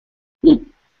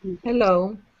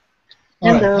Hello.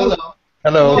 All right. Hello.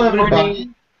 Hello, Good everybody.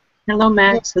 morning. Hello,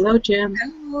 Max. Hello, Jim.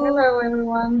 Hello,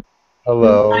 everyone.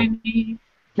 Hello. Tiny.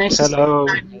 Nice to see Hello.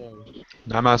 you, Tiny.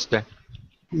 Namaste.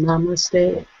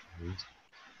 Namaste.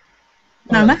 All right.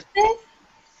 Namaste.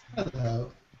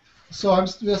 Hello. So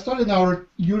we're starting our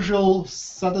usual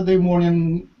Saturday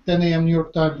morning 10 a.m. New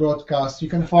York time broadcast. You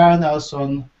can find us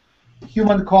on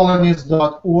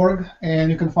humancolonies.org,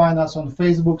 and you can find us on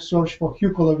Facebook. Search for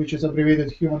Hucolo, which is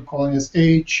abbreviated Human Colonies,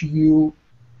 H-U.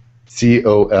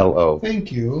 C-O-L-O.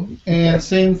 Thank you. And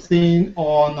same thing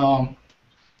on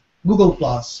Google+.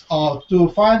 To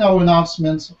find our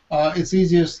announcements, it's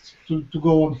easiest to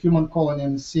go on Human Colony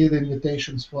and see the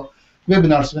invitations for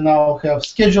webinars. We now have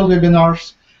scheduled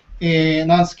webinars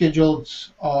and unscheduled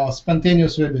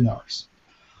spontaneous webinars.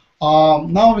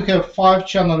 Now we have 5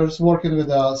 channelers working with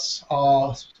us.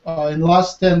 In the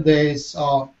last 10 days,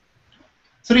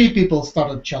 3 people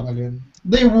started channeling.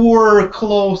 They were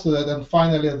close to that, and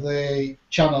finally they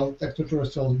channeled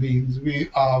extraterrestrial beings. We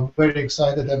are very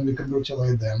excited, and we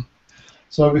congratulate them.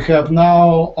 So we have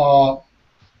now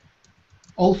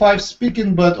all 5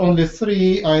 speaking, but only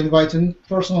 3 are inviting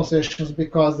personal sessions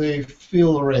because they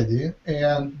feel ready.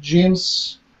 And Jim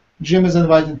is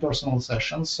inviting personal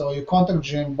sessions. So you contact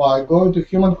Jim by going to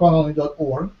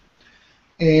humancolony.org,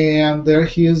 and there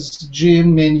is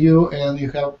Jim menu, and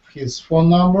you have his phone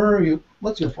number.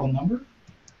 What's your phone number?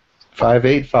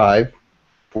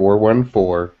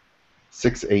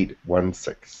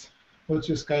 585-414-6816. What's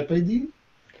your Skype ID?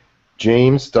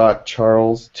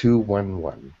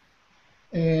 James.Charles211.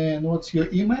 And what's your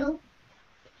email?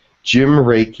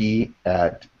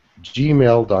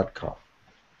 JimReiki@gmail.com.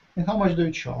 And how much do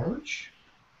you charge?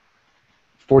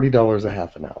 $40 a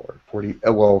half an hour.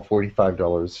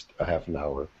 $45 a half an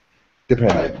hour.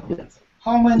 Depending. Yes.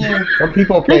 How many? Some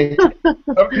people pay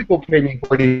me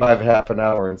 $45 half an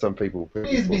hour, and some people pay.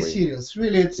 Please be serious.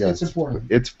 Really, it's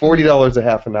important. It's $40 a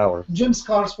half an hour. Jim's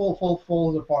car's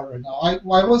falls apart right now. I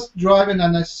was driving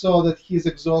and I saw that his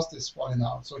exhaust is falling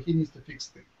out, so he needs to fix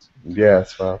things.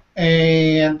 Yes, well.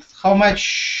 And how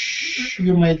much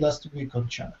you made last week on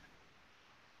channel?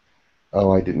 Oh,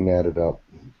 I didn't add it up.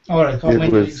 All right. How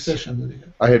many sessions did you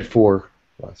have? I had 4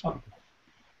 last week.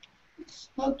 It's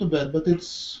not too bad, but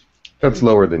it's. That's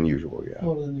lower than usual, yeah.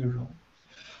 Lower than usual.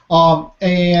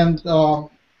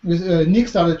 Nick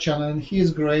started channeling.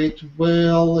 He's great,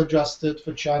 well adjusted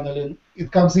for channeling.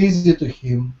 It comes easy to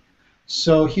him.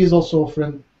 So he's also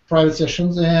offering private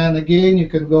sessions. And again, you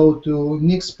can go to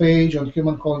Nick's page on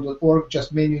humancolony.org,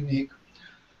 just menu Nick.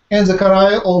 And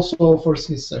Zachariah also offers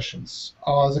his sessions.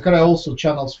 Zachariah also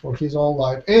channels for his own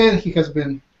life. And he has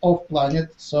been off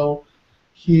planet, so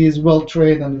he is well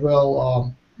trained and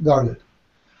well guarded.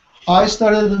 I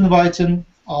started inviting.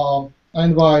 I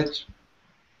invite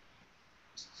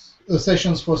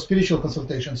sessions for spiritual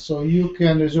consultations, so you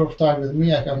can reserve time with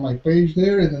me. I have my page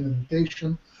there and an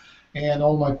invitation, and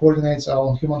all my coordinates are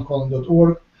on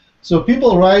humancolony.org. So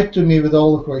people write to me with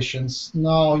all the questions.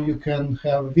 Now you can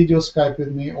have video Skype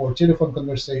with me or telephone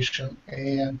conversation.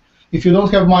 And if you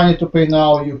don't have money to pay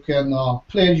now, you can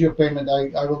pledge your payment.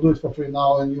 I will do it for free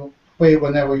now, and you pay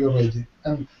whenever you're ready.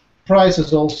 And price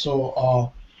is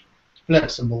also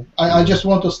flexible. I just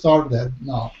want to start that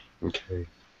now. Okay.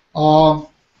 A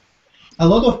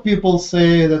lot of people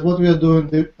say that what we are doing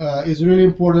is really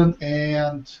important,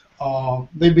 and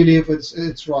they believe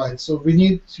it's right. So we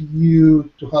need you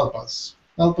to help us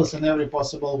in every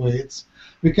possible way.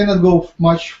 We cannot go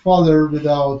much further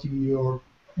without your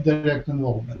direct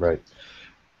involvement. Right.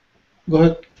 Go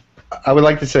ahead. I would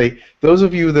like to say, those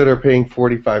of you that are paying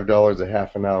 $45 a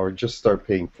half an hour, just start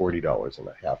paying $40 in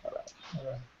a half an hour. All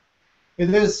right. It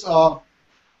is.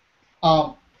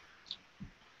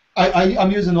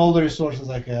 I'm using all the resources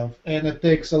I have, and it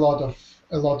takes a lot of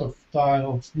time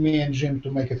of me and Jim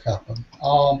to make it happen.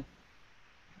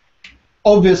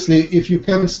 Obviously, if you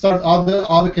can start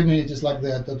other communities like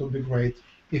that, that would be great.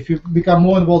 If you become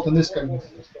more involved in this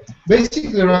community,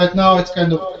 basically right now it's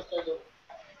kind of.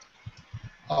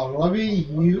 Ravi,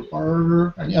 you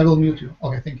are. I will mute you.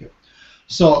 Okay, thank you.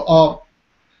 So.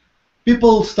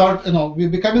 People start, we're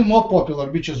becoming more popular,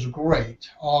 which is great.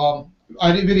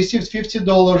 We received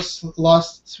 $50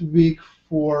 last week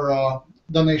for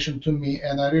donation to me,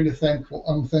 and I'm really thankful.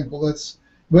 It's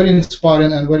very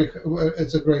inspiring and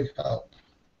it's a great help.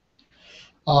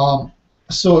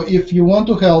 So if you want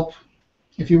to help,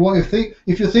 if you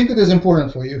think it is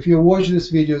important for you, if you watch these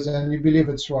videos and you believe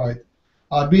it's right,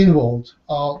 be involved.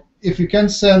 If you can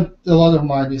send a lot of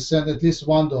money, send at least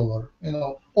 $1.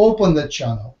 Open that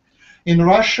channel. In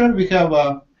Russia, we have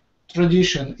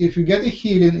tradition, if you get a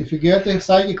healing, if you get a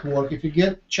psychic work, if you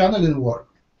get channeling work,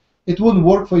 it wouldn't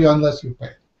work for you unless you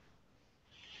pay.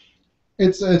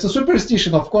 It's a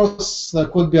superstition. Of course, there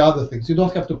could be other things. You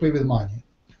don't have to pay with money.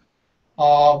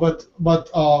 But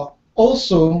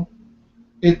also,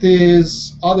 it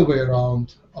is other way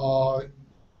around.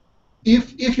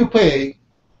 If you pay,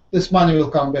 this money will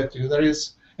come back to you. There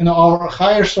is, our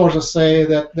higher sources say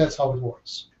that that's how it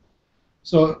works.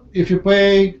 So if you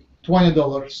pay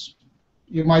 $20,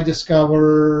 you might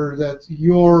discover that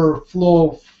your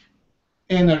flow of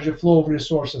energy, flow of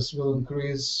resources will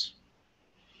increase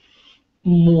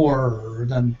more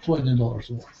than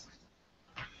 $20 worth.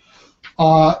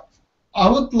 I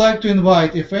would like to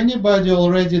invite, if anybody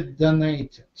already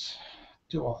donated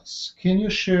to us, can you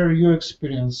share your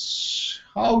experience?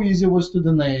 How easy was to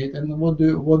donate, and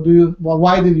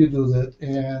why did you do that,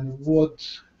 and what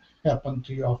happened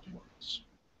to you afterwards?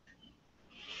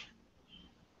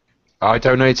 I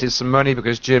donated some money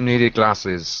because Jim needed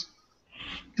glasses.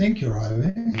 Thank you,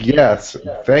 Riley. Yes,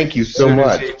 thank you so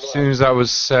much. As soon as that was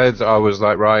said, I was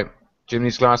like, right, Jim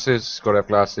needs glasses, got to have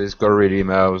glasses, got to read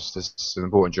emails, this is an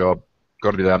important job,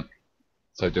 got to do that.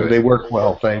 So do it. They work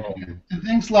well, thank you. And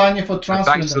thanks, Lani, for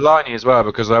transferring. Thanks to Lani as well,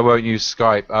 because I won't use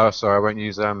Skype, sorry, I won't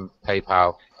use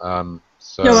PayPal.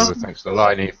 So thanks to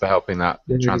Lani for helping that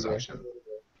transaction.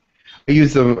 I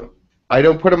use them. I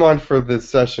don't put them on for this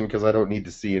session because I don't need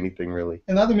to see anything really.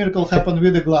 Another miracle happened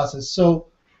with the glasses. So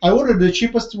I ordered the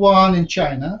cheapest one in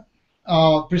China,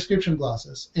 prescription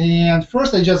glasses. And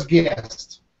first I just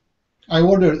guessed. I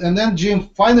ordered, and then Jim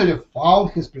finally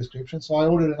found his prescription, so I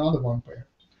ordered another one pair.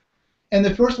 And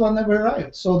the first one never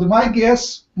arrived. So my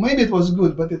guess, maybe it was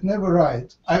good, but it never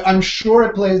arrived. I'm sure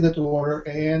I placed that order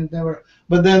and never,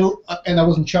 but then, and I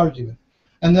wasn't charged even.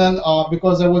 And then,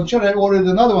 because I wasn't sure, I ordered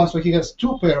another one, so he has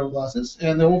 2 pair of glasses,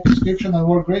 and they're all prescription and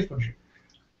work great for him.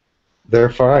 They're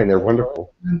fine. They're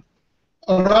wonderful.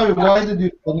 Ravi, why did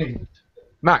you donate?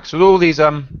 Max, with all these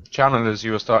channelers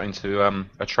you were starting to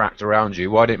attract around you,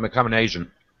 why didn't you become an agent?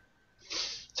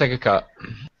 Take a cut.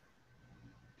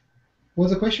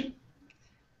 What's the question?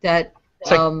 That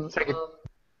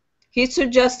he's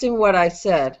suggesting what I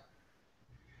said.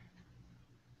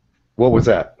 What was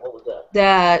that?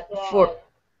 That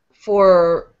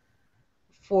for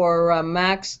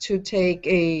Max to take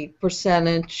a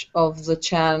percentage of the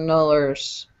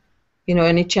channelers,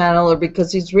 any channeler,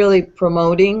 because he's really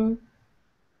promoting.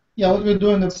 Yeah, what we're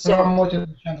doing is promoting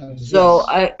the channel. So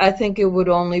yes. I think it would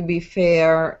only be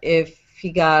fair if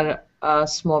he got a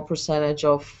small percentage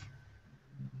of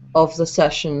the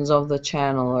sessions of the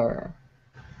channeler,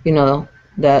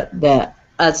 that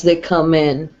as they come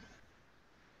in,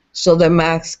 so that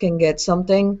Max can get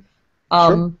something.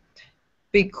 Sure.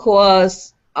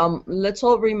 Because let's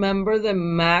all remember that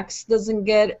Max doesn't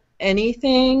get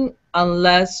anything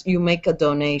unless you make a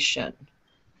donation.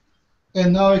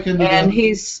 And now I can do and that.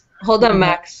 He's, hold on,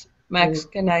 Max. Max,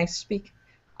 can I speak?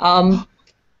 And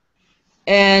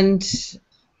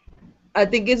I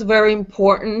think it's very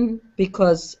important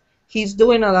because he's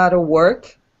doing a lot of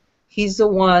work. He's the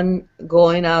one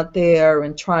going out there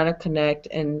and trying to connect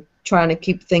and trying to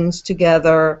keep things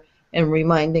together and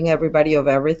reminding everybody of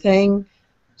everything.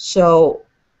 So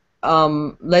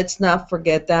let's not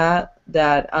forget that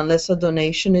unless a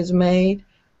donation is made,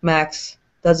 Max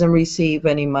doesn't receive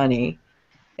any money.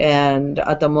 And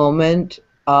at the moment,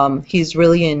 he's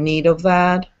really in need of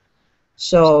that.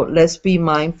 So let's be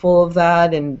mindful of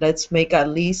that, and let's make at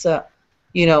least a,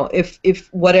 if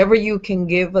whatever you can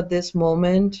give at this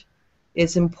moment,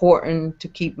 it's important to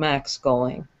keep Max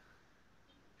going.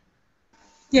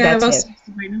 Yeah, That's it.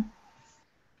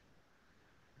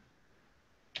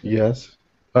 Yes.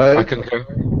 I concur.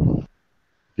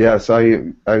 Yes,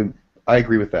 I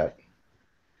agree with that.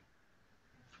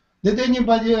 Did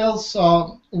anybody else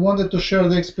wanted to share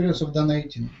the experience of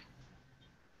donating?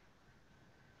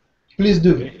 Please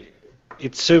do.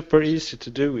 It's super easy to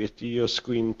do it. You just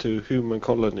go into Human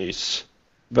Colonies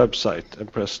website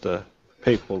and press the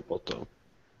PayPal button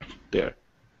there.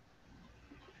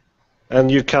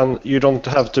 And you don't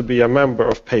have to be a member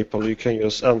of PayPal. You can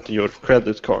just enter your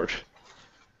credit card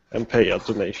and pay a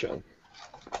donation.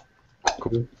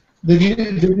 Cool. Did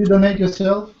you donate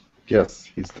yourself? Yes,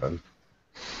 he's done.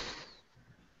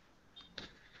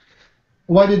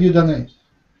 Why did you donate?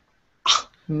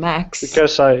 Max.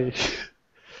 Because I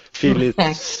feel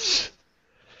it's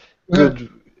good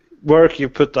work. You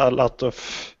put a lot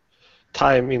of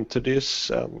time into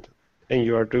this, and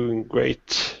you are doing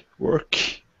great work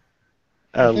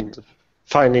and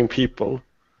finding people,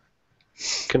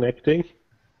 connecting.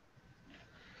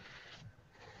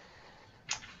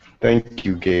 Thank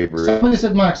you, Gabriel. Somebody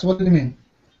said Max. What do you mean?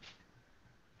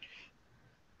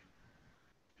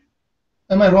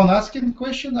 am I wrong asking the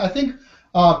question? I think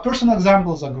personal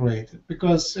examples are great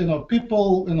because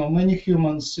people, many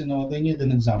humans, they need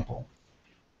an example.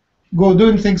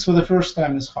 Doing things for the first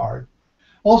time is hard.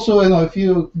 Also, if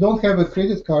you don't have a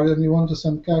credit card and you want to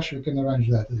send cash, you can arrange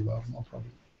that as well, no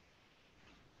problem.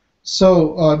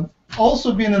 So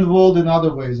also being involved in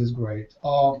other ways is great.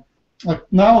 Like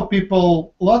now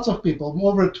lots of people,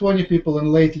 over 20 people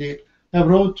and lately have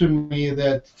wrote to me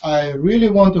that I really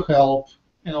want to help.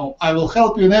 I will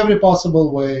help you in every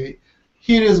possible way.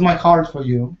 Here is my heart for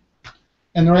you,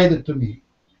 and write it to me.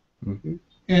 Mm-hmm.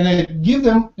 And I give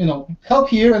them, help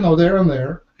here and there and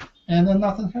there, and then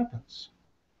nothing happens.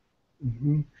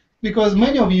 Mm-hmm. Because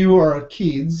many of you are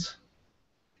kids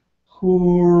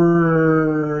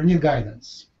who need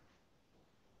guidance,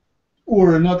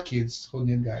 or not kids who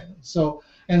need guidance. So,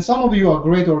 and some of you are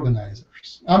great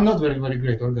organizers. I'm not very, very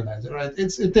great organizer, right?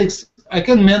 It takes, I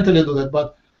can mentally do that,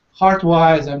 but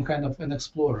heart-wise, I'm kind of an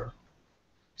explorer.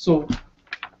 So,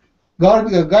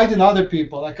 guiding other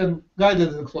people, I can guide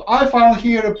them. I found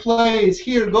here a place.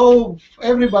 Here, go,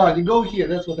 everybody, go here.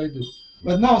 That's what I do.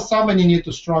 But now somebody needs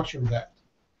to structure that.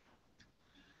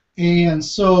 And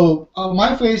so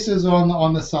my face is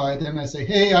on the side, and I say,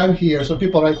 hey, I'm here. So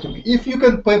people write to me. If you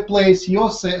can place your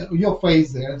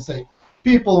face there and say,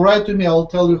 people write to me, I'll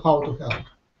tell you how to help.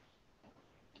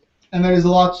 And there is a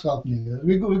lot to help me.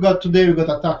 Today we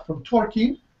got attacked from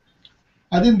Turkey.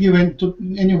 I didn't give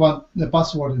anyone the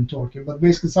password in Turkey, but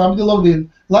basically somebody logged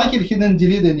in. Like he didn't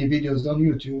delete any videos on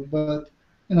YouTube, but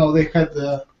they had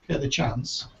the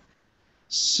chance.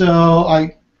 So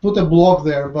I put a block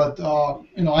there, but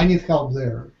I need help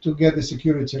there to get the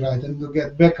security right and to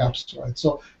get backups right.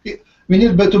 So we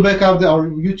need to back up our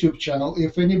YouTube channel.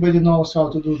 If anybody knows how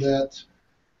to do that,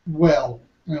 well,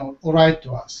 write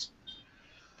to us.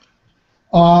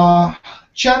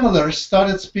 Channelers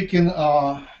started speaking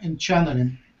in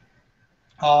channeling.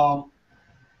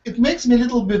 It makes me a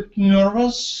little bit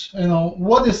nervous.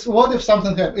 What if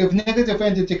something happens? If negative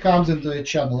entity comes into a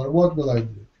channeler, what will I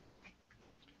do?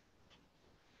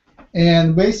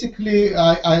 And basically,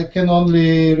 I can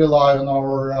only rely on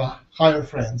our higher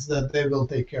friends that they will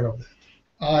take care of that.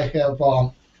 I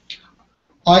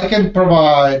can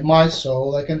provide my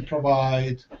soul. I can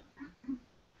provide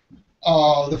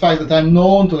the fact that I'm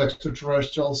known to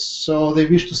extraterrestrials, so they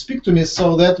wish to speak to me.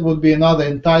 So that would be another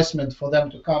enticement for them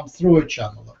to come through a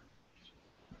channeler.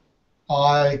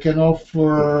 I can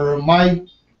offer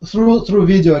through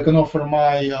video. I can offer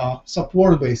my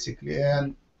support basically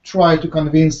and try to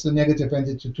convince the negative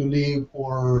entity to leave,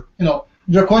 or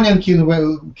Draconian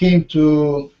King came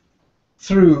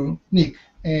through Nick,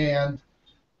 and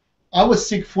I was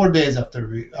sick 4 days after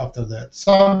that.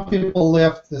 Some people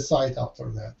left the site after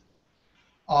that.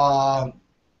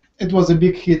 It was a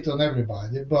big hit on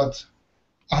everybody, but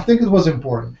I think it was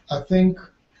important. I think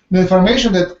the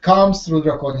information that comes through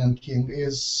Draconian King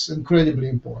is incredibly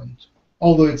important,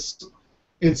 although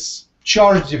it's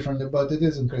charged differently, but it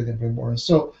is incredibly important.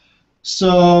 So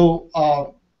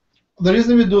the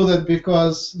reason we do that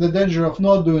because the danger of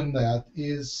not doing that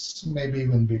is maybe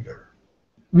even bigger.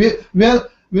 We're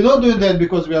not doing that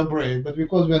because we are brave, but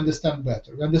because we understand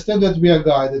better. We understand that we are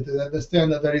guided, and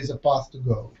understand that there is a path to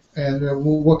go, and we're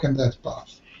walking that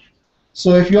path.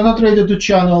 So if you're not ready to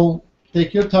channel,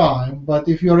 take your time, but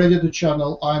if you're ready to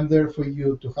channel, I'm there for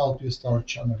you to help you start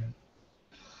channeling.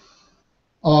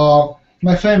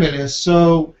 My family,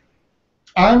 so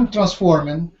I'm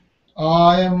transforming.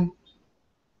 I am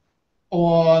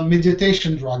on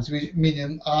meditation drugs,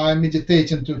 meaning I'm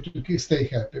meditating to stay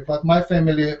happy, but my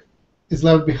family is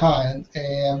left behind,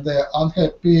 and they're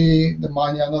unhappy, the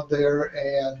money are not there,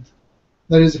 and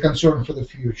there is a concern for the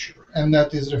future, and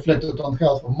that is reflected on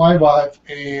health of my wife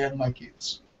and my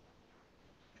kids.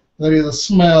 There is a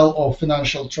smell of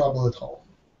financial trouble at home,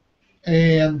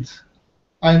 and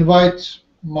I invite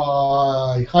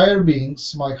my higher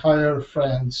beings, my higher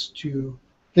friends, to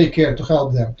take care, to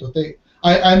help them.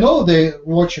 I know they're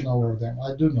watching over them,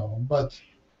 I do know, but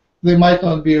they might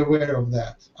not be aware of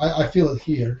that. I feel it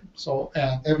here,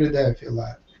 and every day I feel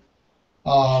that.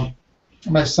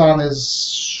 My son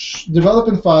is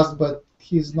developing fast, but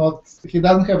he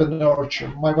doesn't have a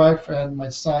nurture. My wife and my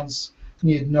sons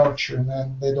need nurture,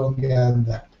 and they don't get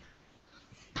that.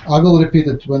 I will repeat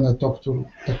it when I talk to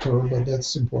her, but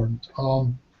that's important.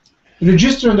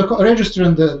 Registering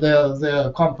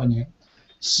the company.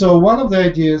 So one of the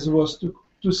ideas was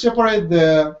to separate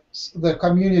the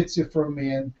community from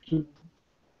me and to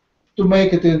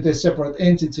make it into a separate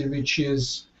entity, which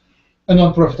is a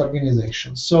non-profit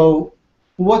organization. So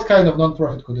what kind of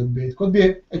non-profit could it be? It could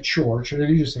be a church, a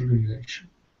religious organization.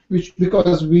 which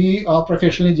because we are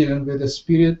professionally dealing with the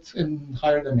spirit in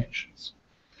higher dimensions.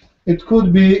 It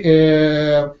could be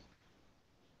a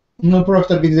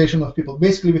non-profit organization of people.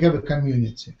 Basically, we have a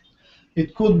community.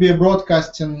 It could be a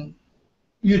broadcasting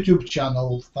YouTube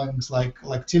channel, things like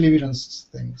television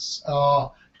things.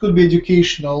 It could be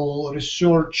educational,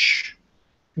 research,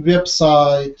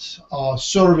 website,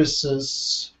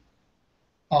 services,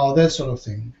 that sort of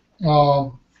thing.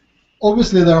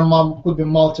 Obviously, there could be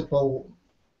multiple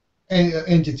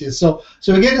entities. So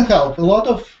we're getting help.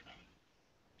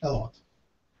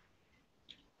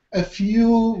 A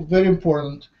few very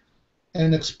important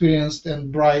and experienced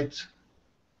and bright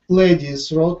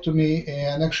ladies wrote to me,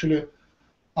 and actually,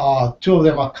 two of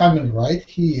them are coming right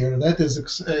here. That is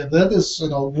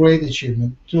great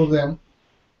achievement. Two of them,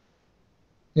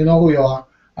 you know who you are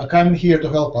coming here to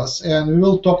help us, and we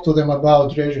will talk to them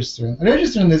about registering.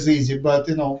 Registering is easy, but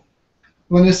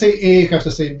when you say A, you have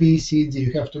to say B, C, D.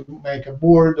 You have to make a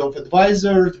board of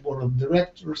advisors, board of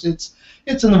directors. It's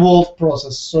an involved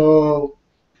process. So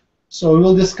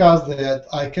we'll discuss that.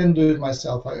 I can't do it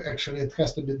myself. Actually, it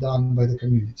has to be done by the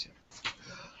community.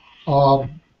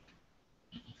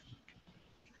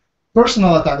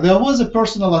 Personal attack. There was a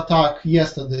personal attack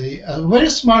yesterday. A very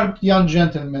smart young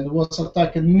gentleman was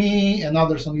attacking me and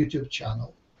others on YouTube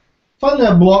channel. Finally,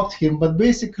 I blocked him, but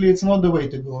basically it's not the way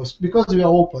to go. It's because we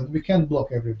are open, we can't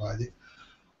block everybody.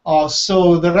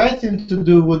 So the right thing to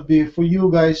do would be for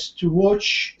you guys to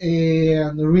watch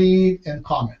and read and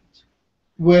comment.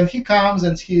 When he comes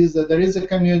and sees that there is a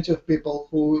community of people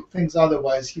who thinks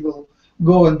otherwise, he will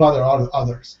go and bother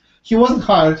others. He wasn't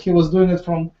hired. He was doing it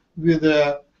with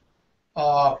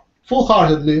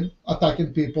full-heartedly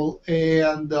attacking people,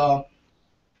 and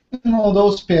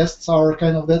those pests are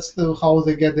that's how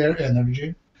they get their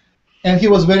energy. And he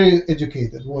was very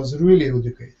educated, was really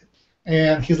educated,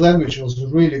 and his language was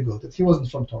really good. He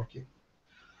wasn't from Turkey.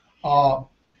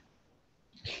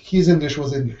 His English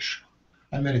was English,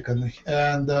 American,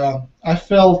 and I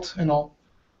felt,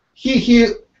 he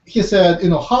said,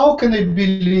 how can I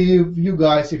believe you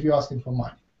guys if you're asking for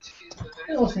money?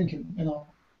 I was thinking,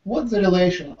 what's the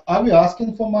relation? Are we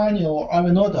asking for money or are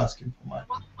we not asking for money?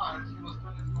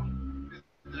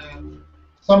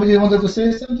 Somebody wanted to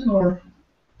say something, or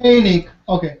hey Nick,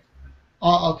 okay.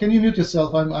 Can you mute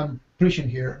yourself? I'm preaching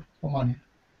here for money.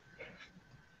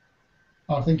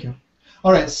 Oh, thank you.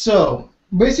 All right, so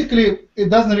basically it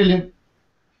doesn't really.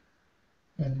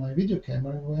 And my video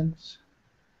camera went.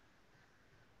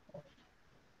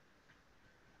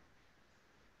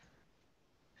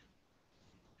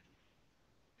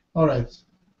 All right.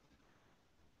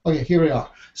 Okay, here we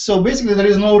are. So basically, there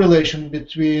is no relation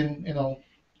between,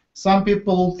 some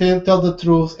people tell the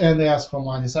truth and they ask for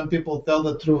money. Some people tell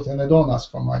the truth and they don't ask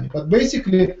for money. But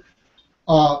basically,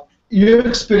 your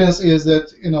experience is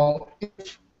that,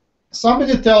 if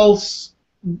somebody tells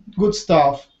good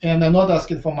stuff and they're not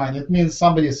asking for money, it means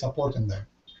somebody is supporting them.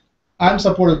 I'm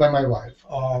supported by my wife.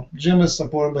 Jim is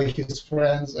supported by his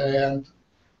friends, and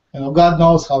God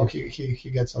knows how he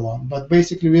gets along. But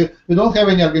basically, we don't have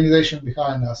any organization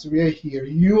behind us. We are here,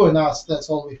 you and us. That's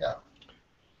all we have,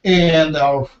 and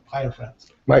our higher friends.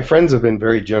 My friends have been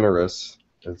very generous.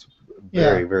 It's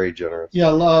very, very generous.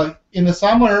 Yeah, in the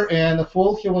summer and the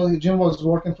fall, Jim was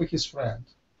working for his friend,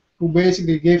 who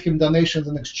basically gave him donations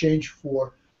in exchange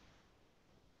for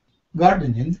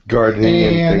gardening.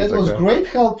 And it was great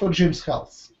help for Jim's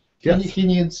health. Yes. He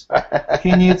needs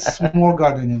more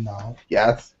gardening now.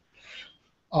 Yes.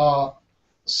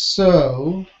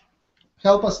 So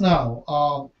help us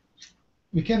now.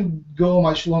 We can't go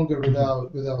much longer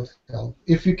without help.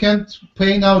 If you can't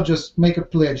pay now, just make a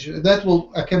pledge.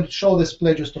 I can show these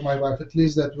pledges to my wife. At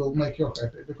least that will make her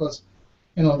happy, because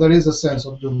there is a sense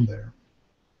of doom there.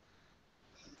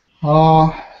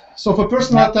 So for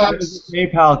personal attacks, what's your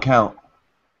PayPal account?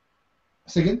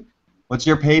 Second. What's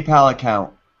your PayPal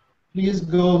account? Please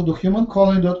go to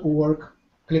humancolony.org.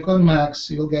 Click on Max.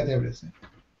 You'll get everything.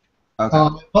 Okay.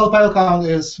 PayPal account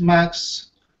is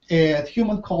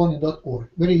max@humancolony.org.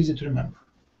 Very easy to remember.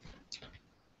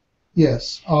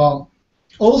 Yes.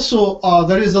 Also,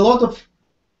 there is a lot of,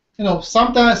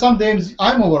 some days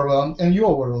I'm overwhelmed and you're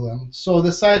overwhelmed. So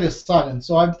the site is silent.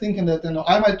 So I'm thinking that,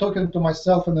 am I talking to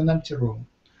myself in an empty room?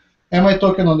 Am I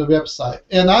talking on the website?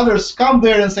 And others come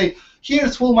there and say,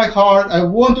 here's full my heart. I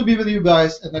want to be with you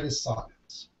guys. And there is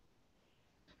silence.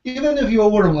 Even if you're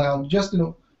overwhelmed, just,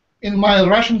 in my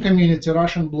Russian community,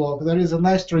 Russian blog, there is a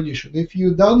nice tradition. If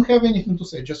you don't have anything to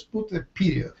say, just put a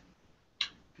period,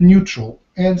 neutral,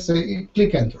 and say,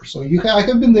 click enter. So I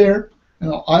have been there.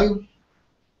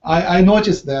 I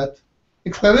noticed that.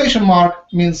 Exclamation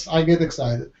mark means I get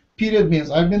excited. period means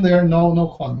I've been there,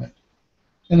 no comment.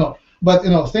 But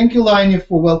thank you, Liney,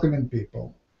 for welcoming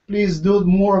people. Please do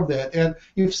more of that. And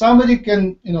if somebody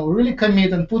can, really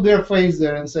commit and put their face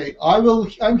there and say,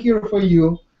 I'm here for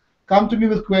you. Come to me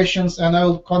with questions, and I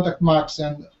will contact Max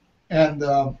and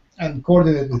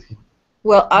coordinate with him.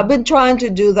 Well, I've been trying to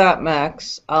do that,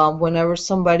 Max. Whenever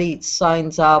somebody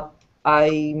signs up,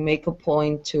 I make a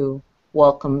point to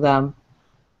welcome them.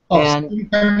 Oh, so you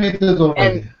committed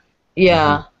already.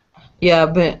 Yeah,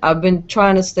 I've been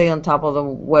trying to stay on top of the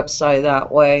website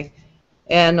that way,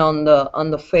 and on the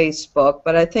Facebook.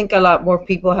 But I think a lot more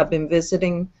people have been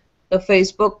visiting the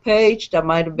Facebook page. That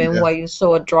might have been why you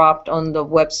saw it dropped on the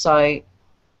website.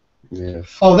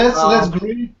 Yes. Oh, that's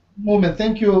great movement.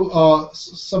 Thank you,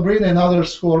 Sabrina and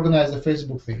others who organize the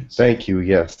Facebook things. Thank you.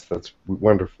 Yes, that's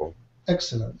wonderful.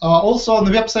 Excellent. Also on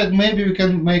the website, maybe we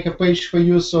can make a page for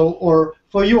you, or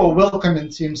for your welcoming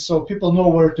team, so people know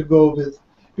where to go with.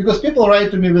 Because people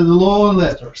write to me with long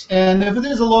letters, and if it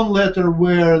is a long letter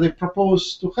where they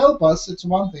propose to help us, it's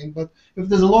one thing. But if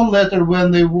there's a long letter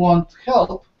when they want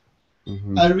help,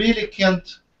 I really can't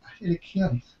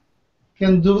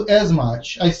do as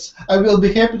much. I will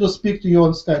be happy to speak to you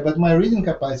on Skype, but my reading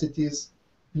capacity is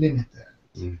limited.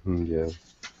 Yeah.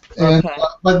 And, Okay.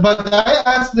 but I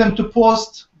ask them to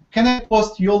post. Can I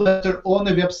post your letter on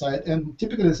the website? And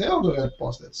typically they say, "Oh, go ahead,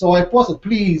 post it." So I posted.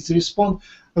 Please respond.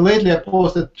 Lately, I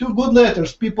posted 2 good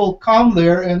letters. People come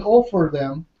there and offer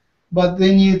them, but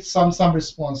they need some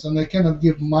response, and I cannot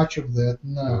give much of that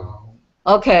now.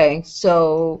 Okay,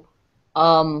 so,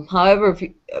 however,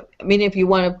 if you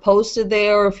want to post it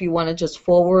there, or if you want to just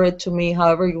forward it to me,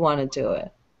 however you want to do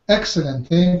it. Excellent.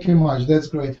 Thank you much. That's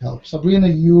great help. Sabrina,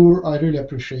 I really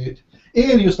appreciate.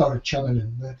 And you started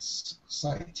channeling. That's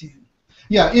exciting.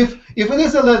 Yeah, if it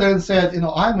is a letter and said,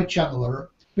 I'm a channeler,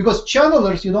 because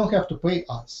channelers, you don't have to pay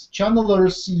us.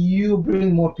 Channelers, you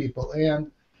bring more people.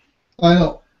 And I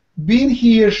know, being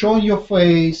here, showing your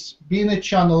face, being a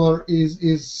channeler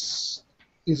is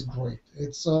great.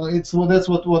 That's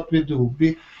what we do.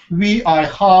 We are a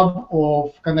hub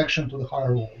of connection to the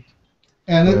higher world.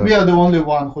 And we are the only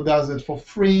one who does it for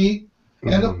free.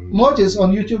 And notice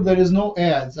on YouTube there is no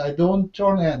ads. I don't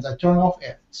turn ads. I turn off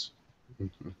ads.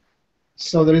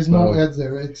 So there is no ads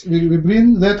there. We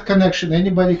bring that connection.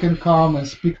 Anybody can come and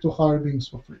speak to higher beings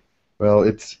for free. Well,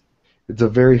 it's a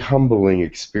very humbling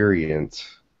experience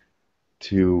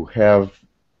to have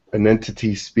an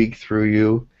entity speak through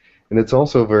you, and it's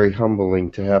also very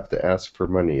humbling to have to ask for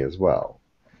money as well.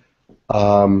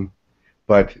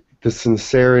 But the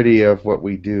sincerity of what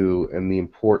we do and the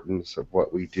importance of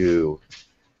what we do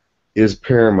is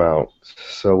paramount,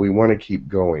 so we want to keep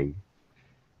going.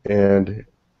 And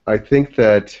I think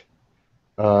that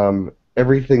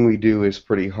everything we do is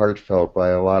pretty heartfelt by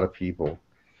a lot of people,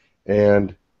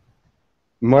 and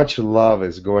much love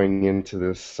is going into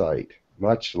this site.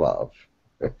 Much love.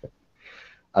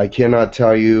 I cannot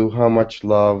tell you how much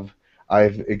love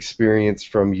I've experienced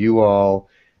from you all,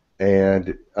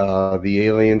 and the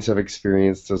aliens have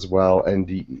experienced as well, and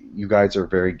you guys are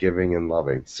very giving and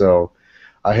loving. So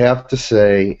I have to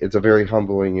say it's a very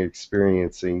humbling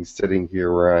experiencing sitting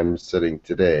here where I'm sitting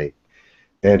today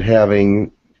and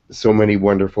having so many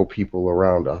wonderful people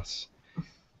around us.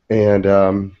 And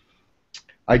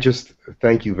I just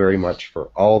thank you very much for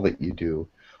all that you do,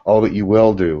 all that you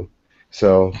will do.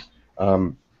 So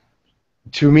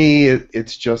to me,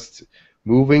 it's just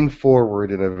moving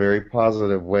forward in a very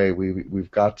positive way.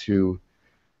 We've got to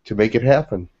make it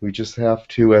happen. We just have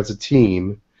to, as a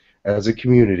team, as a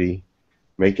community,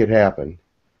 make it happen,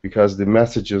 because the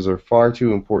messages are far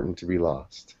too important to be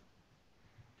lost.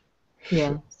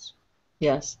 Yes,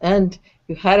 yes, and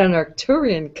you had an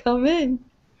Arcturian come in.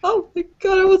 Oh my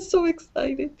God, I was so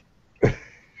excited.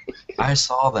 I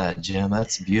saw that, Jim.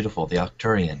 That's beautiful, the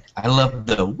Arcturian. I love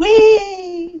the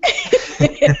whee!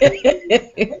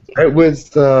 It was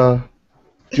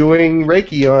doing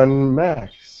Reiki on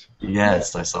Max.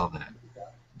 Yes, I saw that.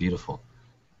 Beautiful.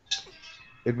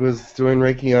 It was doing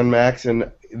Reiki on Max,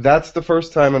 and that's the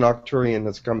first time an Arcturian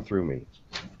has come through me.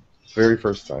 Very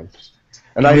first time.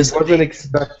 And I wasn't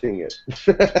expecting it.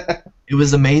 It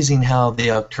was amazing how the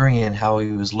Arcturian, how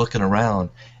he was looking around,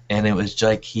 and it was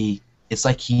like it's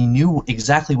like he knew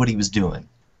exactly what he was doing.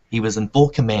 He was in full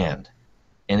command,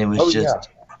 and it was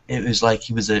it was like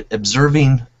he was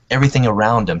observing everything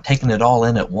around him, taking it all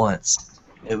in at once.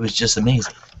 It was just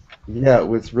amazing. Yeah, it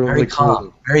was really very calm,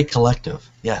 cool. very collective.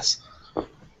 Yes.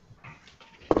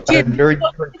 Jim, did you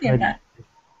watch the video back?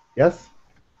 Yes?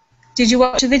 Did you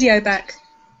watch the video back?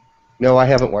 No, I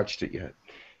haven't watched it yet.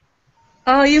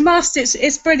 Oh, you must.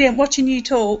 It's brilliant watching you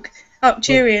talk.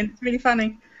 Arcturian. It's really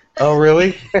funny. Oh,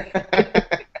 really?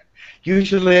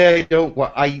 Usually I don't.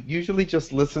 I usually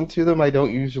just listen to them. I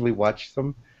don't usually watch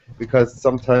them because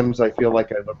sometimes I feel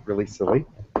like I look really silly.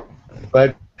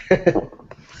 But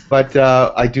but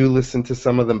I do listen to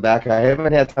some of them back. I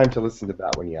haven't had time to listen to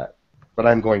that one yet, but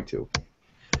I'm going to.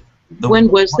 When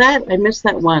was that? I missed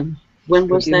that one. When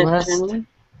was You that, must. gentlemen?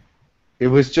 It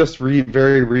was just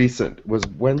very recent. It was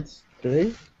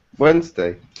Wednesday.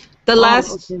 Wednesday. The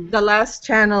last okay. the last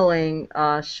channeling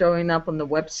showing up on the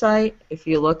website, if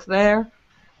you look there,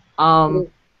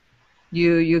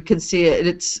 you can see it.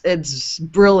 It's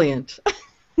brilliant.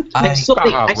 I saw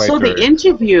halfway the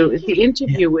through.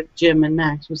 interview with Jim and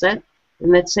Max. Was that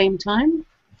in that same time?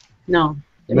 No,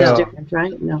 it was No. different,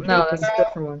 right? No. No, that's a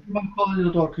different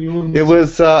one. It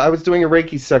was. I was doing a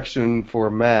Reiki section for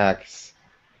Max,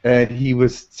 and he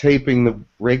was taping the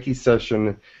Reiki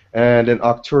session, and an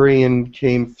Arcturian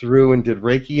came through and did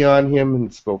Reiki on him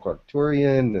and spoke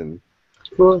Arcturian, and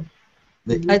Cool.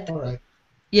 All right.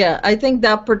 Yeah, I think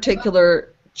that particular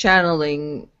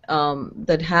channeling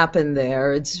that happened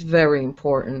there, it's very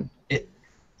important.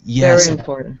 Yes, Very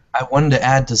important. I wanted to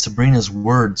add to Sabrina's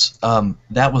words.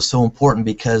 That was so important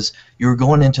because you were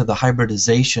going into the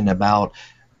hybridization about.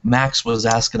 Max was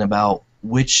asking about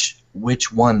which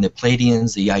one, the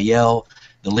Pleiadians, the Yahyel,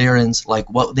 the Lyrans, like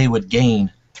what they would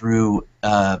gain through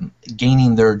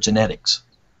gaining their genetics,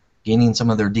 gaining some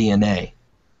of their DNA,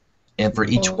 and for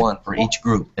each one, for each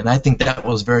group. And I think that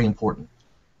was very important.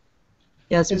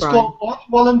 Yes, It's Brian. called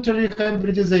voluntary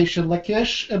hybridization.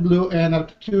 Lakesh, a blue, and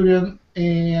Arcturian,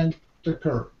 and the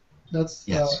curve. That's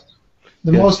Yes.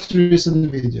 the most recent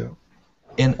video.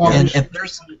 And if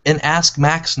there's ask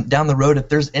Max down the road if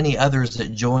there's any others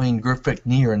that join Girk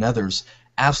Fitneer and others,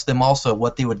 ask them also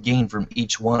what they would gain from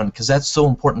each one because that's so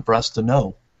important for us to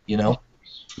know. You know.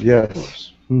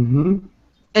 yes. Mm-hmm.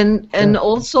 And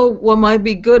also what might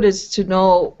be good is to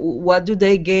know what do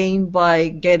they gain by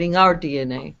getting our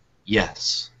DNA.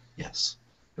 Yes. Yes.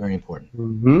 Very important.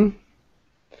 Mm-hmm.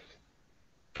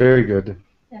 Very good.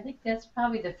 I think that's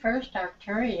probably the first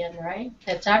Arcturian, right?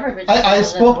 That's ever been. I shown in the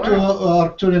spoke to world.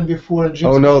 Arcturian before. And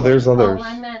Oh no, there's Oh, others.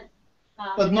 I meant.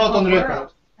 But in not the on whole record.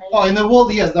 world. Oh, in the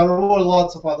world, yes, there were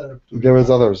lots of other. There was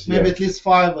others. Maybe Yeah. at least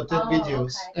 5 or 10 Oh,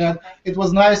 videos, okay, and okay. it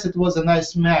was nice. It was a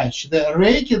nice match. The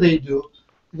Reiki they do,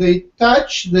 they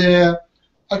touch the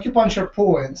acupuncture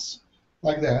points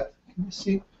like that. Can you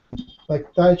see?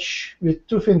 Like touch with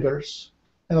 2 fingers,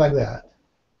 and like that,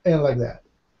 and like that,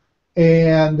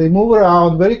 and they move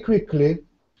around very quickly.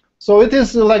 So it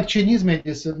is like Chinese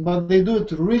medicine, but they do it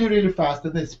really, really fast,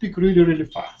 and they speak really, really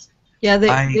fast. Yeah,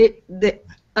 I-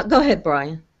 go ahead,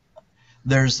 Brian.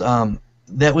 There's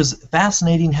that was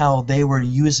fascinating how they were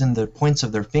using the points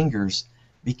of their fingers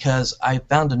because I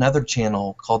found another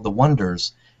channel called The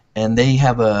Wonders and they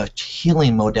have a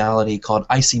healing modality called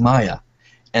𝗖𝗢𝗡𝗧𝗧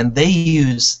and they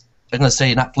use, I'm going to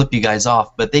say not flip you guys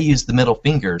off, but they use the middle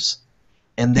fingers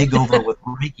and they go over with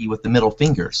Reiki with the middle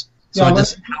fingers. So Yeah,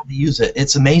 just how they use it,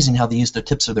 it's amazing how they use the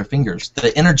tips of their fingers,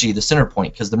 the energy, the center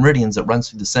point, because the meridians that runs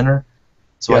through the center.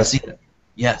 So Yes. I see that.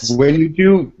 Yes. When you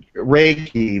do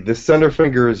Reiki, the center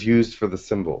finger is used for the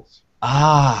symbols.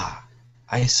 Ah,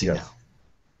 I see Yes. now.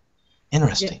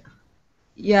 Interesting.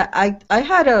 Yeah, I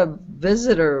had a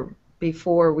visitor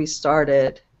before we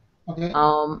started. Okay.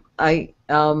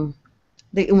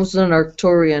 It was an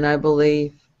Arcturian, I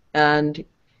believe, and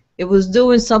it was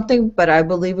doing something, but I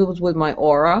believe it was with my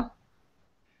aura.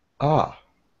 Ah.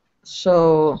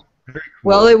 So, Very cool.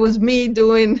 well, it was me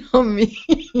doing me.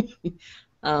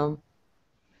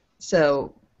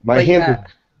 So, My but hands yeah. are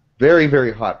very,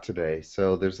 very hot today,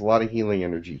 so there's a lot of healing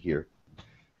energy here.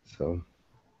 So.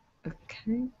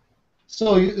 Okay.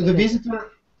 So the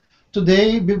visitor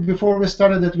today, before we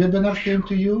started that webinar, came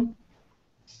to you,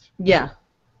 Yeah.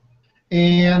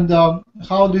 and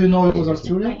how do you know it was My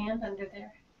Arcturian? hand under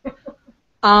there.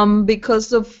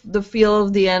 Because of the feel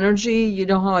of the energy, you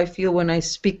know how I feel when I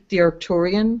speak the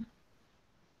Arcturian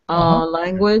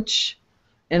language,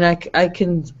 and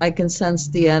I can sense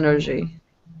the energy.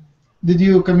 Did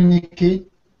you communicate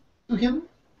to him?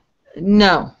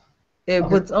 No, it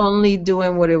Okay. was only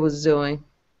doing what it was doing.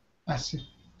 I see.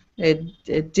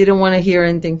 It didn't want to hear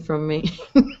anything from me.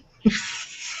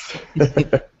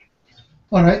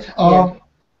 All right. Yeah.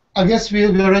 I guess we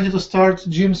are ready to start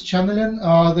Jim's channeling.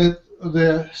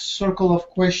 The circle of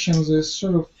questions is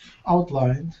sort of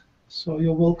outlined, so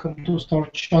you're welcome to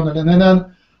start channeling. And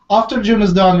then after Jim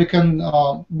is done, we can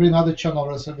bring other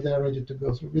channelers if they're ready to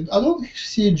go through. I don't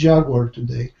see Jaguar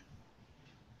today.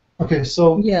 Okay,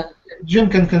 so Yeah. Jim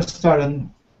can start, and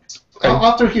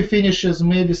After he finishes,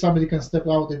 maybe somebody can step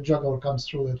out and juggler comes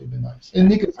through. It would be nice. And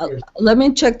Nick is here. Let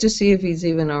me check to see if he's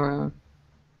even around.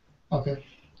 Okay.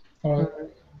 All right.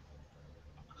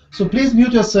 So please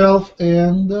mute yourself,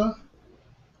 and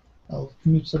I'll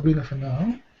mute Sabrina for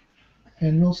now,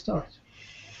 and we'll start.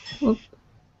 Okay.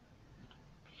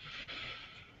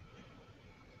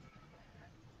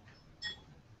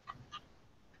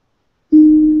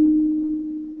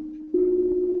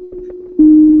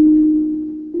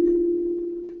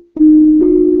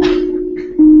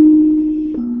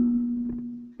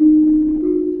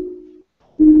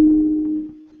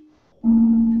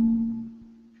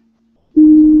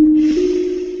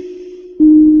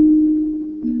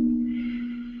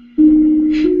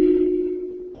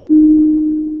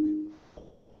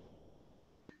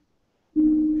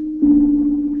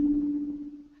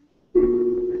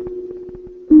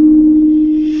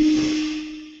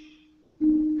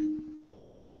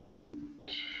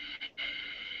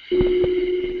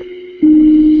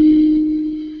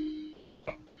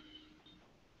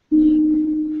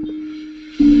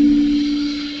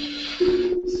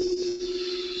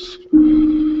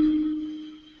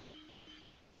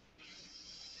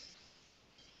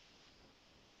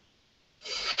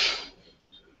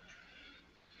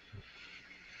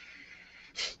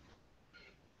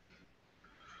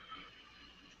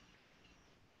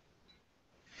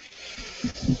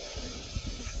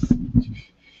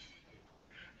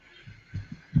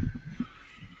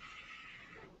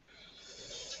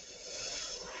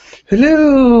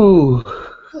 Hello.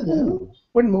 Hello.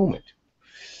 One moment.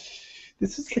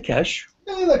 This is Lakesh.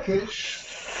 Hey,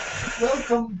 Lakesh.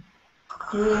 Welcome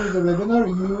to the webinar.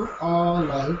 You are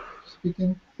live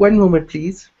speaking. One moment,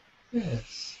 please.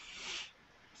 Yes.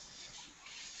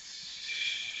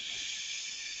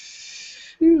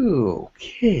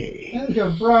 Okay. And you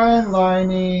have Brian,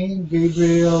 Liney,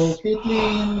 Gabriel,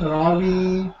 Caitlin,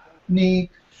 Ravi,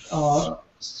 Nick,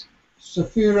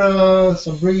 Safira,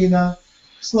 Sabrina,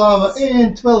 Slava,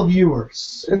 and 12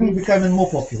 viewers. We're becoming more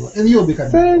popular. And you'll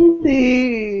become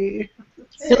Sandy.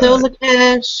 Hello,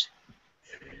 Lakesh.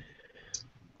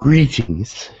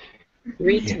 Greetings.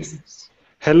 Greetings.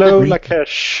 Hello,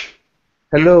 Lakesh.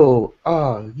 Hello.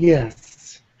 Ah,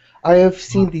 yes. I have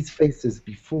seen these faces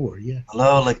before, yes.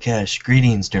 Hello, Lakesh.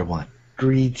 Greetings, dear one.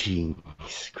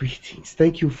 Greetings. Greetings.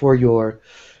 Thank you for your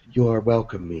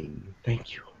welcoming.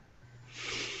 Thank you.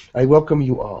 I welcome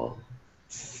you all.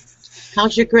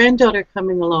 How's your granddaughter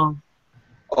coming along?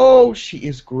 Oh, she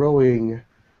is growing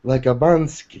like a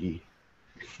bansky.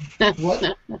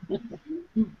 What?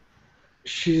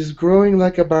 She's growing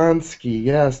like a bansky.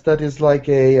 Yes, that is like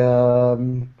a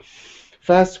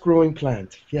fast-growing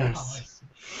plant. Yes.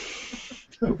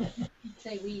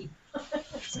 Say weed.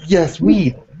 Yes,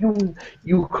 weed.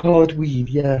 You call it weed.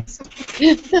 Yes. Do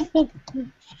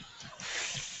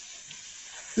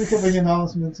you have any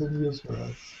announcements and news for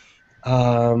us?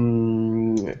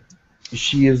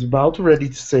 She is about ready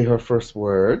to say her first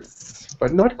words,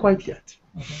 but not quite yet.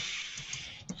 Okay.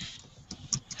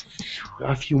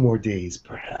 A few more days,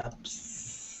 perhaps.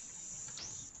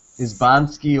 Is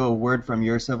Bonsky a word from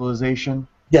your civilization?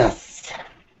 Yes.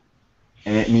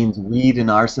 And it means weed in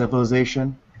our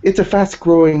civilization? It's a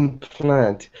fast-growing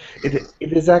plant. It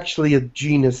is actually a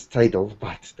genus title,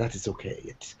 but that is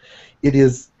okay. It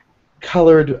is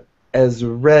colored as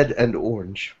red and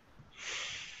orange.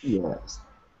 Yes.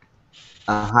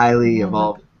 A highly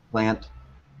evolved plant?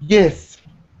 Yes.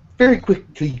 Very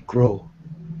quickly grow.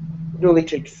 It only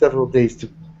takes several days to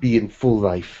be in full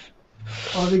life.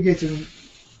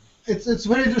 It's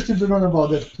very interesting to learn about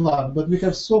that plant, but we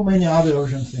have so many other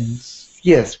urgent things.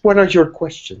 Yes. What are your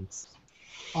questions?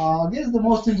 I guess the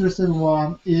most interesting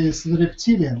one is the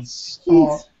reptilians.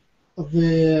 Yes.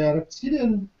 The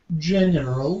reptilian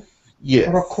general, Yes.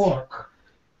 Rakork,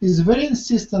 is very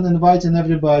insistent on inviting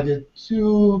everybody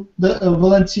to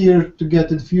volunteer to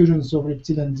get infusions of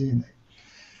reptilian DNA.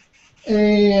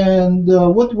 And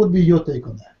what would be your take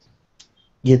on that?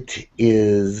 It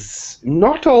is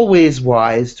not always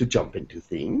wise to jump into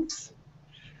things.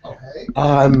 Okay.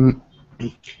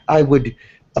 I would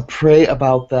pray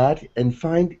about that and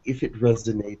find if it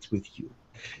resonates with you.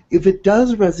 If it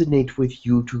does resonate with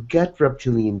you to get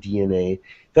reptilian DNA,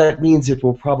 that means it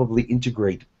will probably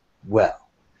integrate well.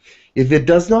 If it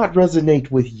does not resonate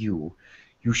with you,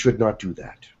 you should not do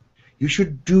that. You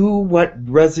should do what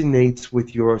resonates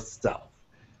with yourself.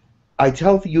 I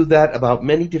tell you that about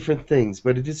many different things,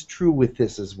 but it is true with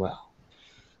this as well.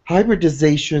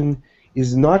 Hybridization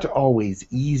is not always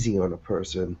easy on a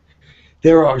person.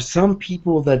 There are some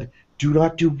people that do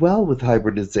not do well with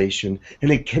hybridization,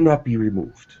 and it cannot be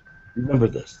removed. Remember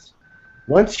this.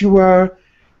 Once you are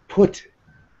put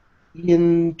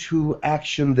into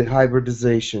action the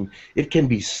hybridization, it can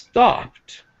be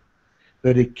stopped,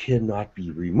 but it cannot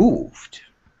be removed.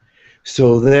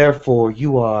 So therefore,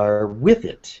 you are with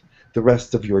it the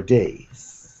rest of your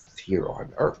days here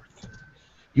on Earth.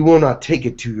 You will not take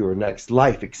it to your next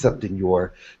life except in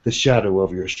the shadow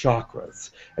of your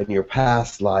chakras and your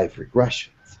past life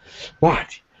regressions.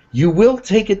 But you will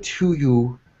take it to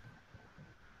you.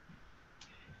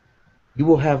 You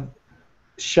will have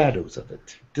shadows of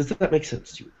it. Does that make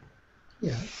sense to you?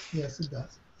 Yes, it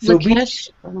does. So Lakesh,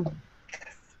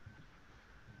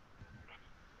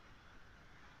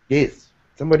 yes,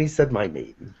 somebody said my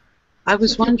name. I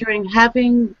was wondering,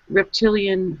 having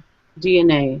reptilian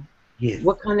DNA, Yes.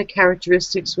 what kind of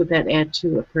characteristics would that add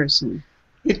to a person?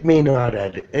 It may not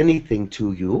add anything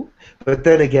to you, but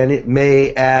then again, it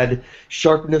may add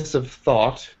sharpness of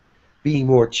thought, being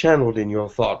more channeled in your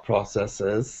thought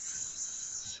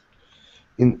processes.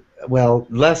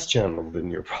 Less channeled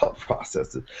in your thought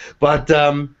processes. But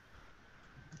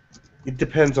it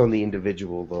depends on the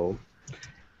individual, though.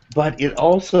 But it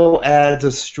also adds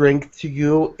a strength to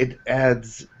you. It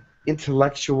adds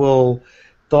intellectual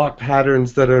thought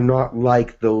patterns that are not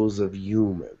like those of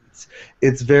humans.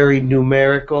 It's very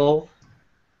numerical.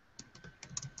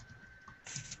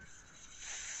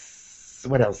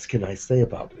 What else can I say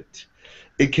about it?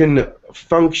 It can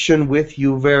function with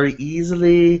you very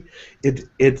easily.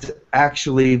 It's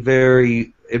actually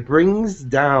it brings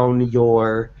down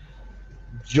your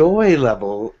joy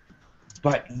level,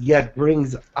 but yet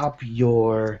brings up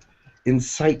your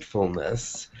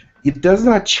insightfulness. It does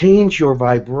not change your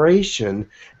vibration,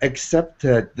 except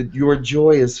that your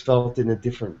joy is felt in a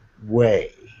different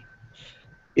way.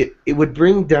 It would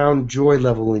bring down joy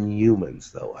level in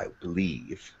humans, though, I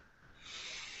believe.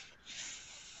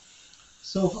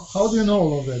 So how do you know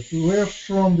all of that? Where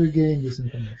from do you gain this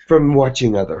information? From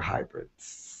watching other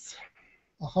hybrids.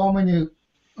 How many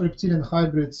reptilian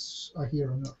hybrids are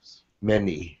here on Earth?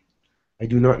 Many. I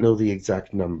do not know the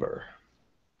exact number.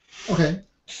 Okay,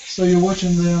 so you're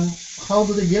watching them. How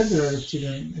do they get their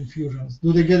reptilian infusions?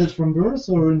 Do they get it from birth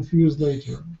or infused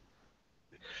later?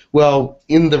 Well,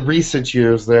 in the recent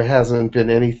years, there hasn't been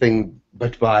anything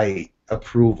but by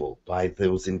approval by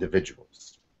those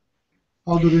individuals.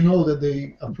 How do they know that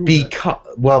they approve that?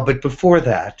 Well, but before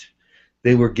that,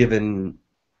 they were given.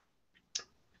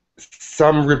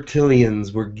 Some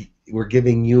reptilians were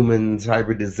giving humans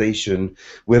hybridization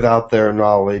without their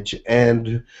knowledge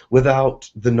and without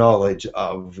the knowledge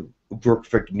of Girk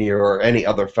Fitneer or any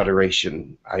other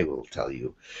federation, I will tell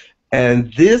you.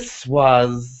 And this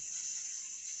was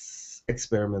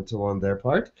experimental on their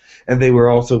part. And they were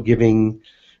also giving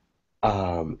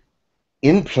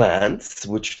implants,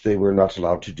 which they were not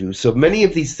allowed to do. So many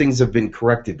of these things have been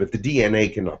corrected, but the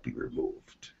DNA cannot be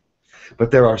removed.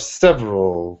 But there are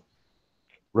several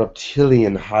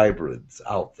reptilian hybrids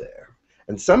out there.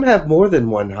 And some have more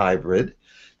than one hybrid.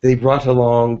 They brought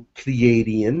along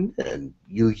Pleiadian and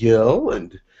Yahyel,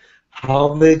 and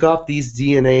how they got these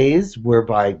DNAs were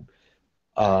by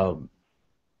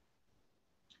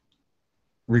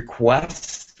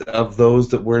request of those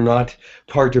that were not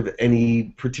part of any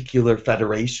particular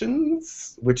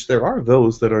federations, which there are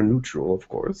those that are neutral, of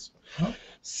course. Huh?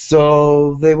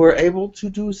 So they were able to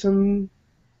do some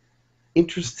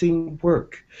interesting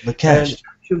work. Lakesh. And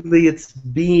actually it's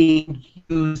being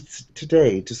used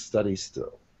today to study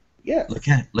still. Yes.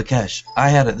 Lakesh,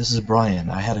 this is Brian.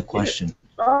 I had a question.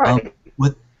 All right.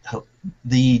 With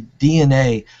the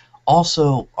DNA,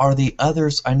 also, are the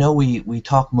others, I know we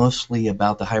talk mostly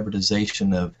about the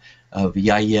hybridization of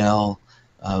Yahyel,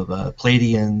 of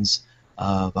Pleiadians,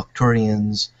 of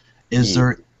Arcturians. Is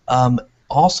there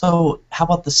also, how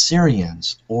about the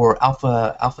Sirians or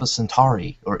Alpha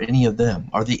Centauri or any of them?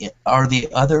 Are the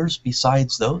others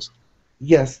besides those?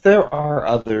 Yes, there are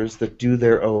others that do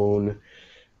their own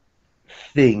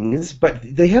things, but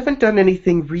they haven't done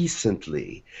anything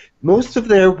recently. Most of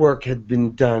their work had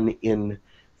been done in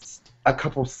a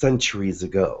couple centuries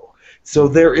ago. So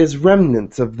there is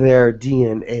remnants of their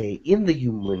DNA in the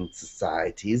human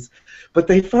societies, but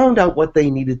they found out what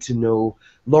they needed to know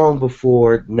long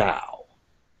before now.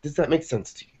 Does that make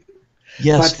sense to you?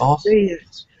 Yes.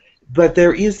 But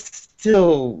there is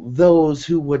still those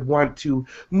who would want to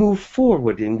move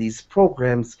forward in these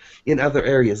programs in other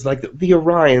areas. Like the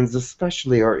Orions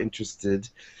especially are interested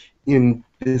in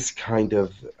this kind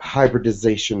of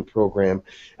hybridization program,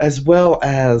 as well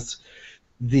as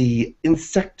the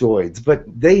insectoids, but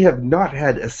they have not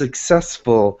had a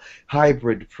successful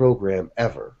hybrid program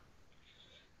ever.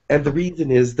 And the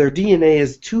reason is their DNA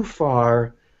is too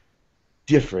far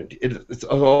different. It's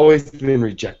always been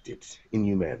rejected in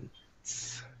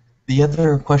humans. The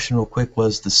other question, real quick,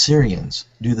 was the Sirians.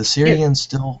 Do the Sirians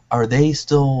still, are they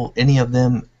still, any of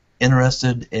them,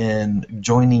 interested in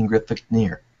joining Girk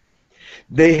Fitneer?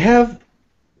 They have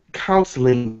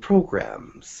counseling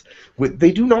programs.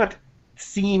 They do not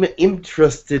seem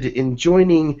interested in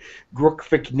joining Girk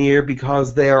Fitneer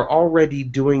because they are already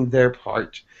doing their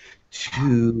part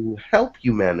to help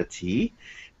humanity,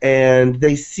 and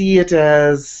they see it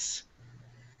as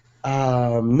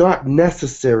not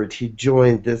necessary to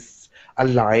join this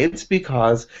alliance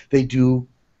because they do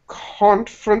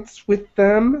conference with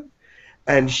them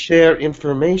and share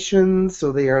information,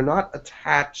 so they are not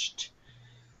attached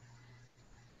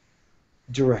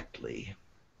directly.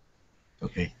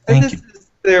 Okay, And thank you. this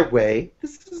is their way.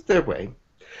 This is their way.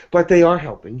 But they are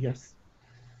helping, yes.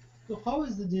 So how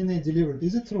is the DNA delivered?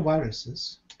 Is it through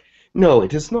viruses? No,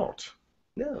 it is not.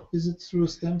 No. Is it through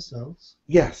stem cells?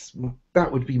 Yes,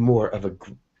 that would be more of a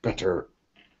better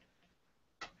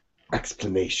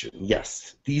explanation.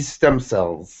 Yes, these stem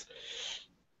cells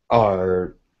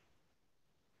are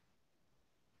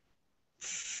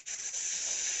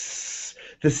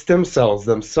the stem cells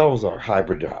themselves are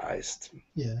hybridized.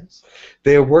 Yes.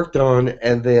 They are worked on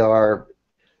and they are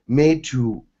made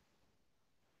to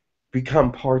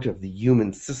become part of the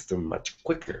human system much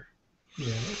quicker.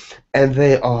 Yes. And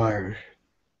they are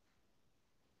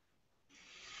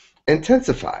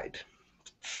intensified.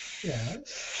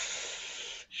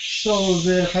 Yes. So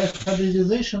the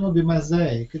hybridization will be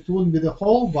mosaic. It wouldn't be the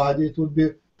whole body, it would be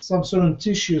some certain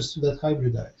tissues that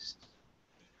hybridized.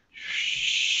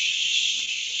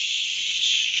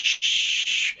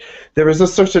 There is a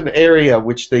certain area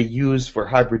which they use for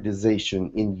hybridization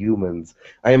in humans.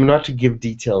 I am not to give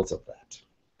details of that.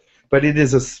 But it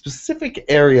is a specific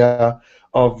area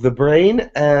of the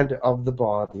brain and of the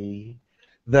body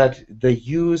that they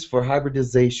use for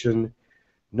hybridization,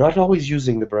 not always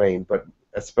using the brain, but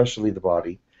especially the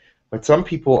body. But some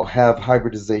people have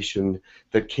hybridization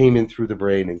that came in through the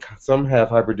brain, and some have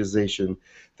hybridization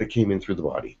that came in through the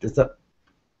body. Does that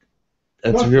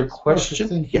answer your question?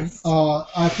 Perfect, yes.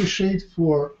 I appreciate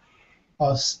for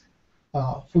us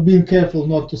for being careful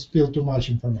not to spill too much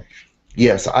information.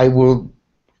 Yes, I will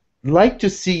like to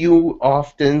see you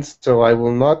often, so I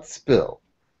will not spill.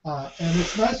 And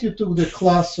it's nice you took the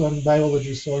class on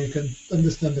biology so you can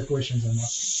understand the questions I'm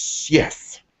asking.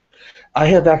 Yes. I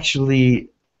have actually...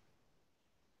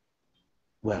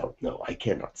 Well, no, I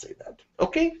cannot say that.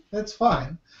 Okay? That's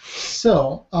fine.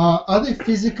 So, are they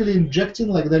physically injecting,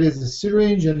 like there is a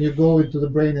syringe and you go into the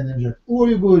brain and inject? Or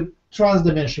you go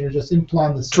transdimensionally, just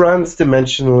implant the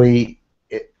Transdimensionally,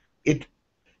 it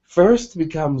first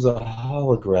becomes a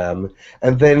hologram,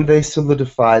 and then they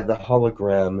solidify the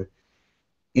hologram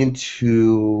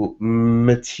into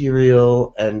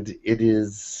material, and it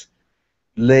is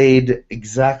laid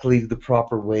exactly the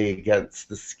proper way against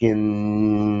the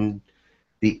skin,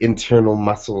 the internal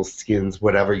muscle skins,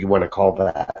 whatever you want to call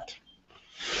that.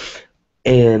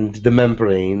 And the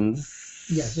membranes.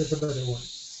 Yes, that's a better one.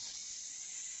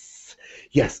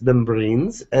 Yes,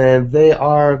 membranes, and they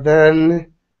are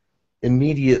then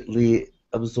immediately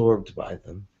absorbed by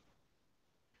them.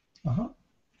 Uh-huh.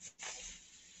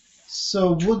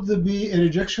 So would there be a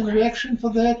rejection reaction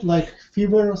for that, like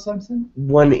fever or something?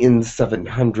 1 in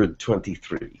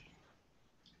 723.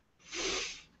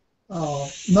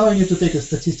 Now you need to take a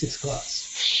statistics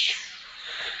class.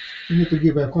 You need to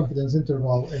give a confidence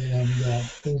interval and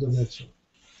things of that sort.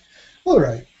 All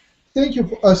right. Thank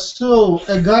you. So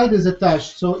a guide is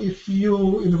attached. So if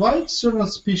you invite certain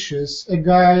species, a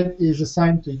guide is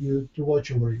assigned to you to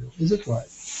watch over you. Is it right?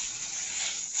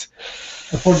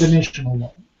 A four-dimensional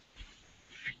one.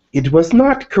 It was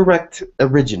not correct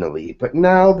originally, but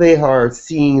now they are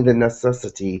seeing the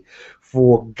necessity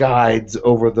for guides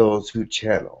over those who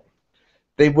channel.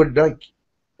 They would like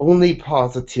only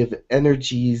positive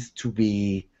energies to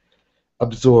be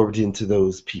absorbed into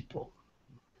those people.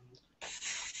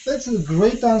 That's a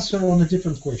great answer on a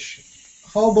different question.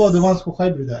 How about the ones who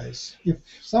hybridize? If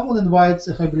someone invites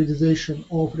a hybridization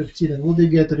of reptilian, will they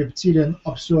get a reptilian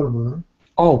observer?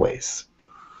 Always.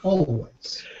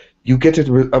 Always. You get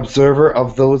an observer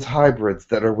of those hybrids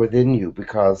that are within you,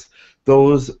 because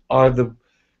those are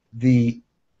the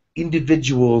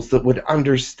individuals that would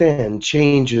understand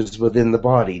changes within the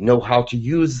body, know how to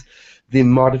use the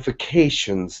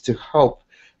modifications to help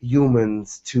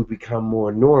humans to become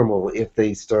more normal if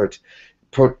they start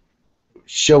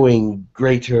showing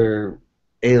greater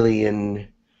alien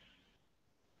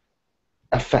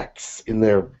effects in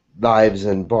their lives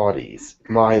and bodies,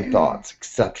 mind, thoughts,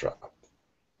 etc.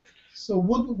 So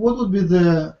what would be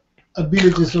the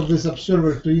abilities of this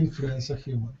observer to influence a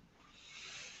human?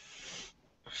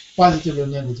 positively or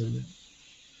negatively.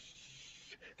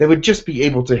 They would just be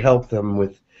able to help them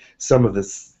with some of the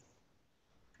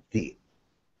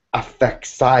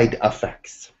side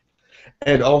effects.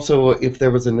 And also, if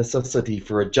there was a necessity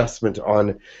for adjustment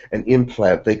on an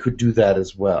implant, they could do that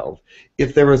as well.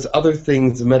 If there was other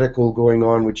things medical going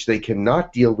on which they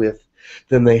cannot deal with,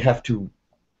 then they have to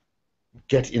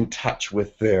get in touch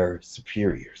with their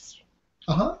superiors.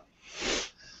 Uh-huh.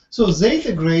 So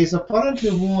Zeta Grays apparently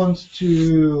want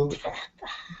to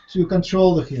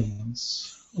control the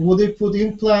humans. Would they put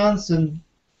implants and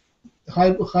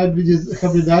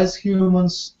hybridize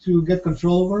humans to get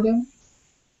control over them?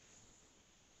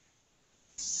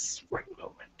 One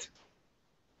moment.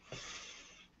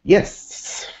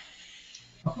 Yes.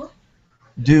 Uh-huh.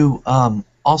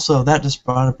 Also, that just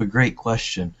brought up a great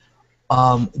question.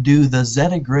 Do the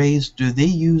Zeta Grays, do they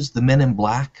use the Men in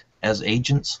Black as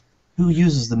agents? Who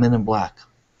uses the Men in Black?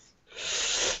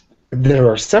 There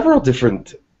are several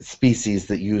different species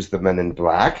that use the Men in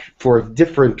Black for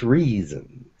different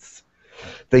reasons.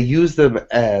 They use them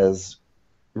as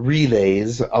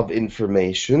relays of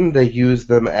information. They use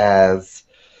them as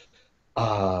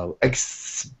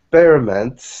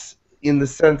experiments in the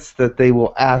sense that they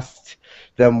will ask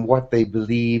them what they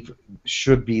believe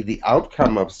should be the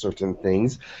outcome of certain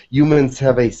things. Humans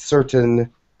have a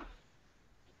certain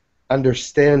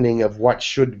understanding of what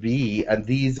should be, and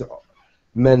these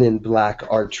Men in Black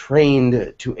are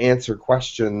trained to answer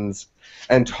questions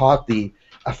and taught the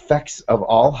effects of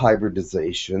all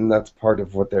hybridization. That's part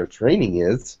of what their training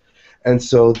is. And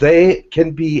so they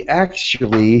can be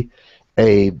actually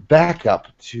a backup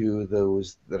to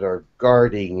those that are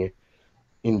guarding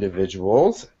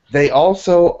individuals. They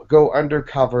also go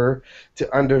undercover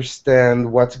to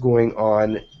understand what's going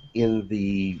on in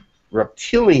the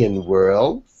reptilian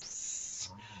world.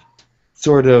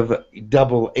 Sort of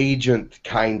double agent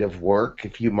kind of work,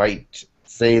 if you might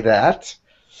say that.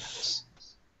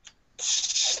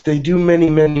 They do many,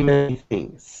 many, many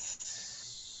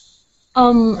things.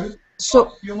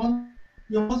 So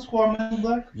humans who are Men in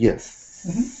Black? Yes.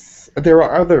 Mm-hmm. There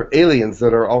are other aliens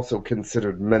that are also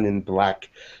considered Men in Black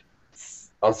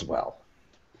as well.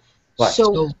 But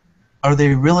so are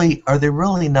they really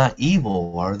not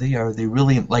evil? Are they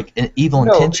really like an evil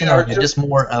No, intention, they or are are they just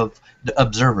more of the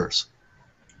observers?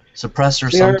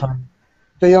 Suppressors They are- sometimes?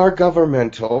 they are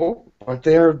governmental, but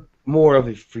they are more of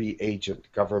a free agent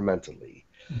governmentally.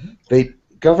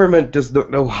 Government does not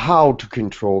know how to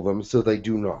control them, so they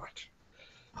do not.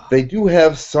 They do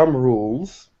have some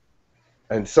rules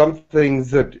and some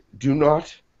things that do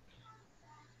not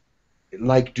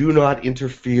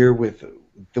interfere with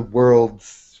the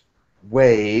world's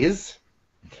ways,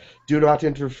 do not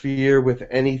interfere with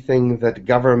anything that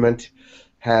government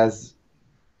has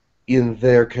in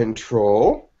their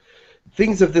control,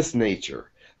 things of this nature.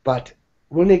 But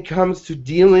when it comes to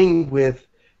dealing with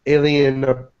alien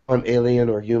on alien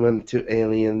or human to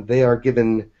alien, they are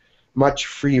given much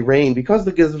free rein because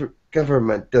the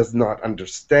government does not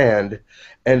understand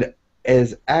and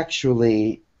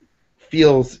actually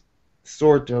feels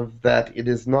sort of that it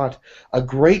is not a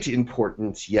great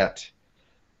importance yet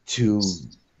to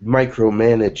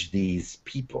micromanage these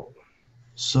people.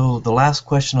 So the last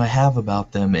question I have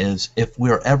about them is, if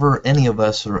we're ever, any of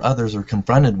us or others are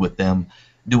confronted with them,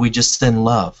 do we just send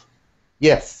love?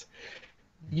 Yes.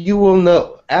 You will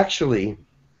know. Actually,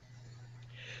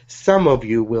 some of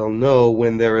you will know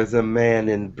when there is a man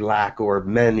in black or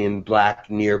men in black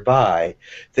nearby.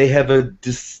 They have a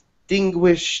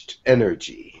distinguished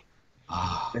energy.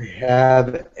 They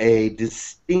have a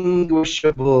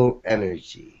distinguishable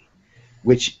energy,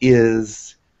 which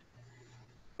is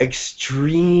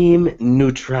extreme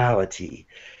neutrality.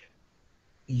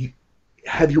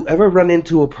 Have you ever run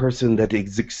into a person that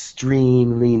is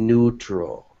extremely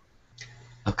neutral?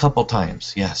 A couple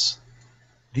times, yes.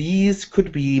 These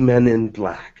could be men in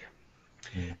black,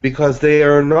 because they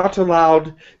are not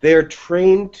allowed, they are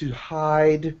trained to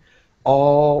hide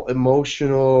all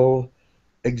emotional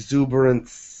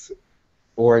exuberance,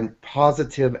 or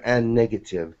positive and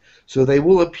negative. So they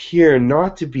will appear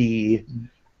not to be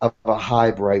of a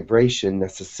high vibration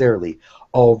necessarily,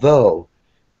 although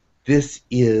this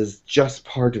is just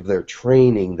part of their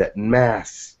training that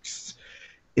masks.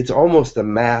 It's almost a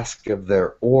mask of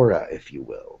their aura, if you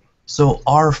will. So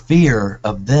our fear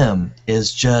of them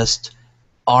is just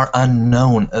our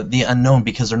unknown, the unknown,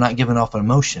 because they're not giving off an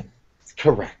emotion.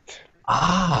 Correct.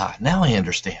 Ah, now I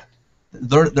understand.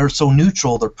 They're so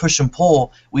neutral. They're push and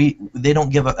pull. They don't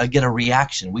get a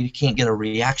reaction. We can't get a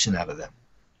reaction out of them.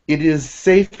 It is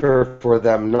safer for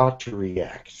them not to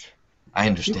react. I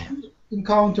understand. You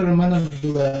encounter a man in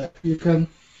black, you can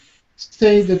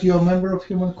state that you're a member of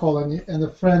Human Colony and a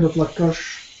friend of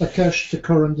Lakesh, the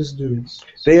current doings.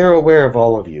 They are aware of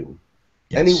all of you.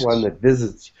 Yes. Anyone that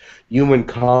visits Human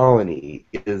Colony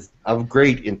is of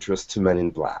great interest to Men in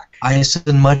Black. I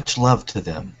send much love to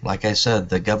them. Like I said,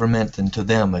 the government and to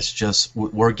them, it's just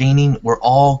we're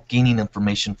all gaining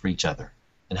information for each other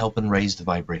and helping raise the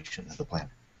vibration of the planet.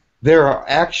 There are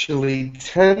actually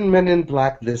 10 Men in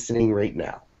Black listening right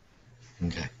now.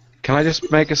 Okay. Can I just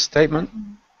make a statement?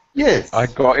 Yes. I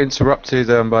got interrupted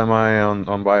by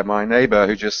my neighbour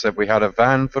who just said we had a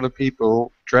van full of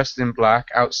people dressed in black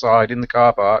outside in the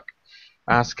car park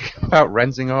asking about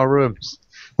renting our rooms.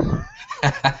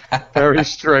 Very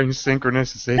strange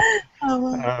synchronicity.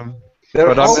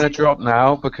 But I'm going to drop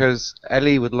now because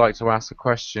Ellie would like to ask a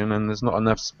question and there's not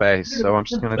enough space, so I'm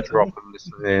just going to drop and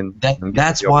listen in.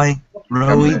 That's why,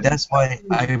 Rowie, that's why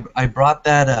I brought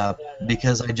that up,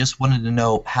 because I just wanted to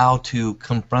know how to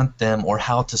confront them or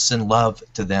how to send love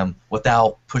to them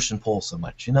without push and pull so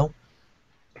much, you know?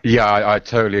 Yeah, I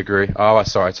totally agree. Oh,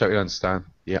 sorry, I totally understand.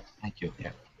 Yeah. Thank you.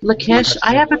 Yeah. Lakesh,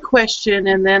 I have a question,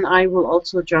 and then I will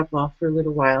also drop off for a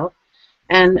little while.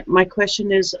 And my question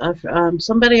is,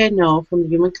 somebody I know from the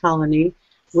Human Colony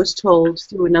was told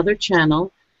through another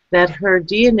channel that her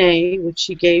DNA, which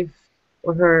she gave,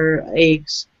 or her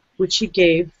eggs, which she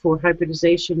gave for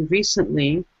hybridization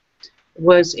recently,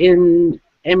 was in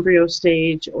embryo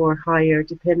stage or higher,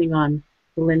 depending on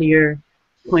the linear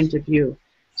point of view.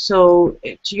 So,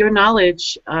 to your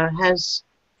knowledge,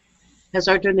 have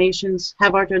our donations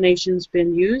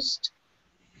been used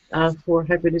for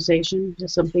hybridization?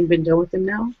 Has something been done with them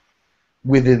now?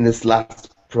 Within this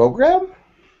last program?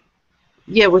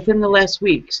 Yeah, within the last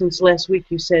week. Since last week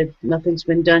you said nothing's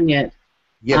been done yet.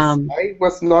 Yes, I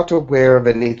was not aware of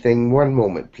anything. One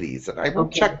moment, please, and I will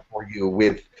check for you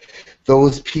with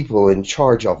those people in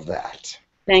charge of that.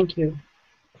 Thank you.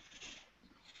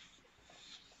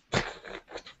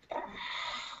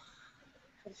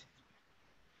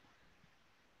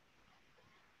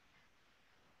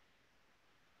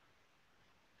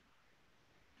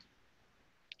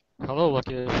 Hello,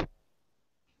 Lakesh.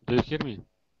 Do you hear me?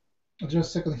 Just a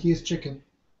second, he is checking.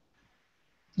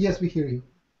 Yes, we hear you.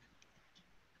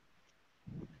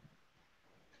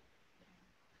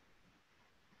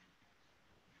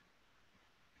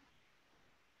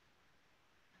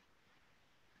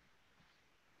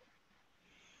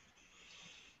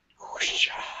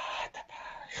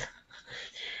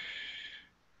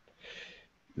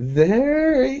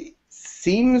 There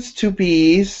seems to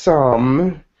be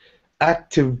some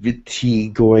activity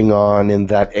going on in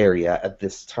that area at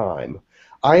this time.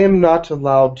 I am not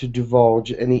allowed to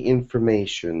divulge any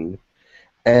information,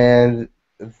 and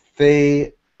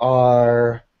they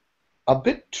are a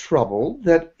bit troubled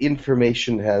that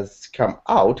information has come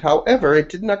out. However, it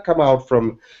did not come out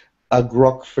from a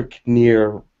Girk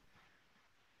Fitneer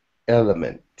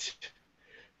element,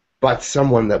 but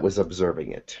someone that was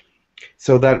observing it.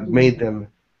 So that made them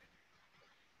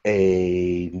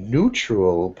a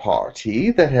neutral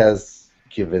party that has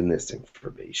given this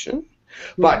information.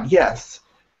 But yes,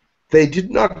 they did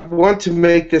not want to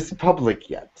make this public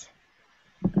yet.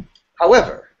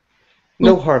 However,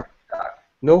 no harm done.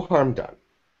 No harm done.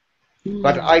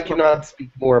 But I cannot speak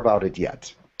more about it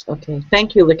yet. Okay.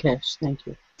 Thank you, Lakesh. Thank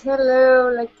you.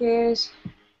 Hello, Lakesh.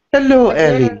 Hello,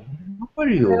 Ellie. How are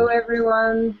you? Hello,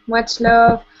 everyone. Much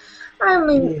love. I'm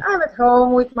at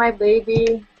home with my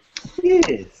baby.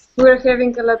 Yes. We're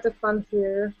having a lot of fun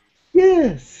here.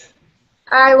 Yes.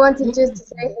 I wanted just to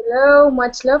say hello,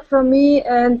 much love from me.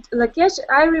 And Lakesh,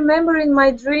 I remember in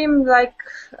my dream, like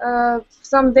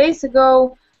some days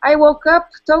ago, I woke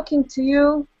up talking to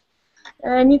you,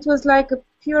 and it was like a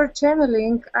pure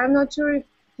channeling. I'm not sure if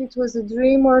it was a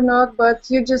dream or not, but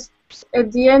you just,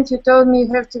 at the end, you told me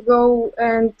you have to go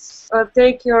and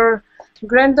take your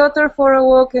granddaughter for a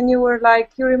walk, and you were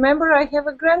like, you remember I have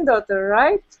a granddaughter,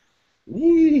 right?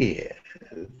 Yes.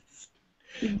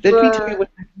 Let me tell you what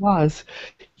that was.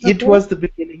 It was the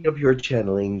beginning of your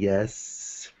channeling,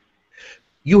 yes.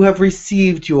 You have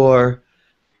received your...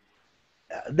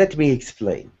 let me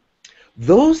explain.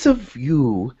 Those of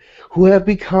you who have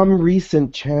become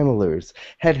recent channelers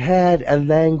had a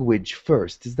language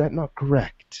first. Is that not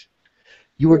correct?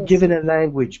 You were given a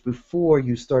language before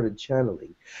you started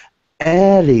channeling.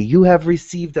 Ellie, you have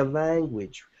received a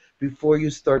language before you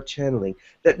start channeling.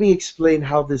 Let me explain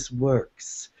how this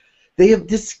works. They have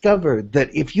discovered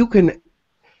that if you can,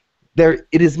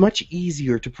 it is much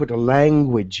easier to put a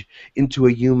language into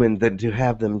a human than to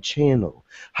have them channel.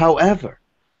 However,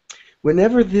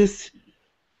 whenever this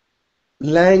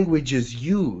language is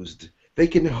used, they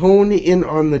can hone in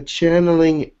on the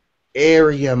channeling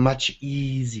area much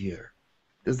easier.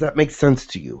 Does that make sense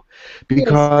to you? Yes.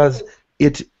 Because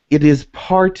it is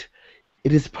part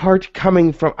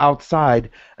coming from outside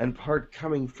and part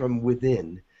coming from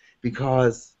within.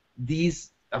 Because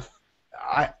these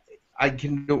I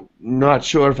can not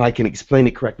sure if I can explain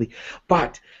it correctly,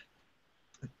 but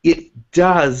it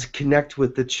does connect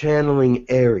with the channeling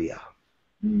area,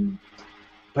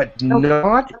 but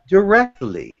not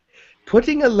directly.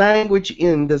 Putting a language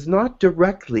in does not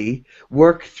directly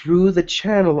work through the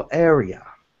channel area.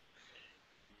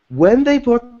 When they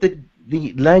put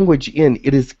the language in,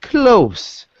 it is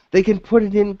close. They can put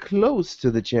it in close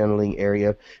to the channeling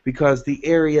area because the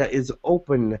area is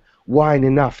open wide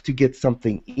enough to get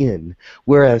something in.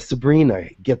 Whereas Sabrina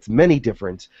gets many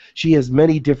different, she has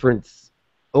many different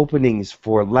openings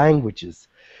for languages.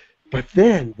 But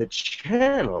then the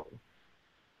channel,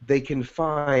 they can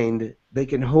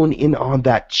hone in on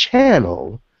that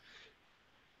channel,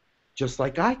 just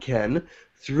like I can,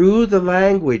 through the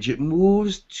language. It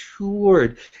moves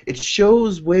toward, it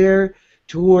shows where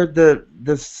toward the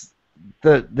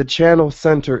channel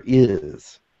center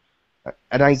is.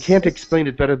 And I can't explain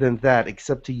it better than that,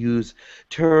 except to use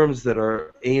terms that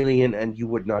are alien and you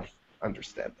would not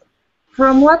understand them.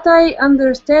 From what I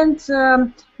understand,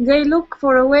 they look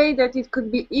for a way that it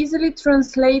could be easily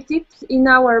translated in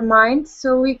our minds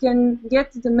so we can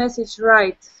get the message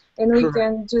right and we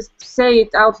can just say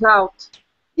it out loud.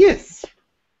 Yes.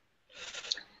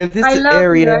 And this I love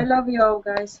area, you. I love you all,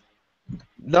 guys.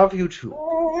 Love you too.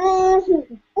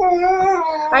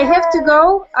 I have to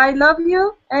go. I love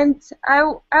you, and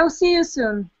I'll see you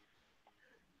soon.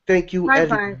 Thank you, Bye Eddie.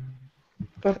 bye.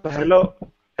 Bye-bye.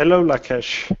 Hello,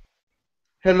 Lakesh.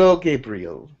 Hello,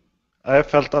 Gabriel. I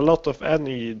felt a lot of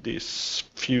energy these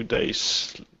few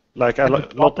days, like a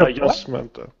lot of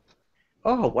adjustment.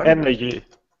 Oh, wonderful. Energy.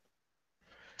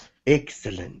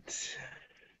 Excellent.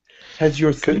 Has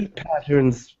your sleep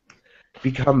patterns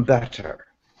become better?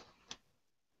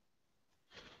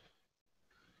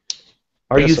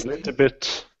 Yes, a little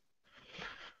bit.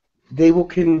 They will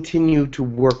continue to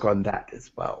work on that as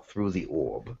well through the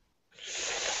orb.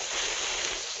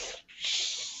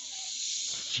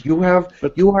 You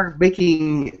are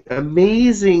making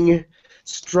amazing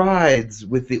strides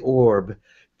with the orb.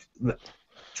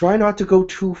 Try not to go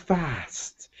too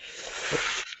fast.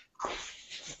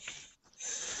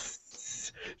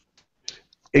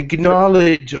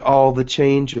 Acknowledge all the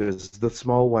changes, the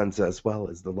small ones as well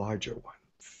as the larger ones.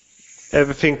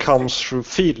 Everything comes through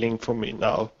feeling for me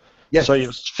now. Yes. So I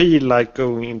just feel like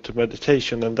going into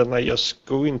meditation, and then I just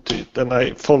go into it, and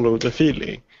I follow the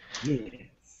feeling.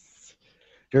 Yes.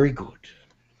 Very good.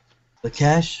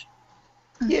 Lakesh?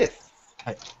 Yes.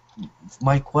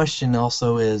 My question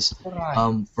also is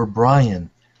for Brian.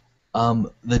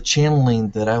 The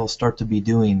channeling that I will start to be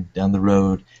doing down the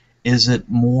road, is it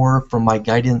more from my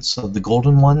guidance of the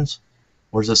golden ones,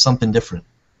 or is it something different?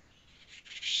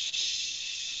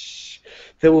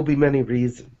 There will be many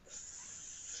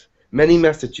reasons, many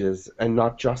messages, and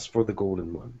not just for the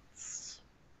golden ones.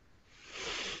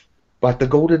 But the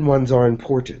golden ones are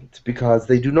important because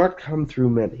they do not come through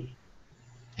many.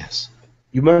 Yes.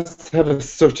 You must have a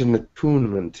certain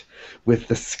attunement with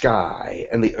the sky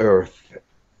and the earth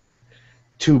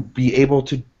to be able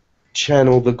to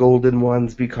channel the golden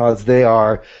ones because they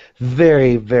are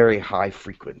very, very high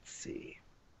frequency.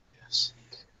 Yes.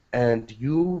 And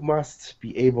you must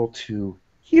be able to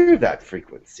hear that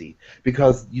frequency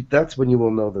because that's when you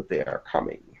will know that they are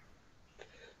coming.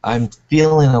 I'm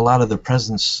feeling a lot of the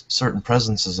certain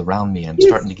presences around me. I'm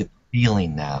starting to get the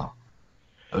feeling now.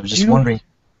 I was just wondering,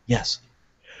 yes.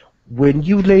 When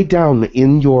you lay down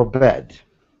in your bed,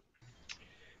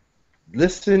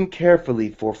 listen carefully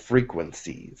for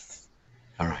frequencies.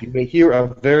 All right. You may hear a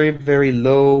very, very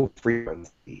low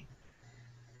frequency,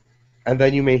 and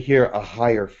then you may hear a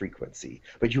higher frequency,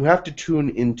 but you have to tune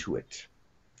into it.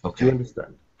 Okay. Do you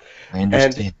understand? I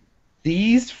understand. And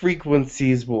these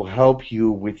frequencies will help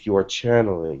you with your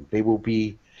channeling.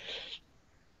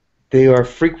 They are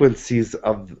frequencies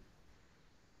of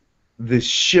the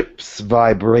ship's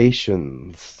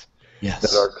vibrations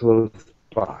that are close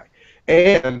by.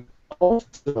 And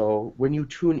also, when you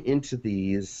tune into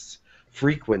these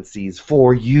frequencies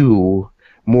for you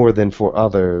more than for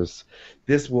others,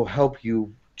 this will help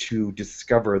you to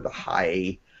discover the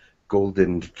high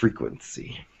golden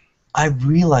frequency. I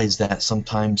realize that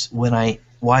sometimes when I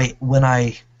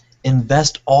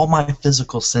invest all my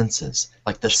physical senses,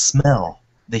 like the smell,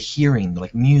 the hearing,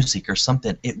 like music or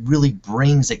something, it really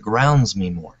grounds me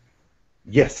more.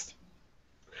 Yes.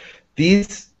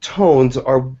 These tones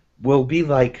will be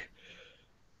like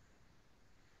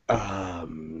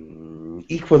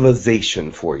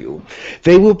equalization for you.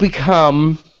 They will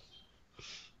become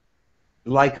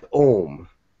like Om.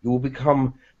 You will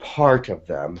become part of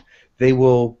them. They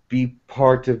will be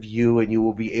part of you, and you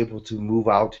will be able to move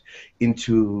out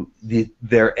into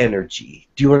their energy.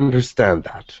 Do you understand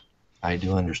that? I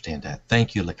do understand that.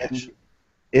 Thank you, Lakesh.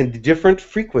 In different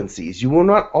frequencies. You will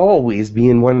not always be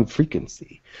in one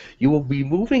frequency. You will be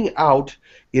moving out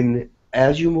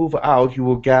as you move out, you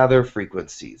will gather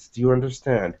frequencies. Do you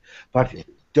understand? But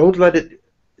don't let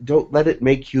it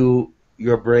make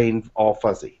your brain all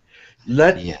fuzzy.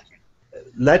 Let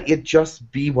it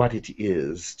just be what it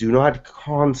is. Do not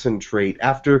concentrate.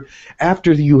 After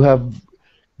you have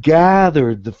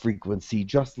gathered the frequency,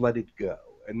 just let it go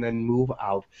and then move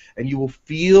out, and you will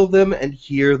feel them and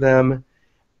hear them,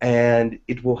 and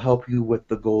it will help you with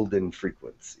the golden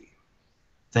frequency.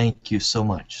 Thank you so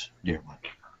much, dear one.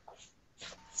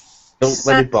 Don't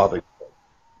let it bother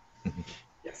you.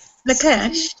 Yes.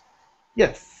 Lakesh?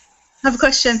 Yes. I have a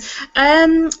question.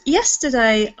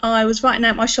 Yesterday I was writing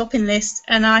out my shopping list,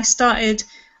 and I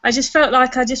just felt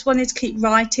like I just wanted to keep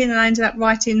writing, and I ended up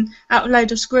writing out a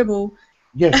load of scribble.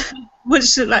 Yes.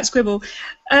 Which looked like scribble.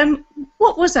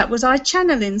 What was that? Was I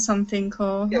channeling something,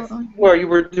 or? Yes. Well, you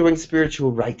were doing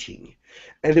spiritual writing,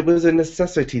 and it was a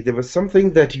necessity. There was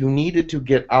something that you needed to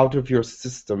get out of your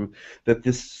system, that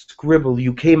this scribble,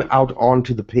 you came out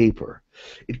onto the paper.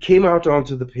 It came out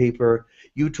onto the paper.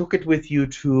 You took it with you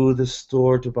to the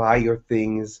store to buy your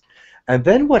things, and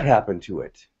then what happened to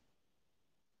it?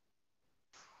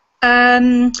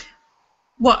 I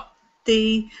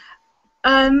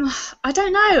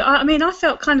don't know. I mean, I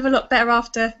felt kind of a lot better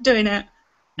after doing it.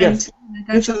 Yes,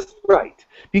 this is right.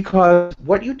 Because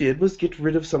what you did was get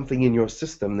rid of something in your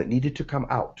system that needed to come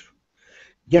out.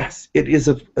 Yes, it is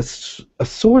a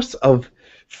source of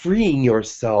freeing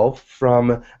yourself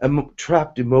from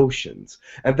trapped emotions.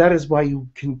 And that is why you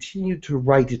continue to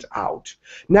write it out.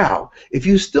 Now, if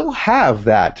you still have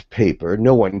that paper,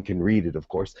 no one can read it, of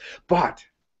course, but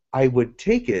I would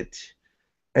take it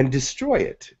and destroy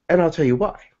it. And I'll tell you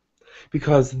why.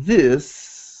 Because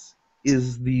this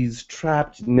is these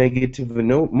trapped negative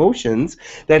emotions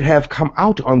that have come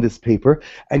out on this paper,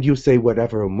 and you say,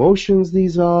 whatever emotions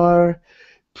these are,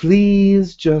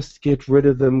 please just get rid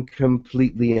of them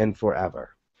completely and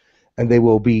forever, and they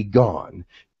will be gone.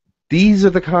 These are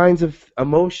the kinds of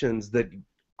emotions that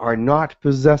are not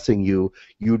possessing you.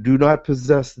 You do not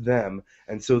possess them,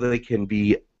 and so they can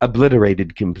be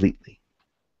obliterated completely.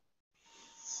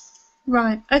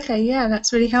 Right. Okay. Yeah,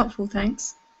 that's really helpful.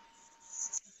 Thanks.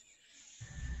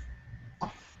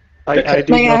 I did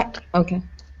not okay.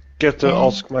 get to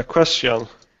ask my question.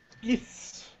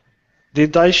 Yes.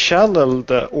 Did I channel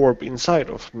the orb inside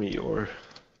of me or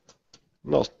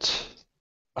not?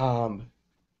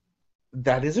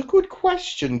 That is a good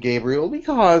question, Gabriel,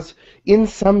 because in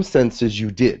some senses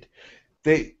you did.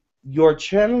 Your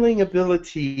channeling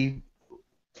ability,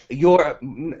 well,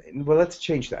 let's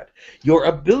change that. Your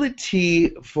ability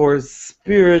for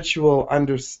spiritual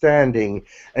understanding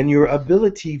and your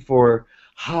ability for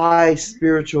high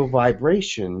spiritual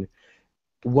vibration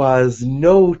was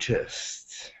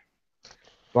noticed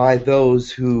by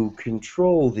those who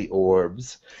control the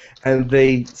orbs, and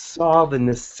they saw the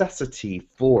necessity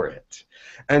for it.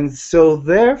 And so,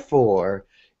 therefore,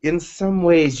 in some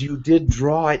ways you did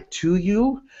draw it to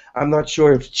you. I'm not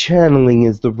sure if channeling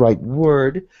is the right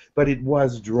word, but it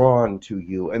was drawn to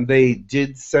you, and they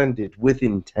did send it with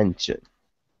intention.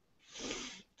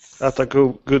 At a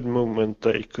good moment,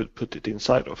 they could put it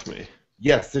inside of me.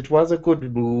 Yes, it was a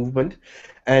good movement,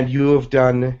 and you have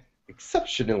done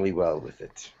exceptionally well with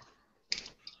it.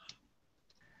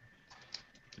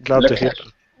 Glad to hear.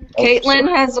 Caitlin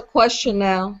has a question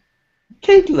now.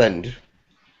 Caitlin.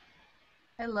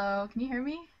 Hello, can you hear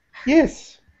me?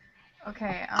 Yes.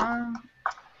 Okay,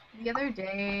 the other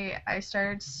day I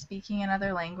started speaking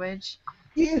another language.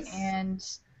 Yes. And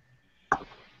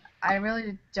I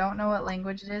really don't know what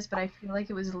language it is, but I feel like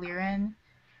it was Lyran.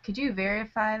 Could you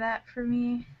verify that for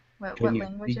me? What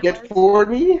language it was? Can you for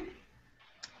me?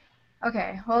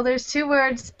 Okay, well, there's two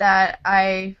words that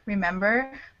I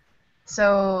remember.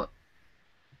 So,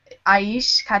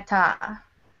 𝗖𝗢𝗡𝗧𝗏.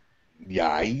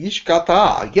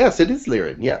 𝗖𝗢𝗡𝗧𝗏. Yes, it is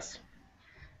Lyran, yes.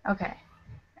 Okay.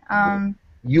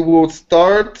 You will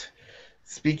start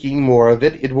speaking more of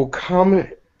it. It will come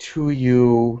to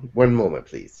you. One moment,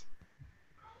 please.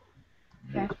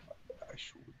 Okay.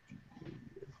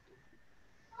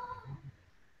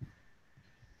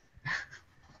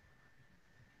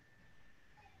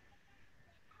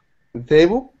 They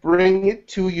will bring it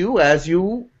to you as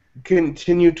you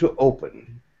continue to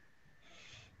open.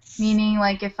 Meaning,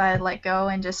 like, if I let go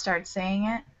and just start saying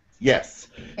it? Yes.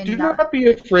 And Do not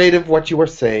be afraid of what you are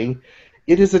saying.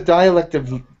 It is a dialect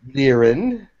of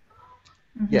Lyran.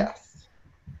 Yes.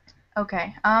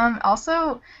 Okay.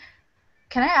 Also,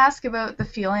 can I ask about the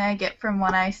feeling I get from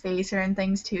when I say certain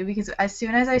things too? Because as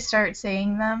soon as I start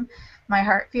saying them, my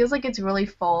heart feels like it's really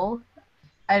full.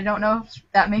 I don't know if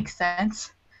that makes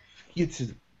sense.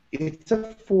 It's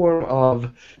a form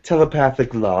of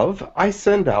telepathic love I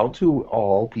send out to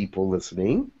all people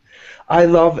listening. I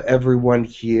love everyone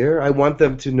here. I want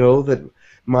them to know that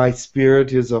my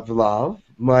spirit is of love,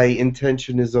 my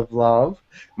intention is of love,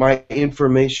 my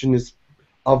information is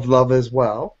of love as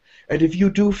well. And if you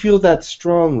do feel that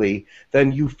strongly,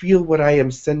 then you feel what I am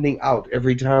sending out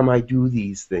every time I do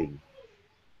these things.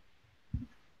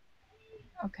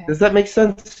 Okay. Does that make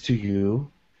sense to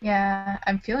you? Yeah,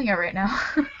 I'm feeling it right now.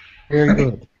 Very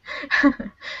good.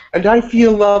 And I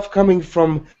feel love coming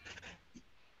from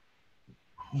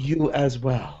you as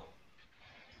well.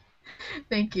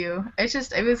 Thank you. It's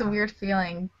just, it was a weird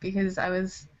feeling because I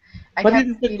But kept it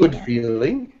is a repeating good it.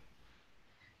 feeling.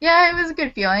 Yeah, it was a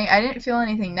good feeling. I didn't feel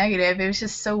anything negative. It was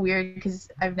just so weird because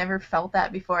I've never felt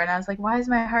that before, and I was like, why is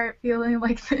my heart feeling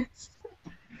like this?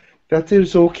 That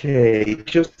is okay.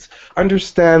 Just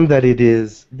understand that it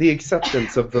is the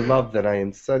acceptance of the love that I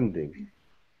am sending.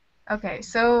 Okay,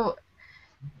 so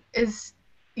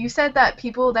you said that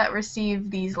people that receive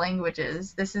these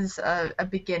languages, this is a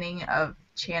beginning of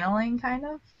channeling, kind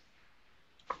of?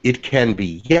 It can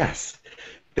be, yes.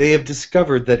 They have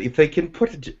discovered that if they can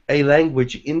put a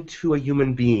language into a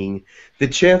human being, the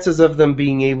chances of them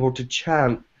being able to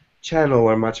channel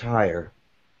are much higher.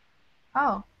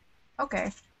 Oh,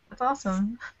 okay. That's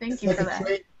awesome. Thank you for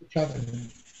that.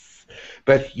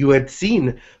 But you had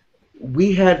seen,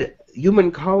 we had human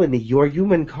colony, your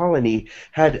human colony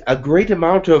had a great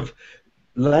amount of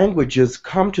languages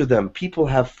come to them. People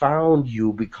have found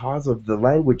you because of the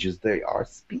languages they are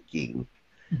speaking.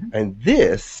 And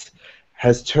this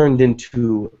has turned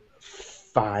into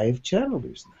 5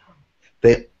 channelers now.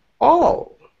 They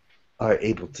all are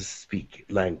able to speak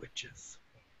languages.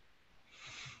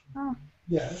 Oh.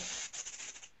 Yes.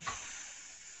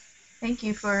 Thank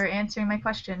you for answering my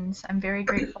questions. I'm very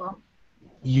grateful.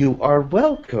 You are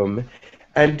welcome.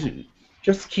 And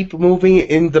just keep moving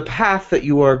in the path that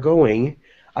you are going.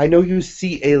 I know you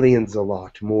see aliens a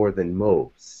lot more than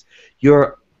most.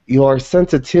 Your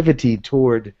sensitivity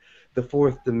toward the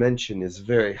 4th dimension is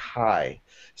very high.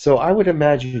 So I would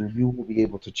imagine you will be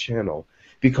able to channel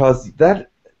because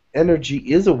that energy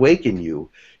is awakening you.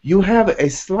 You have a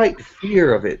slight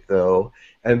fear of it, though,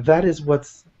 and that is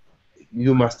what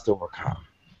you must overcome.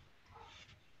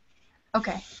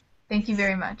 Okay. Thank you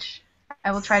very much.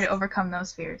 I will try to overcome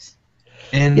those fears.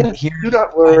 And yes, here, do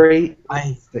not worry.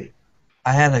 I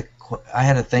had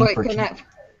a thing Wait, for can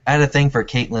I had a thing for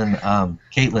Caitlin.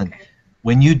 Caitlin,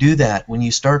 when you do that, when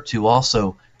you start to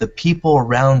also the people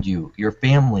around you, your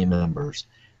family members,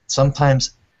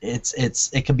 sometimes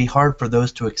it can be hard for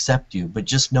those to accept you. But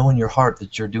just know in your heart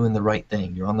that you're doing the right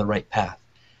thing, you're on the right path,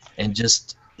 and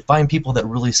just find people that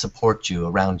really support you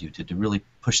around you to really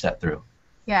push that through.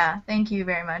 Yeah, thank you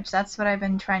very much. That's what I've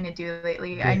been trying to do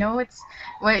lately. Yeah. I know it's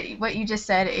what you just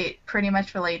said, it pretty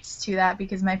much relates to that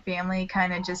because my family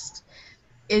kind of just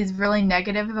is really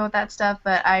negative about that stuff,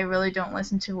 but I really don't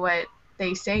listen to what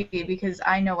they say because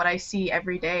I know what I see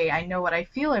every day. I know what I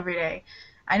feel every day.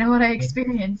 I know what I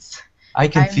experience. I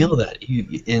can feel that,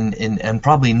 and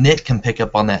probably Nick can pick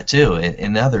up on that too,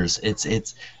 and others.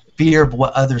 It's fear of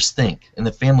what others think, and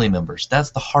the family members. That's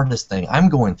the hardest thing. I'm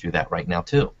going through that right now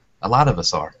too. A lot of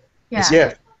us are.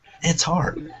 Yeah. It's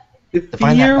hard. The to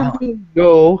find that fear balance. will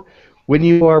go when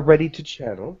you are ready to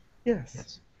channel.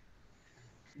 Yes.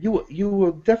 You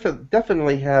will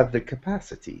definitely have the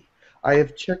capacity. I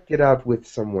have checked it out with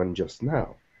someone just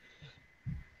now.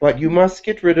 But you must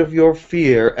get rid of your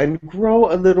fear and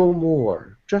grow a little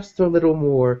more, just a little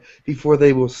more, before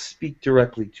they will speak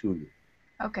directly to you.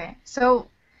 Okay. So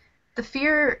the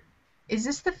fear, is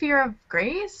this the fear of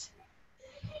grays?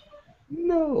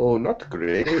 No, not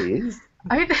grays.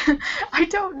 I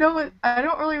don't know I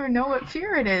don't really know what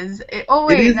fear it is. It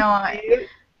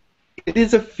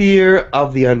is a fear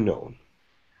of the unknown.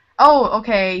 Oh,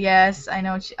 okay, yes, I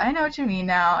know what you mean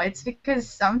now. It's because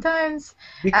sometimes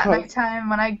at nighttime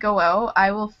when I go out,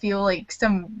 I will feel like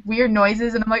some weird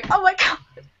noises, and I'm like, oh my god,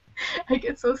 I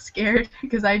get so scared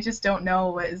because I just don't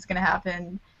know what is gonna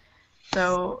happen.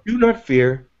 So do not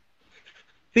fear.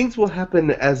 Things will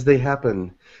happen as they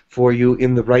happen for you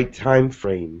in the right time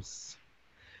frames.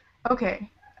 Okay.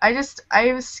 I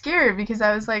was scared because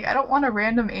I was like, I don't want a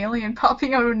random alien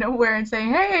popping out of nowhere and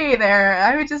saying, hey there.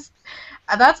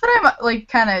 That's what I'm like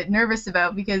kind of nervous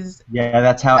about because Yeah,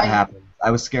 that's how it happened. I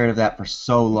was scared of that for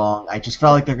so long. I just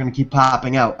felt like they're gonna keep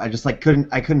popping out. I just like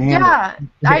couldn't handle yeah,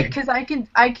 it. because I can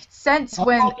sense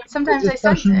when sometimes I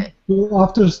sense Discussion it. to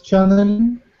after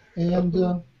channeling and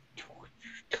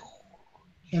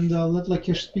let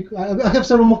Lakesh speak. I have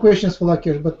several more questions for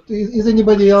Lakesh, but is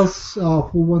anybody else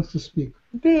who wants to speak?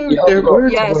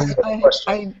 Yes,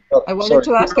 I wanted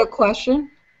to ask a question.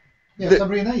 Yeah,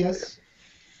 Sabrina, yes.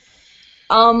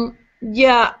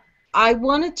 Yeah, I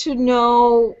wanted to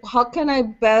know how can I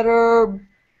better,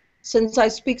 since I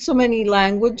speak so many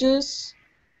languages,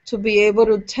 to be able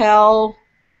to tell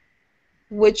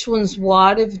which one's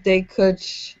what, if they could,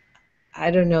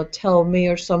 I don't know, tell me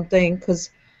or something, because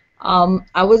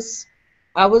I was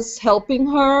helping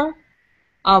her,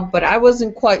 but I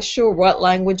wasn't quite sure what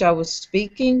language I was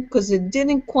speaking because it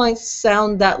didn't quite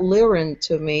sound that Lyran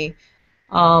to me.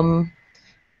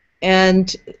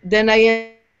 And then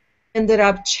I ended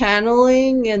up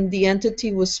channeling, and the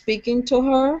entity was speaking to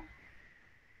her.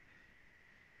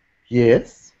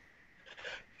 Yes.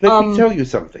 Let me tell you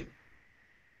something.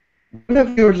 One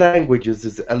of your languages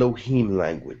is Elohim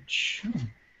language.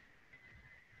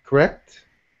 Correct?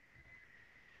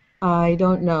 I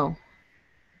don't know.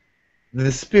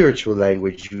 The spiritual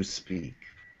language you speak.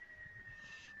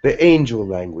 The angel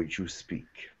language you speak.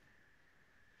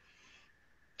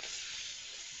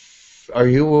 Are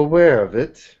you aware of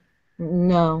it?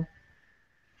 No.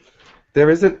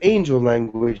 There is an angel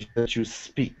language that you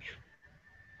speak.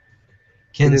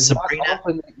 Can it is Sabrina not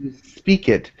often that you speak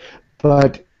it,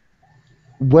 but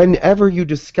whenever you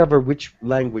discover which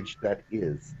language that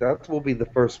is, that will be the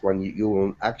first one you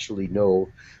will actually know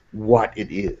what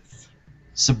it is.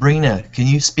 Sabrina, can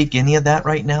you speak any of that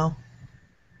right now?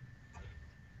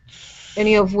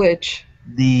 Any of which?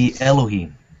 The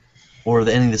Elohim, or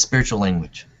any of the spiritual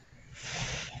language.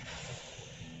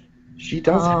 She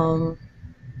does.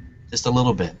 Just a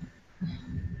little bit.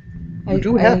 You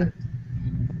do have it.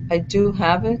 I do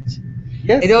have it.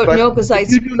 Yes, I don't but know because I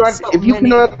if you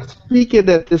cannot speak it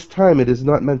at this time, it is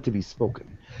not meant to be spoken.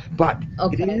 But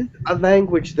it is a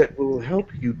language that will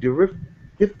help you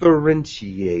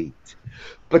differentiate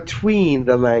between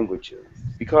the languages,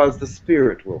 because the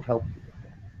spirit will help you with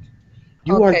that.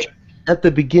 You are at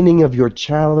the beginning of your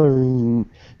channeling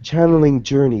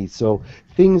journey, so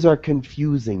things are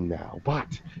confusing now, but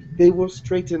they will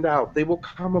straighten out. They will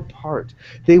come apart.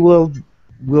 They will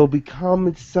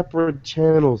become separate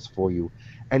channels for you,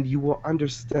 and you will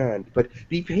understand. But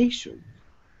be patient.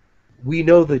 We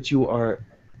know that you are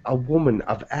a woman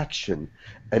of action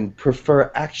and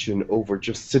prefer action over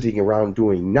just sitting around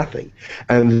doing nothing.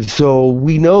 And so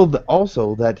we know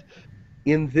also that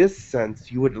in this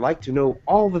sense, you would like to know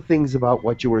all the things about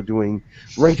what you are doing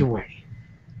right away.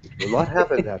 It will not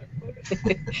happen that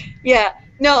way. Yeah,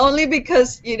 no, only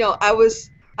because I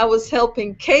was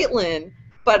helping Caitlin,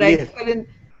 but I couldn't.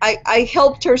 I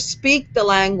helped her speak the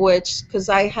language because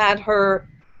I had her.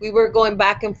 We were going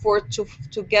back and forth to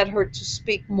get her to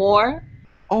speak more.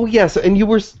 Oh yes, and you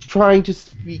were trying to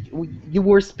speak. You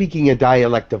were speaking a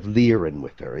dialect of Lyran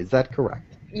with her. Is that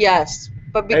correct? Yes,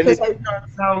 but because and it did not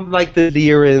sound like the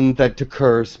Lyran that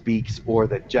𝗪𝗓 speaks or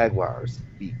that Jaguar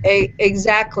speaks.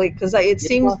 Exactly, because it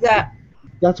seems that.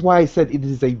 That's why I said it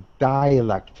is a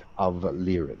dialect of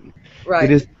Lyran. Right.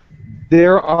 It is.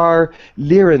 There are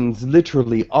Lyrans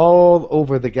literally all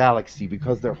over the galaxy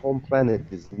because their home planet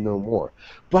is no more.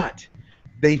 But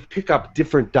they pick up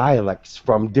different dialects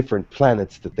from different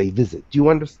planets that they visit. Do you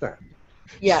understand?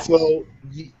 Yes. So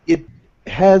it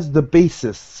has the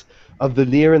basis of the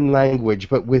Lyran language,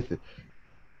 but with,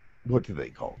 what do they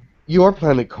call it? Your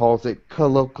planet calls it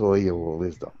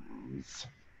colloquialisms.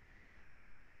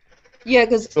 Yeah,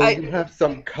 because you have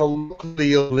some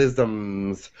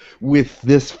colloquialisms with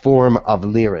this form of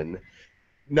Lyran.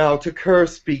 Now, 𝗪𝗓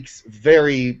speaks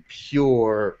very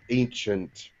pure,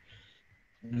 ancient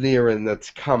Lyran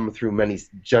that's come through many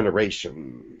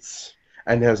generations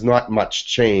and has not much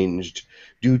changed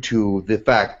due to the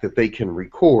fact that they can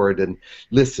record and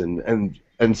listen.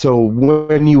 And so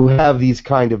when you have these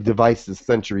kind of devices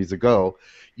centuries ago,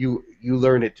 you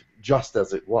learn it just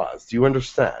as it was. Do you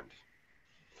understand?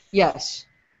 Yes.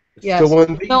 Yes. So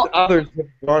when these others have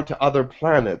gone to other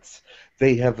planets,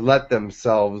 they have let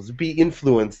themselves be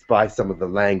influenced by some of the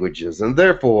languages, and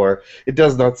therefore it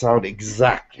does not sound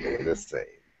exactly the same.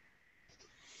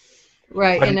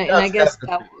 Right, and I guess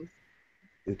that was.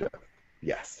 It does.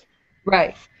 Yes.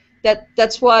 Right.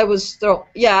 That's why I was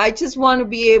yeah, I just want to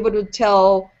be able to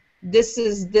tell this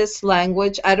is this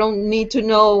language. I don't need to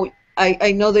know.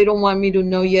 I know they don't want me to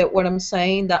know yet what I'm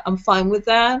saying. That I'm fine with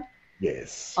that.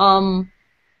 Yes.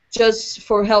 just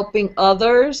for helping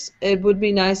others, it would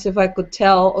be nice if I could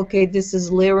tell, okay, this is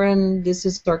Lyran, this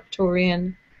is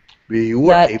Arcturian.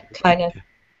 That kind of.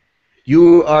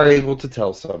 You are able to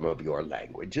tell some of your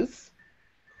languages.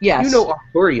 Yes. You know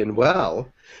Arcturian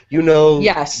well. You know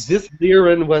yes. This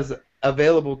Lyran was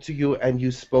available to you and you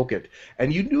spoke it.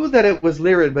 And you knew that it was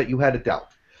Lyran, but you had a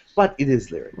doubt. But it is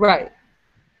Lyran. Right.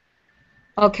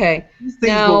 Okay. These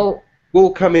things now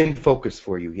will come in focus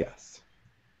for you, yes.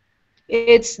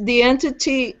 It's the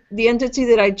entity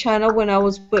that I channeled when I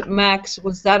was with Max.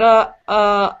 Was that a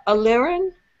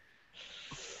Lyran?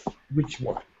 Which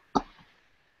one?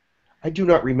 I do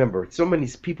not remember. So many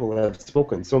people have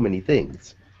spoken so many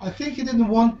things. I think he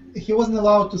wasn't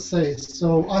allowed to say,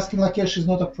 so asking Lakesh is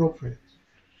not appropriate.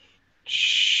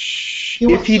 He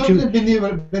was certainly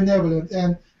benevolent,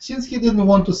 and since he didn't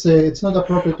want to say, it's not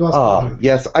appropriate to ask him.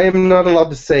 Yes, I am not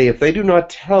allowed to say. If they do not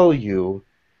tell you,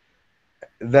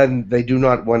 then they do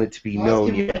not want it to be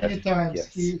known yet. Many times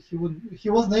yes. he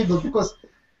wasn't able, because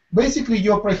basically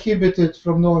you're prohibited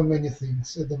from knowing many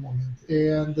things at the moment,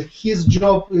 and his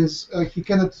job is he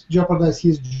cannot jeopardize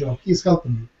his job. He's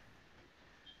helping you.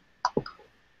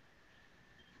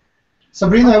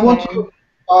 Sabrina, I want to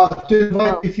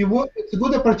invite, if you want, it's a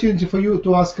good opportunity for you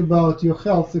to ask about your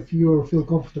health if you feel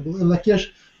comfortable. And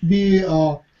Lakesh, be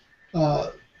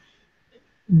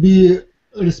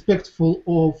respectful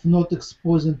of not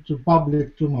exposing to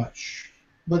public too much.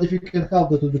 But if you can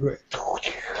help, that would be great.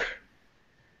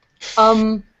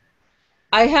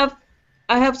 I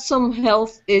have some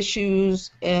health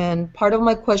issues, and part of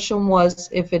my question was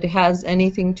if it has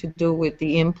anything to do with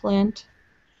the implant.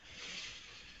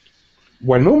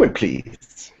 One moment,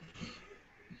 please.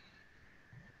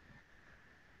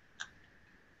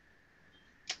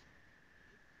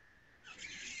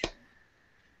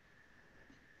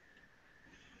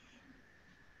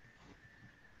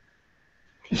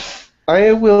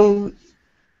 I will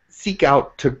seek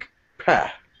out to...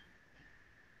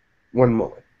 One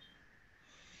moment.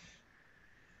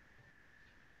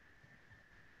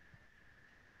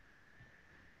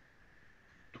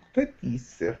 The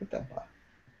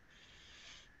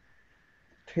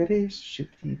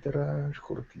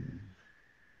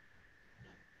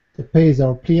Pei is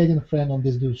our Pleiadian friend on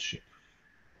this dude's ship.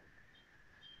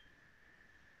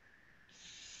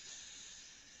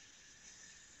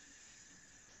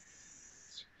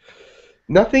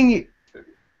 Nothing...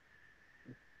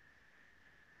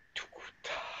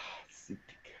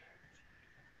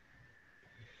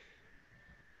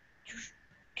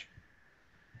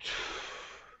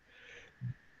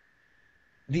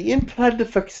 The implant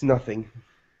affects nothing.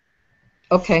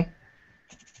 Okay.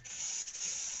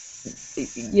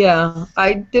 Yeah,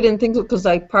 I didn't think so because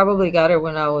I probably got it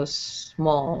when I was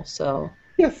small, so...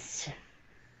 Yes.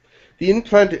 The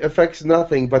implant affects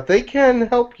nothing, but they can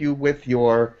help you with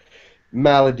your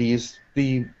maladies,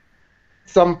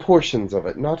 some portions of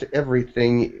it. Not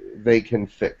everything they can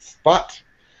fix. But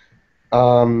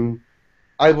I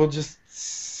will just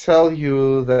tell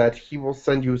you that he will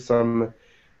send you some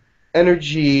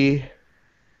energy.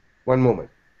 One moment.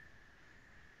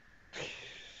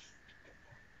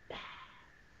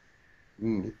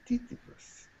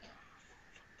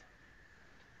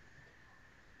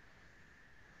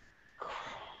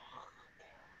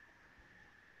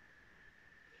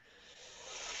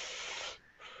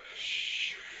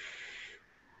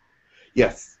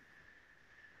 Yes.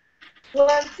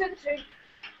 1, 2, 3.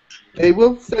 They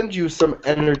will send you some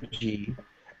energy,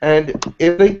 and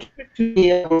if they give it to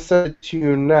me, I will send it to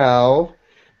you now,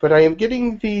 but I am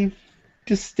getting the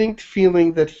distinct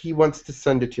feeling that he wants to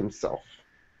send it himself.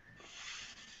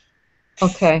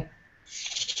 Okay.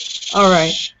 All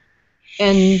right.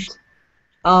 And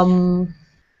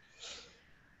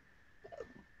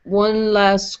one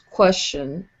last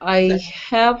question. I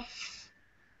have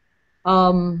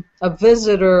a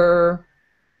visitor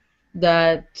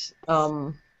that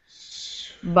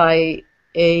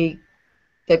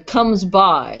that comes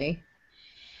by,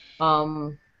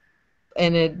 and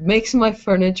it makes my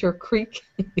furniture creak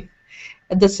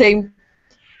at the same,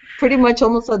 pretty much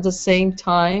almost at the same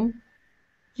time.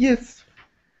 Yes.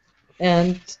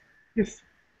 And yes.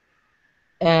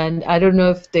 And I don't know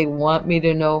if they want me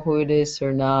to know who it is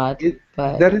or not.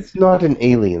 But that is not an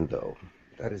alien, though.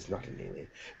 That is not an alien.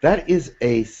 That is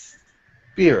a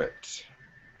spirit.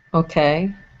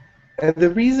 Okay. And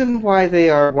the reason why they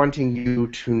are wanting you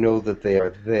to know that they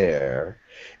are there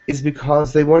is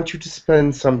because they want you to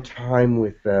spend some time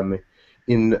with them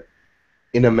in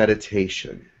a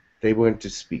meditation. They want to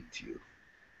speak to you.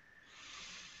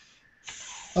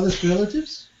 Are these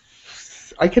relatives?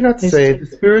 I cannot say. The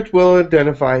spirit will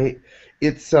identify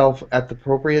itself at the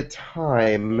appropriate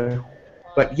time.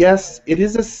 But yes, it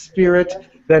is a spirit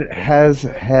that has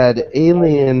had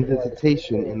alien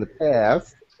visitation in the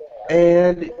past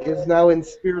and is now in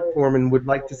spirit form and would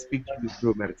like to speak to you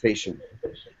through a meditation.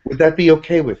 Would that be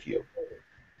okay with you?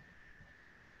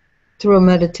 Through a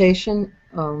meditation?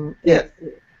 Yes.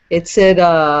 It said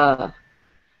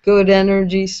good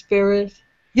energy spirit?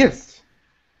 Yes.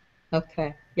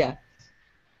 Okay, yeah.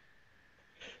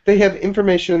 They have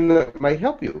information that might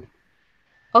help you.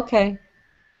 Okay.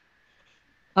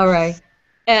 All right.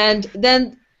 And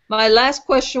then my last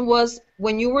question was,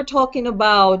 when you were talking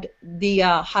about the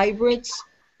hybrids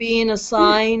being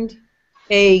assigned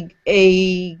a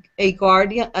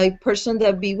guardian, a person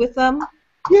that be with them?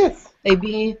 Yes. A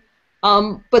being.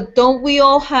 But don't we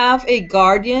all have a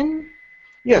guardian?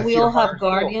 Yes. Don't we all have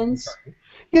guardians?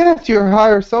 Yes, your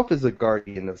higher self is a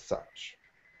guardian of such.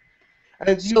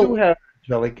 And you do have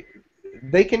angelic.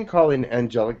 They can call in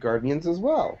angelic guardians as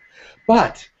well.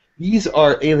 But these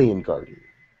are alien guardians.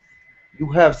 You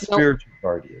have spiritual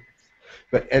guardians.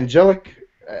 But angelic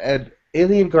and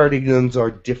alien guardians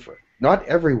are different. Not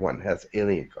everyone has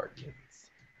alien guardians.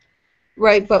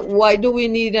 Right, but why do we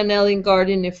need an alien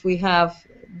guardian if we have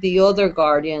the other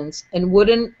guardians? And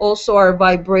wouldn't also our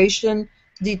vibration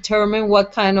determine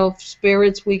what kind of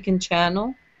spirits we can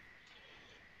channel?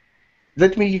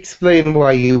 Let me explain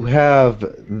why you have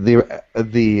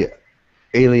the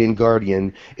alien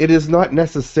guardian. It is not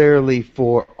necessarily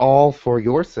for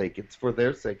your sake. It's for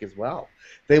their sake as well.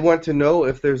 They want to know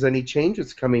if there's any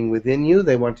changes coming within you.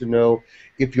 They want to know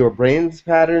if your brain's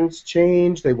patterns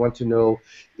change. They want to know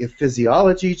if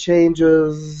physiology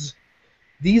changes.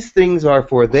 These things are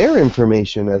for their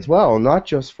information as well, not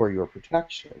just for your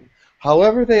protection.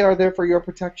 However, they are there for your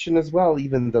protection as well,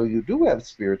 even though you do have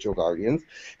spiritual guardians,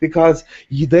 because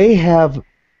they have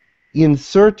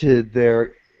inserted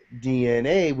their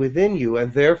DNA within you,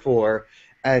 and therefore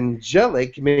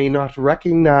angelic may not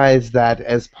recognize that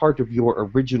as part of your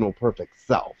original perfect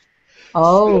self.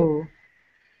 Oh.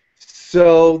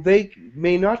 So they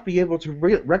may not be able to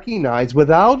recognize,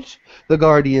 without the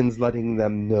guardians letting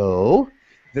them know,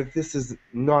 that this is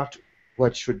not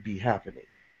what should be happening.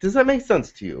 Does that make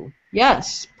sense to you?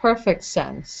 Yes, perfect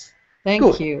sense.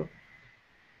 Thank you.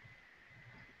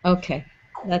 Okay,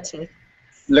 that's it.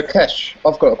 Lakesh,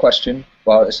 I've got a question.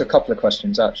 Well, it's a couple of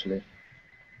questions actually.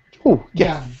 Oh,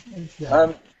 yeah.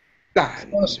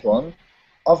 First one,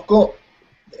 I've got.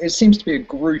 It seems to be a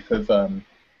group of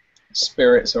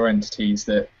spirits or entities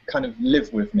that kind of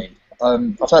live with me.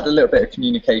 I've had a little bit of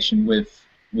communication with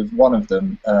one of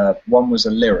them. One was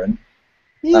a Lyran.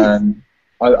 Yes.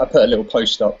 I put a little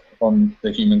post up on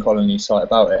the Human Colony site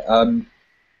about it.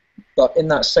 But in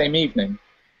that same evening,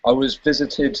 I was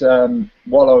visited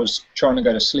while I was trying to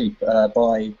go to sleep by,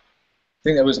 I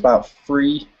think there was about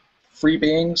three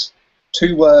beings.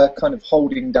 Two were kind of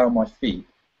holding down my feet,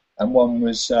 and one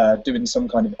was doing some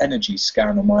kind of energy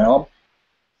scan on my arm.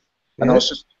 And I was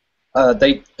just,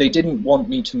 they didn't want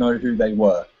me to know who they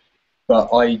were, but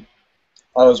I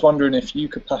was wondering if you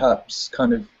could perhaps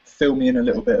kind of fill me in a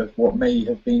little bit of what may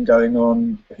have been going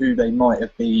on, who they might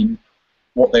have been,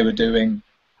 what they were doing.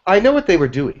 I know what they were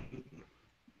doing.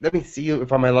 Let me see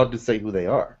if I'm allowed to say who they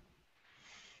are.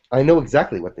 I know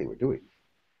exactly what they were doing.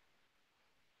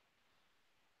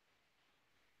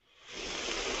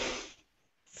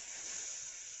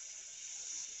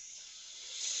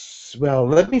 Well,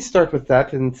 let me start with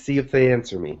that and see if they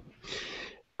answer me.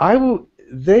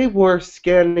 They were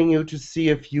scanning you to see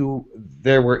if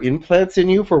there were implants in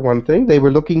you, for one thing. They were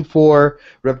looking for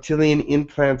reptilian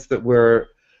implants that were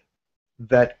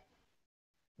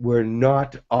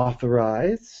not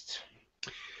authorized.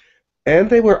 And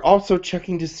they were also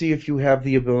checking to see if you have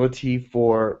the ability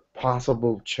for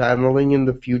possible channeling in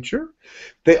the future.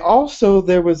 There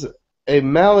was a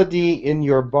malady in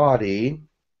your body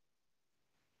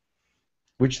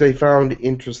which they found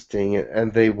interesting,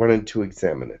 and they wanted to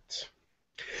examine it.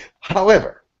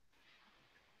 However,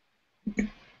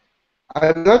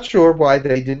 I'm not sure why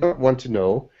they did not want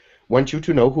you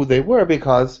to know who they were,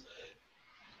 because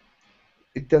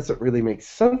it doesn't really make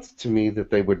sense to me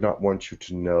that they would not want you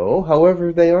to know.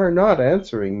 However, they are not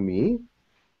answering me.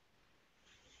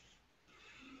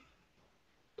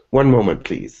 One moment,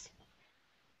 please.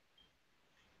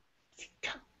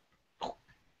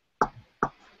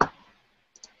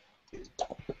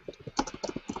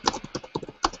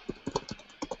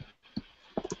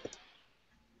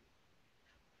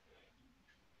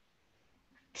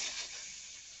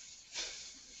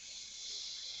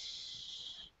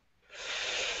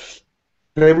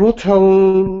 They will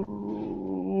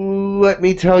let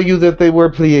me tell you that they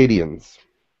were Pleiadians.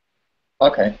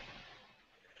 Okay.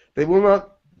 They will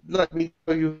not let me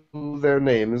tell you their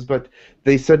names, but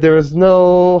they said there is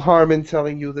no harm in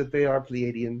telling you that they are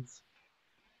Pleiadians.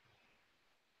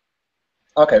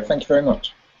 Okay, thank you very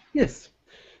much. Yes.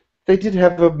 They did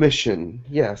have a mission,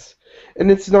 yes. And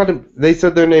it's not. They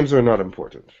said their names are not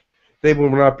important. They will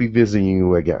not be visiting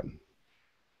you again.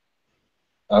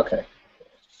 Okay.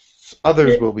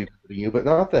 Others will be visiting you, but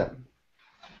not them.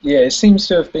 Yeah, it seems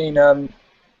to have been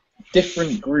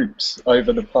different groups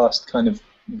over the past kind of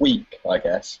week, I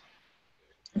guess.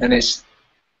 And it's,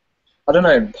 I don't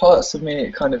know, parts of me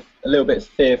are kind of a little bit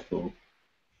fearful.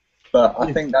 But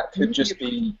I think that could just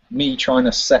be me trying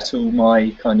to settle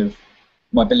my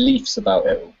my beliefs about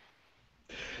it all.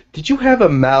 Did you have a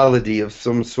malady of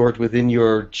some sort within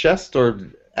your chest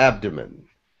or abdomen?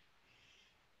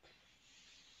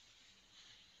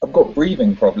 I've got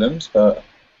breathing problems, but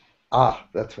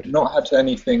that's what. Not had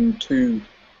anything too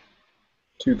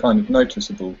kind of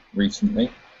noticeable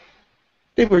recently.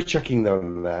 They were checking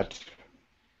on that.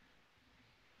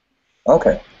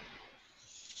 Okay.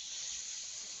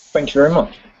 Thank you very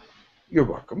much. You're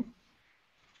welcome.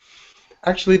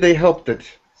 Actually, they helped it.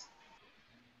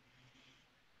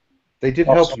 They did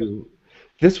help you.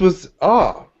 This was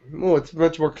it's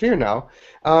much more clear now.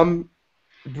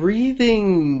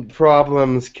 Breathing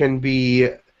problems can be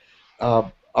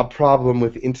a problem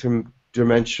with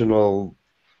interdimensional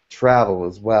travel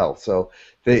as well. So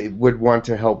they would want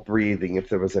to help breathing if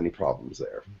there was any problems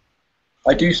there.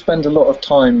 I do spend a lot of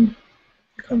time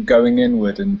kind of going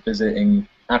inward and visiting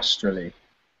astrally.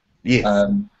 Yes.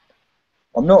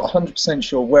 I'm not 100%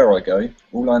 sure where I go.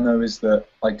 All I know is that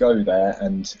I go there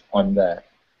and I'm there.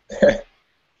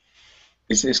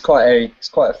 It's quite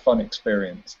a fun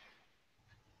experience.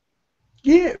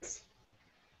 Yes.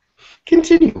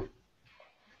 Continue.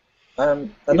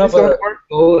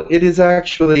 It is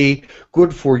actually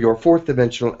good for your fourth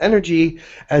dimensional energy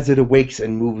as it awakes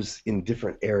and moves in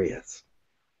different areas.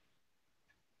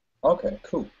 Okay,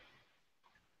 cool.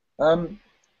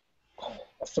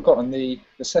 I've forgotten the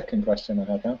second question I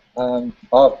had now.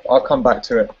 I'll come back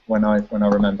to it when I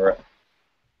remember it.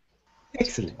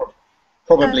 Excellent.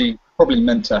 Probably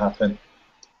meant to happen.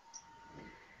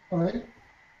 All right.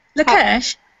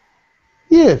 Lakesh?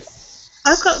 Yes.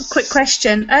 I've got a quick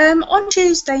question. On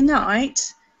Tuesday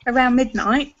night, around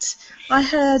midnight, I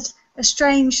heard a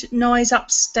strange noise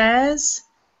upstairs.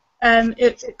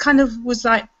 It kind of was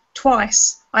like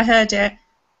twice I heard it.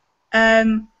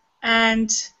 And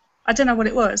I don't know what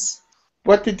it was.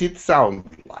 What did it sound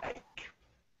like?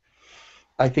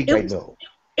 I think I know.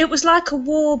 It was like a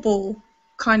warble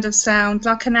kind of sound,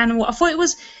 like an animal. I thought it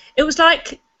was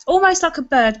like almost like a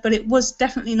bird, but it was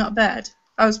definitely not a bird.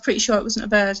 I was pretty sure it wasn't a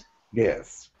bird.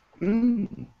 Yes.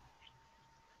 One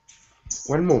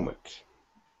moment.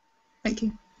 Thank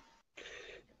you.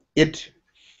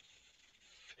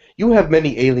 You have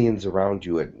many aliens around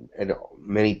you at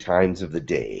many times of the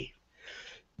day.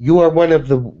 You are one of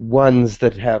the ones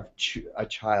that have a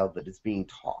child that is being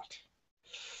taught.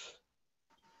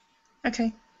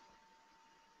 Okay.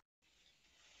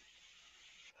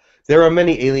 There are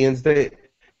many aliens.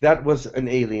 That was an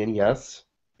alien, yes.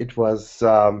 It was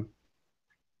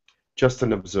just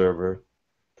an observer.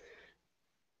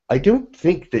 I don't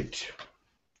think that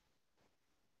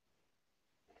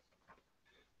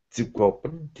he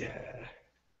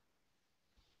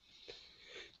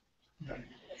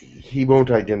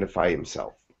won't identify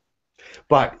himself,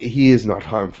 but he is not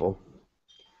harmful.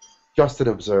 Just an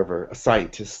observer, a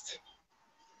scientist.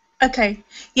 Okay,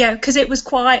 yeah, because it was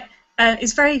quite.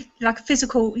 It's very like a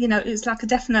physical. It's like a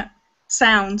definite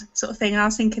sound sort of thing. And I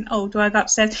was thinking, oh, do I go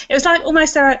upstairs? It was like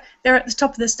almost they're at the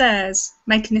top of the stairs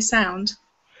making a sound.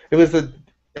 It was a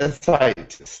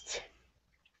scientist.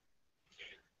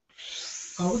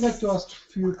 I would like to ask a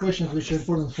few questions which are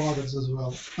important for others as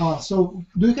well. So,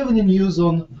 do you have any news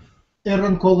on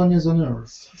errant colonies on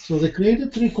Earth? So they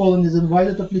created 3 colonies,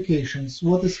 invited applications.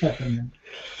 What is happening?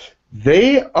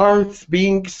 They are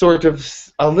being sort of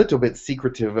a little bit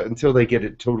secretive until they get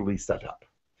it totally set up.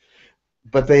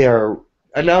 But they are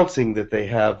announcing that they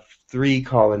have 3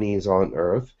 colonies on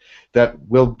Earth that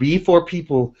will be for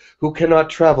people who cannot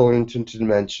travel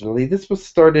interdimensionally. This was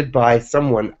started by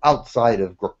someone outside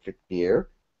of Girk Fitneer,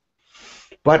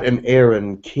 but an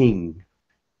Aaron king.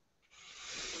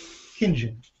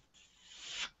 Kinjin.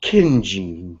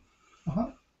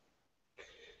 Uh-huh.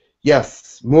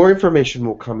 Yes, more information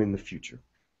will come in the future.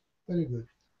 Very good.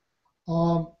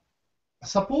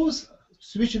 Suppose,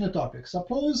 switching the topic,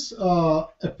 suppose a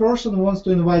person wants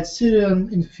to invite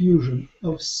Sirian infusion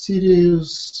of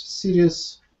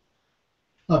Sirius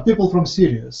people from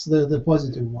Sirius, the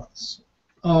positive ones.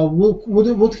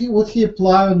 Would he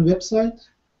apply on website?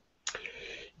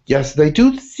 Yes, they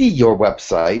do see your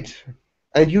website,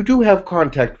 and you do have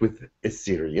contact with a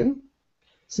Sirian.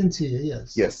 Cyntia,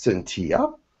 yes. Yes,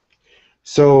 Cyntia.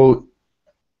 So,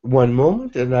 one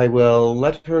moment, and I will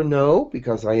let her know,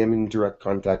 because I am in direct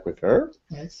contact with her.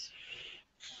 Yes.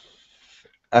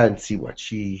 And see what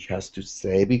she has to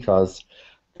say, because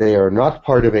they are not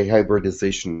part of a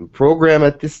hybridization program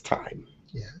at this time.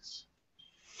 Yes.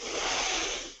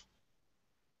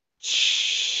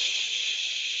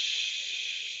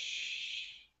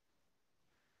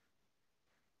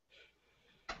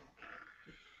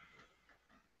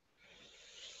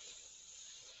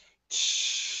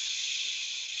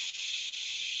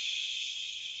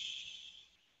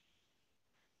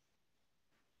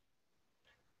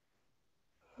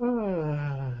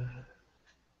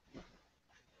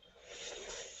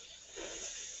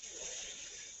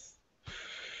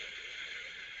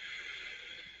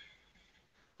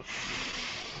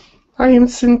 I am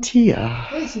Cyntia.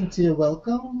 Hey Cyntia,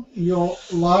 welcome. Your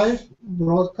live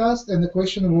broadcast, and the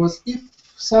question was, if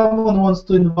someone wants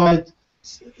to invite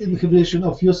inhibition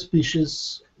of your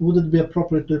species, would it be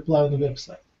appropriate to apply on the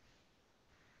website?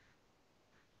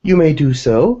 You may do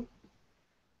so.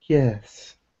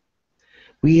 Yes.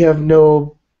 We have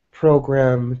no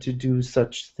program to do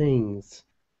such things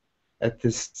at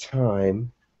this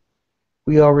time.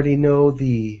 We already know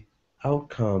the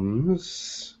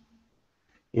outcomes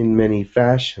in many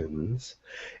fashions.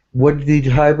 Would the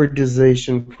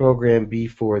hybridization program be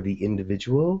for the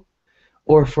individual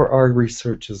or for our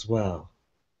research as well?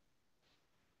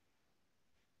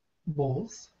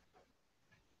 Both.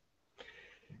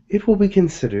 It will be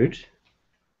considered.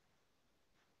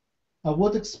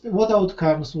 What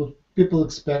outcomes would people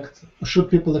expect, or should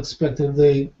people expect, if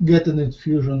they get an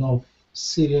infusion of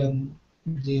Sirian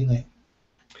DNA?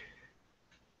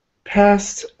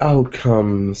 Past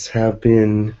outcomes have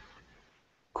been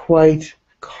quite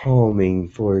calming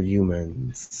for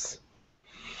humans.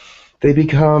 They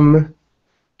become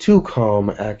too calm,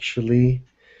 actually,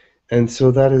 and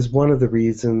so that is one of the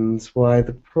reasons why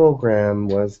the program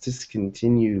was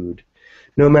discontinued.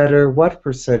 No matter what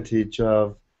percentage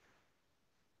of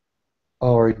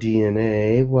our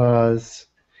DNA was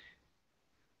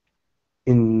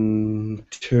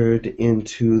entered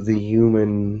into the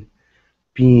human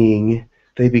being,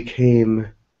 they became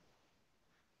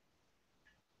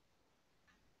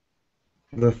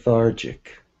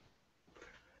lethargic.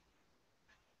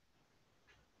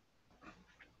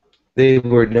 They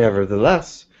were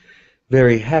nevertheless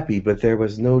very happy, but there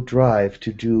was no drive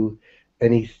to do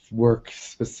any work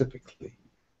specifically.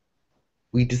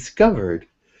 We discovered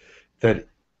that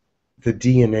the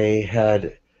DNA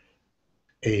had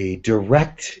a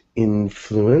direct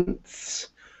influence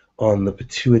on the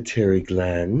pituitary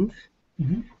gland,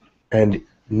 and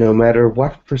no matter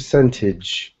what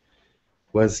percentage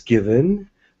was given,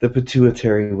 the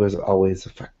pituitary was always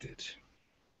affected.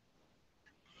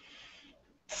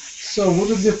 So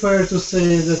would it be fair to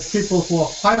say that people who are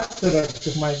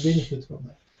hyperactive might benefit from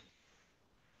that?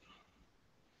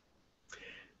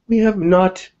 We have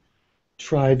not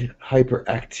tried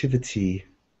hyperactivity.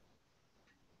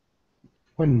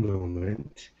 One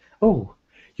moment. Oh,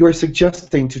 you are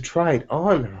suggesting to try it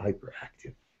on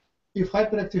hyperactive. If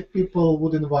hyperactive people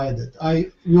would invite it,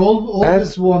 we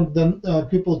always want them,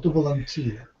 people to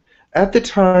volunteer. At the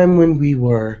time when we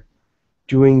were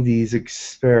doing these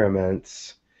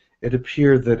experiments, it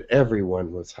appeared that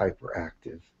everyone was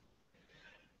hyperactive.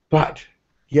 But,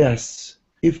 yes,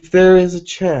 if there is a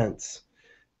chance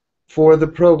for the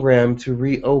program to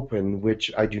reopen,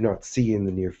 which I do not see in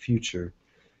the near future,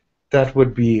 that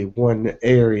would be one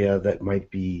area that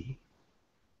might be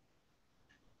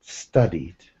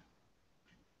studied.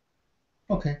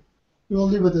 Okay, we'll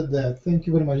leave it at that. Thank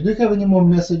you very much. Do you have any more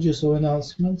messages or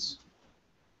announcements?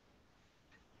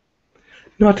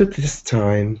 Not at this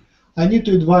time. I need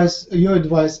to advise your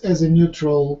advice as a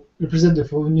neutral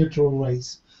representative of a neutral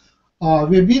race.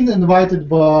 We've been invited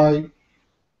by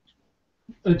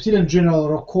Reptilian General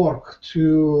Rokork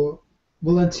to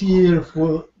volunteer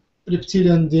for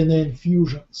reptilian DNA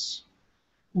infusions.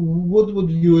 What would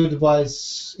you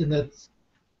advise in that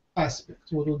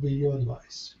aspect? What would be your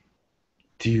advice?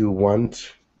 Do you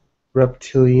want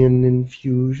reptilian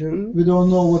infusion? We don't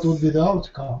know what would be the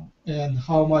outcome and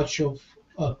how much of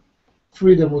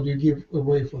freedom would you give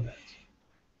away for that.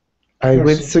 I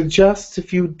would suggest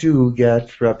if you do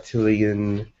get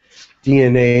reptilian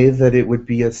DNA that it would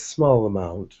be a small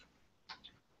amount.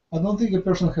 I don't think a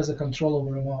person has a control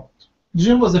over amount.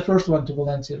 Jim was the first one to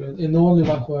volunteer and the only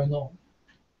one who I know.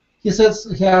 He says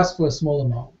he asked for a small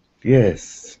amount.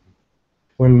 Yes.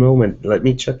 One moment. Let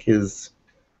me check his...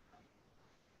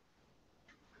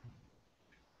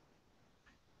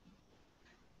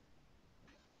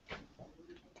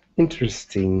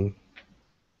 Interesting.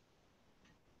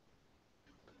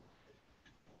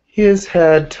 He has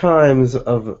had times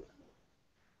of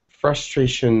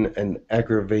frustration and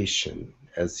aggravation,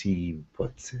 as he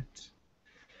puts it.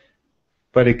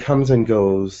 But it comes and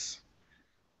goes,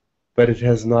 but it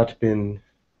has not been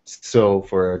so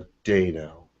for a day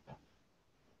now.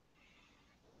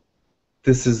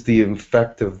 This is the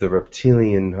effect of the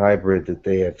reptilian hybrid that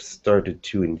they have started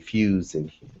to infuse in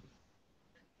him.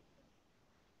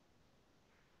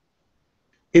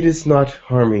 It is not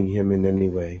harming him in any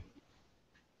way.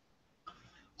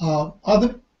 Are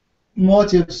the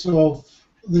motives of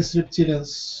these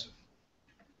reptilians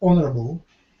honorable?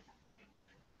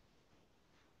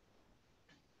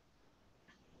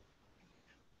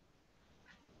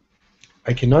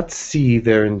 I cannot see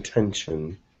their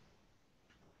intention.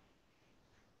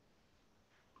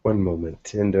 One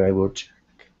moment, and I will check.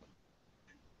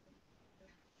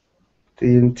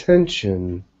 The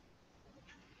intention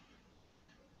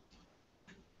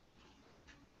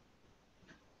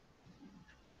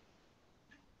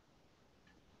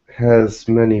has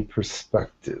many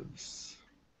perspectives,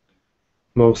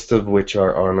 most of which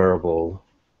are honorable.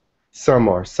 Some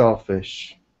are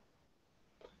selfish,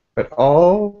 but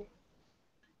all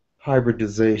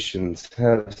hybridizations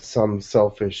have some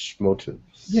selfish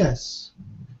motives. Yes.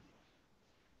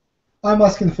 I'm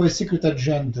asking for a secret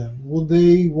agenda. Would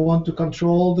they want to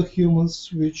control the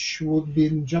humans which would be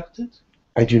injected?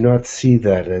 I do not see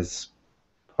that as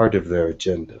part of their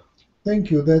agenda.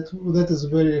 Thank you. That is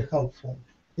very helpful.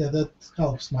 Yeah, that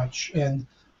helps much, and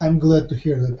I'm glad to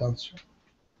hear that answer.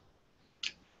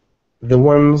 The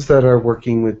ones that are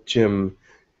working with Jim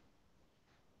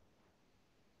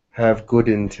have good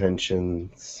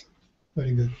intentions.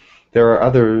 Very good. There are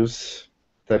others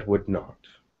that would not.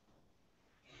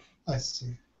 I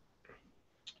see.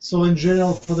 So in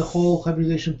general, for the whole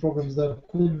hybridization programs, there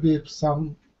could be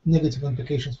some negative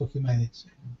implications for humanity.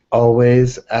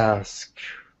 Always ask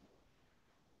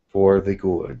for the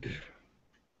good.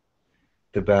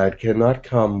 The bad cannot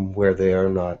come where they are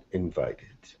not invited.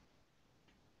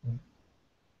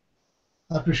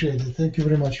 I appreciate it. Thank you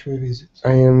very much for your visit.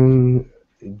 I am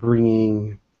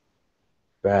bringing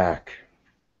back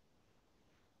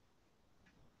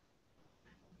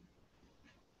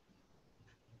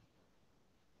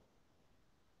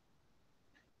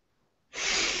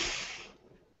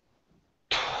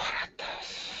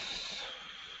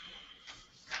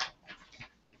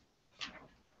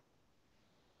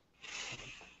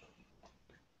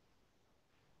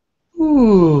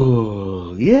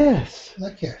Ooh, yes.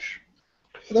 Lakesh,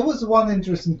 there was one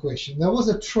interesting question. There was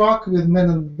a truck with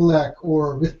men in black,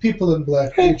 or with people in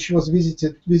black, which was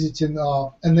visiting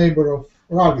a neighbor of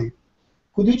Ravi.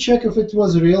 Could you check if it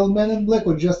was real men in black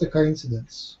or just a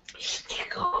coincidence?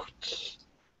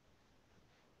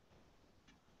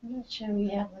 I'm not sure we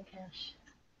have Lakesh.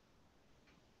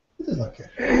 It is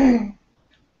Lakesh.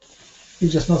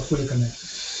 He's just not fully connected.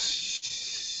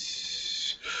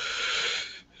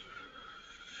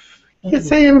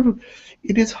 Yes, I am.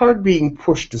 It is hard being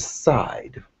pushed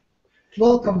aside.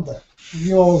 Welcome back.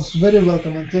 You're very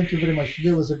welcome, and thank you very much.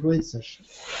 Today was a great session.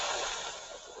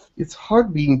 It's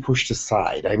hard being pushed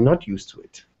aside. I'm not used to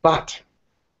it, but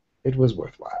it was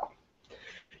worthwhile.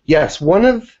 Yes, one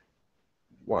of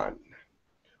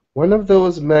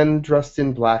those men dressed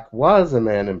in black was a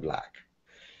man in black.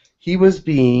 He was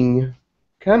being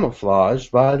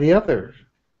camouflaged by the other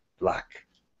black.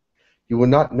 You will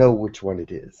not know which one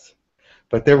it is.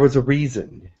 But there was a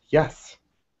reason. Yes.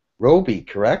 Roby,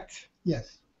 correct?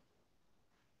 Yes.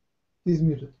 He's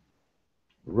muted.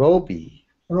 Roby.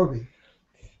 Roby.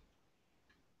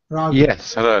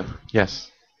 Yes, hello.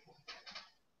 Yes.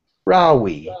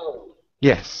 Rowie.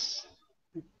 Yes.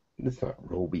 It's not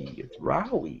Roby, it's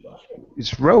Rowie.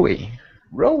 It's Rowie.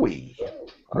 Rowie.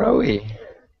 Rowie.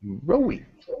 Rowie.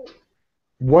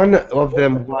 One of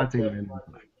them was a man in black,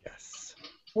 yes.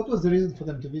 What was the reason for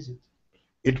them to visit?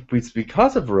 It was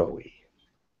because of Rowie.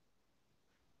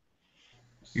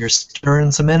 You're stirring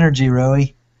some energy,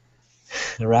 Rowie.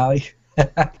 Rowie.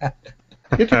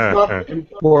 It is not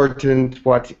important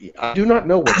what I do not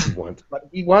know what he wants, but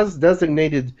he was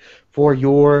designated for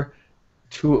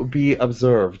to be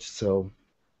observed. So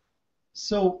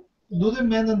do the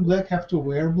men in black have to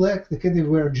wear black? Can they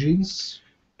wear jeans?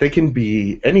 They can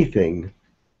be anything.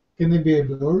 Can they be a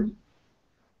bird?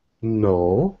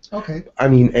 No. Okay. I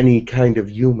mean any kind of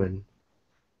human.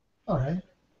 All right.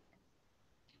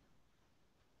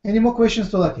 Any more questions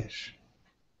to Lakesh?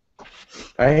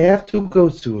 I have to go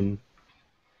soon.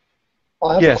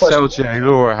 Yes, LJ,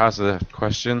 Laura has a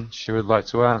question she would like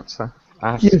to answer.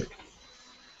 Ask. Yes.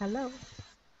 Hello.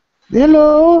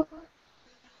 Hello.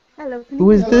 Hello. Can Who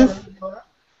you is hear me? this?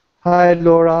 Hi,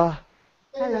 Laura.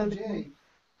 Hello.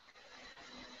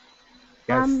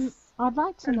 Yes. I'd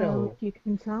like to know Hello. if you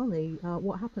can tell me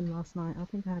what happened last night. I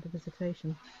think I had a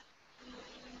visitation.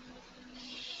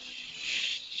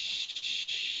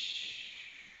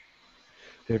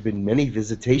 There have been many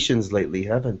visitations lately,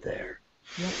 haven't there?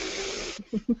 Yep.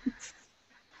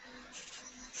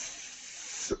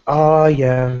 Ah,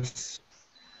 yes.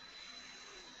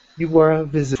 You were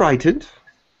frightened?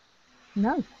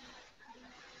 No.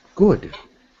 Good.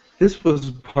 This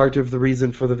was part of the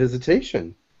reason for the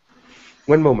visitation.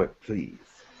 One moment, please.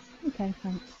 Okay,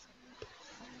 thanks.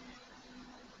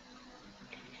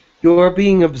 You are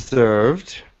being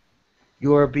observed.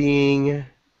 You are being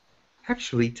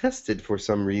actually tested for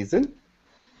some reason.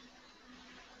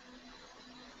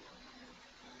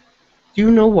 Do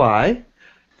you know why?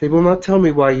 They will not tell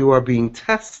me why you are being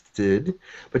tested,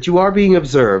 but you are being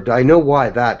observed. I know why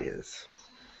that is.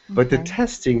 But the Okay.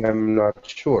 testing, I'm not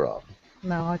sure of.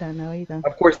 No, I don't know either.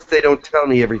 Of course, they don't tell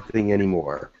me everything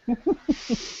anymore.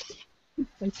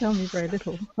 They tell me very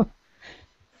little.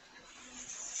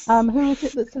 Who is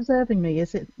it that's observing me?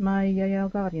 Is it my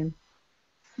Yahyel guardian?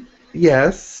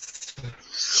 Yes.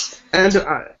 And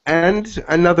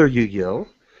another Yahyel.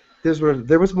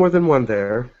 There was more than one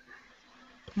there.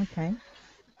 Okay.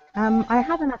 I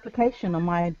have an application on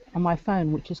my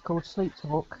phone which is called Sleep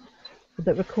Talk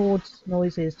that records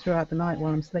noises throughout the night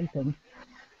while I'm sleeping,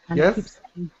 and Yes?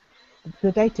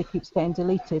 the data keeps getting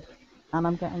deleted, and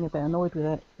I'm getting a bit annoyed with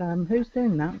it. Who's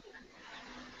doing that?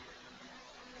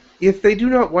 If they do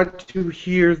not want to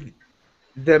hear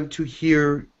them to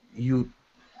hear you,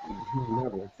 how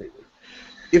do I say this?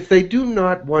 If they do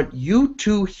not want you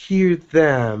to hear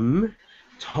them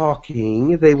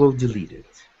talking, they will delete it.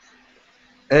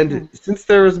 And since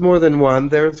there is more than one,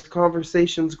 there's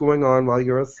conversations going on while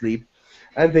you're asleep,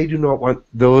 and they do not want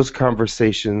those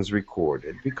conversations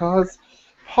recorded because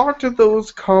part of those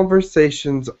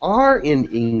conversations are in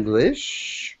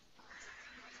English,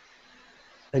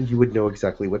 and you would know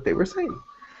exactly what they were saying.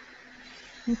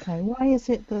 Okay, why is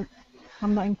it that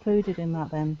I'm not included in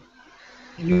that then?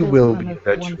 You will be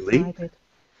eventually. One-sided.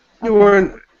 You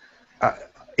weren't.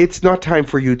 It's not time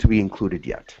for you to be included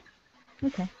yet.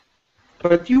 Okay.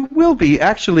 But you will be.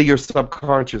 Actually, your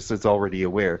subconscious is already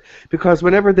aware. Because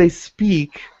whenever they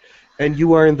speak and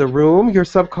you are in the room, your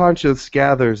subconscious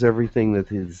gathers everything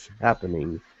that is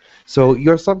happening. So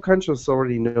your subconscious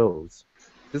already knows.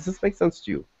 Does this make sense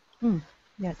to you?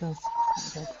 Yeah, it does.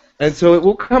 And so it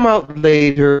will come out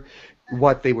later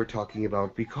what they were talking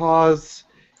about because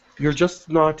you're just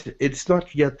not, it's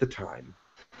not yet the time.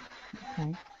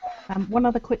 Okay. One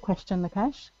other quick question,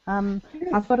 Lakesh.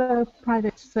 I've got a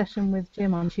private session with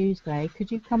Jim on Tuesday. Could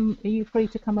you come? Are you free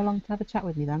to come along to have a chat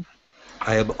with me then?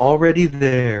 I am already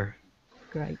there.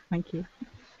 Great, thank you.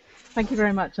 Thank you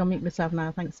very much. I'll mute myself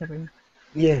now. Thanks, everyone.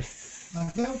 Yes.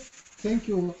 Thank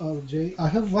you, Jay. I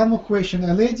have one more question.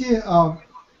 A lady,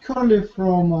 Curly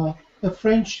from a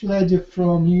French lady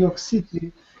from New York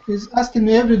City, is asking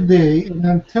me every day, and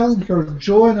I'm telling her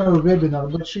join our webinar,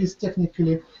 but she's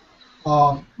technically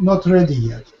not ready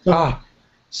yet.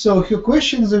 So her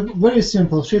question is very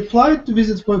simple. She applied to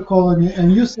visit for a colony,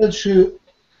 and you said she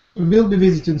will be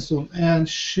visiting soon, and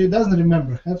she doesn't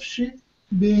remember. Have she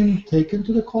been taken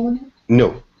to the colony?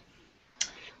 No.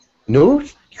 No,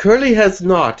 Curly has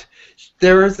not.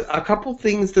 There's a couple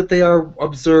things that they are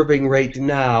observing right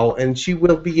now, and she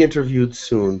will be interviewed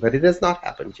soon, but it has not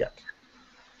happened yet.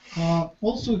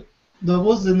 Also, there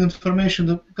was an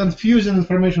information, confusing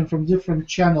information from different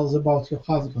channels about your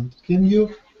husband. Can you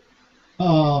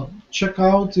check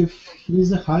out if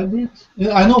he's a hybrid?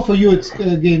 I know for you, it's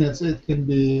again, it can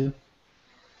be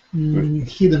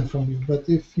hidden from you, but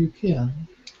if you can.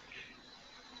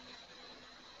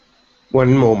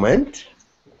 One moment.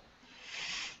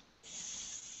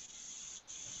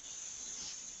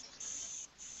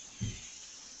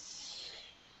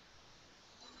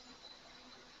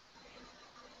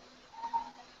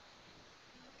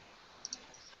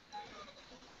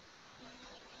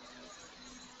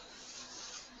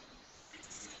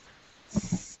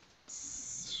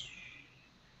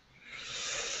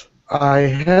 I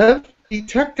have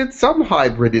detected some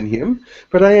hybrid in him,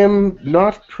 but I am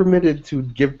not permitted to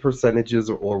give percentages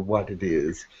or what it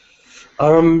is.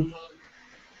 But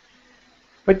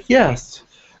yes,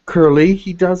 Curly,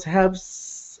 he does have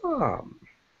some.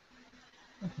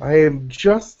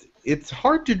 It's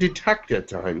hard to detect at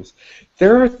times.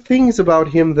 There are things about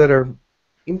him that are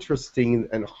interesting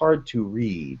and hard to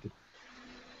read.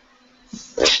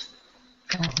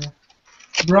 Okay.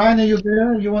 Brian, are you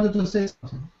there? You wanted to say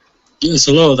something? Yes,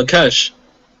 hello, Lakesh.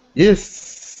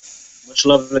 Yes. Much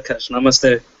love, Lakesh.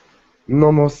 Namaste.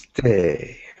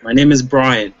 Namaste. My name is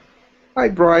Brian. Hi,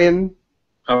 Brian.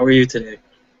 How are you today?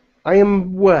 I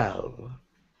am well.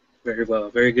 Very well.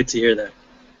 Very good to hear that.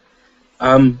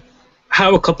 I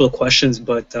have a couple of questions,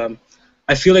 but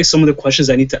I feel like some of the questions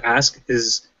I need to ask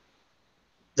is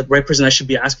the right person I should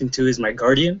be asking to is my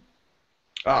guardian.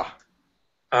 Ah.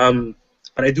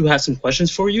 But I do have some questions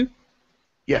for you.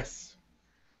 Yes.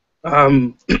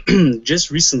 Just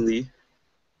recently,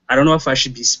 I don't know if I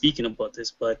should be speaking about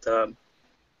this, but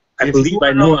I believe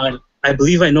I know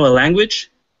a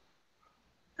language,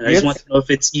 and I just want to know if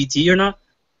it's ET or not.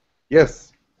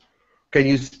 Yes. Can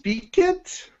you speak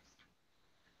it?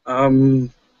 I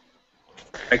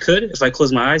could if I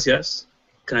close my eyes. Yes.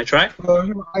 Can I try? Close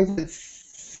your eyes and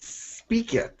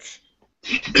speak it.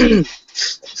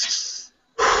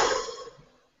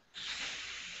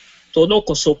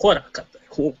 Todoko sokora kata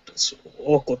hopesu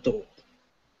okoto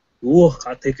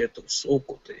uokateke to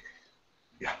sokote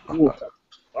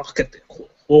uokate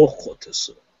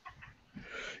okotesu.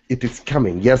 It is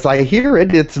coming. Yes, I hear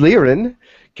it. It's Lyran.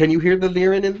 Can you hear the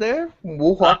Lyran in there?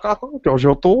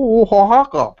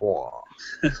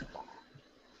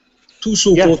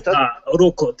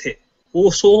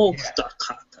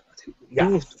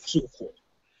 Yes.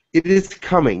 It is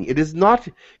coming. It is not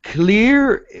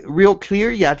clear, real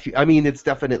clear yet. I mean, it's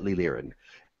definitely Lyran,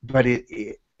 but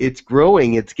it's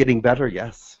growing. It's getting better.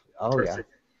 Yes. Oh, Perfect. yeah.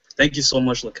 Thank you so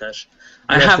much, Lakesh.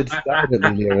 Yes,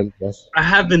 I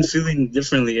have been feeling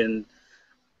differently, and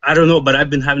I don't know, but I've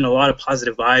been having a lot of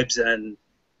positive vibes, and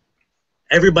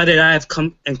everybody that I've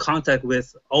come in contact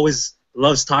with always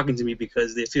loves talking to me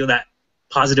because they feel that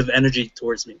positive energy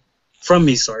towards me, from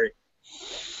me, sorry.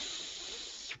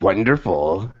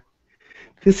 Wonderful.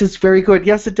 This is very good.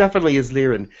 Yes, it definitely is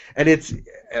Lyran. And it's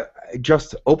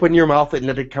just open your mouth and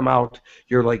let it come out.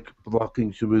 You're like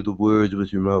blocking some of the words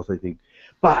with your mouth, I think.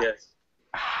 But yes.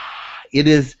 It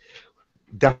is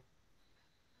definitely.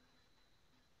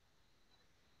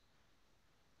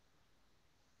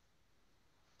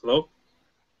 Hello?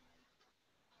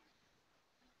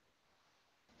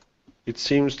 It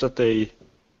seems that they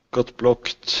got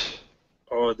blocked.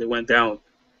 Oh, they went down.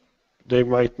 They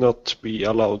might not be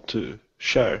allowed to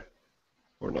share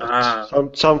or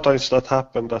not. Sometimes that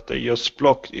happens that they just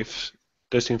block if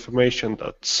there's information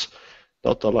that's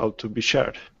not allowed to be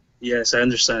shared. Yes, I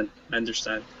understand.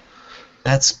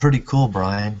 That's pretty cool,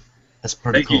 Brian. That's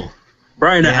pretty cool. You.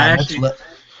 Brian, yeah, I actually...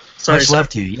 Much love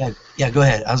to you. Yeah, go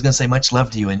ahead. I was going to say much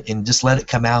love to you, and just let it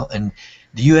come out. And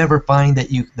do you ever find that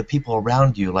the people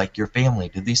around you, like your family,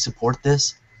 do they support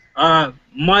this?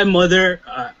 My mother,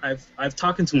 I've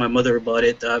talked to my mother about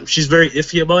it. She's very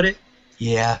iffy about it.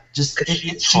 Yeah, just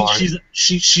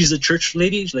she's a church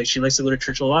lady. Like she likes to go to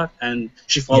church a lot, and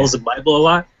she follows the Bible a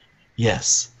lot.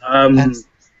 Yes.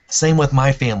 Same with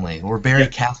my family. We're very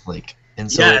Catholic,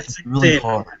 and so it's really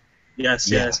hard.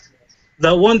 Yes.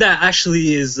 The one that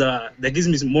actually is that gives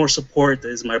me more support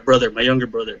is my brother, my younger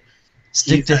brother.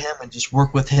 Stick to him and just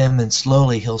work with him, and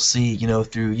slowly he'll see,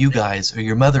 through you guys, or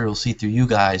your mother will see through you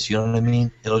guys. You know what I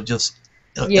mean? It'll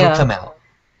come out.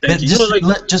 But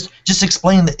just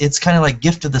explain that it's kind of like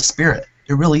gift of the spirit.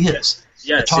 It really is.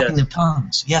 Yes. Talking in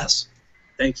tongues. Yes.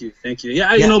 Thank you.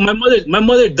 Yeah, my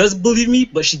mother does believe me,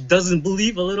 but she doesn't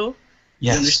believe a little.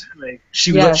 Yes. Like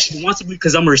she wants to believe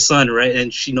because I'm her son, right?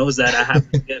 And she knows that I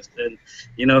have the gift, and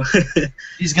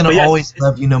He's gonna always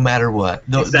love you no matter what.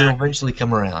 They'll eventually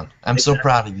come around. I'm so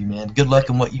proud of you, man. Good luck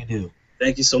in what you do.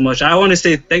 Thank you so much. I want to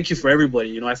say thank you for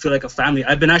everybody. I feel like a family.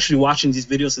 I've been actually watching these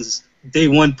videos since day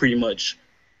one, pretty much,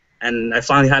 and I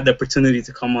finally had the opportunity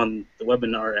to come on the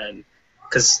webinar, and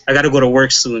because I got to go to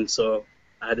work soon, so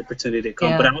I had the opportunity to come.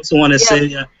 Yeah. But I also want to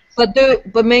say,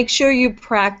 But make sure you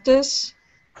practice.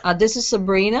 This is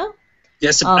Sabrina.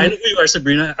 Yes, I know who you are,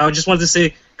 Sabrina. I just wanted to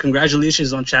say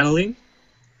congratulations on channeling,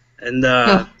 and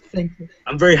thank you.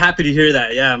 I'm very happy to hear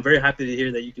that. Yeah, I'm very happy to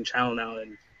hear that you can channel now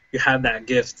and you have that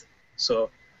gift.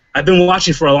 So I've been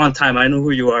watching for a long time. I know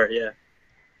who you are. Yeah.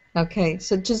 Okay,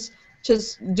 so just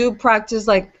do practice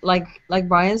like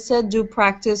Brian said. Do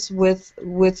practice with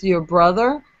your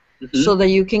brother, so that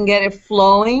you can get it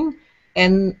flowing,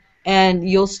 and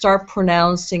you'll start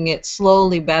pronouncing it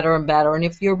slowly better and better. And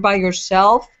if you're by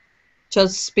yourself,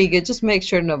 just speak it. Just make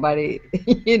sure nobody,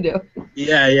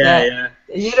 Yeah.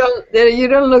 You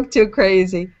don't look too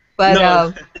crazy. But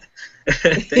no.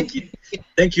 Thank you.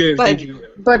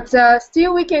 But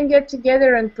still, we can get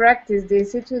together and practice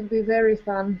this. It would be very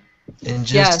fun.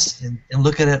 And and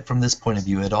look at it from this point of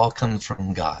view. It all comes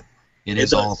from God. It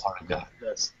is all a part of God.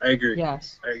 Yes, I agree.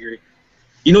 Yes, I agree.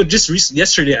 Just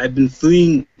yesterday, I've been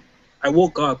feeling. I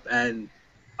woke up and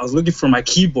I was looking for my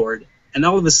keyboard, and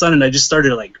all of a sudden I just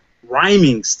started like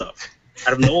rhyming stuff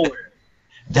out of nowhere.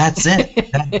 That's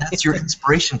it. That's your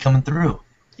inspiration coming through.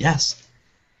 Yes.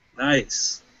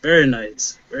 Nice. Very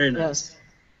nice. Very nice. Yes.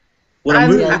 What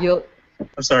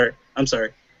I'm sorry. I'm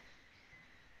sorry.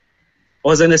 I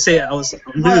was gonna say I'm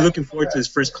really looking forward to his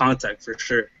first contact for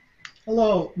sure.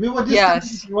 Hello. We were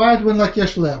discussing right when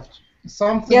Lakesh left.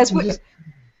 Something. Yes,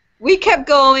 we kept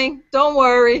going. Don't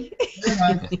worry.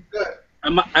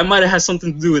 I might have had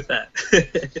something to do with that.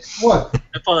 What? I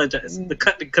apologize. The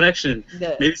connection.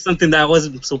 Yeah. Maybe something that I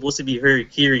wasn't supposed to be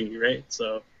hearing, right?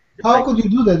 So. How could you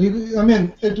do that? I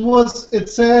mean, it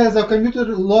says the computer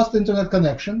lost internet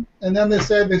connection, and then they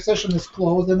said the session is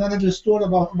closed, and then it restored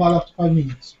about after 5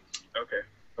 minutes.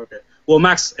 Okay. Well,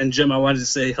 Max and Jim, I wanted to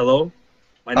say hello.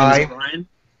 My name is Brian.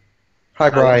 Hi,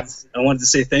 Brian. I wanted to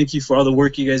say thank you for all the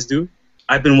work you guys do.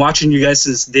 I've been watching you guys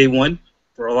since day one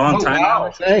for a long time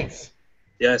now. Thanks.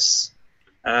 Yes.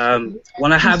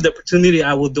 When I have the opportunity,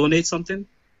 I will donate something.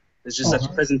 It's just at the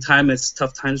present time, it's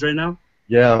tough times right now.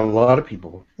 Yeah, a lot of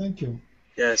people. Thank you.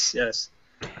 Yes.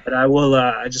 But I will.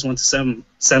 I just want to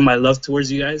send my love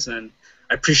towards you guys, and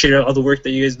I appreciate all the work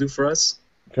that you guys do for us.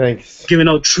 Thanks. Giving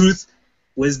out truth,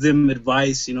 wisdom,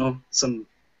 advice, some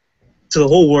to the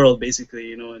whole world,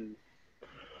 basically, and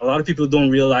a lot of people don't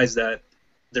realize that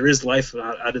there is life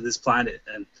out of this planet,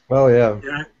 and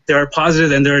there are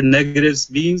positive and there are negative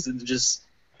beings, and just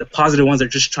the positive ones are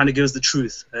just trying to give us the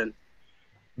truth. And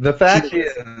the fact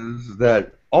is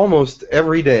that almost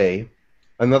every day,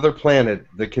 another planet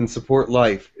that can support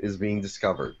life is being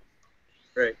discovered.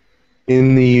 Right.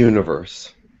 In the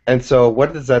universe. And so,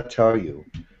 what does that tell you?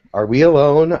 Are we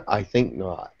alone? I think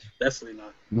not. Definitely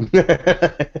not.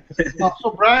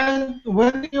 So, Brian,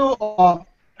 when you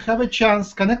have a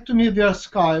chance, connect to me via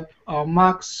Skype,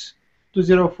 Max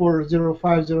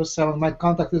 2040507. My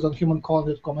contact is on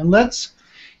humancolony.com, and let's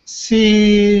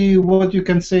see what you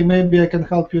can say. Maybe I can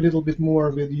help you a little bit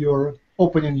more with your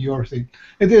opening your thing.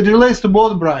 It relates to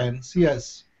both Brians.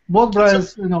 Yes, both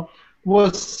Brians.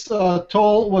 Was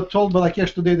told by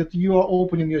Lakesh today that you are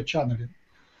opening your channel.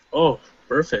 Oh,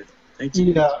 perfect. Thank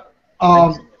you. Yeah.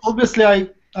 Obviously,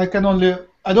 I can only.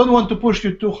 I don't want to push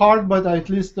you too hard, but at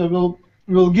least I will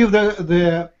give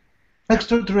the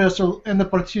extraterrestrial an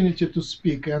opportunity to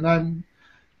speak, and I'm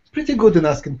pretty good in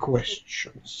asking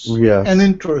questions. Yes. And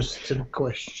interesting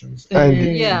questions.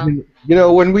 And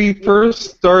when we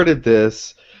first started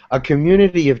this, a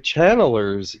community of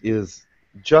channelers is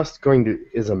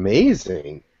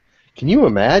amazing. Can you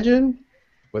imagine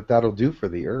what that'll do for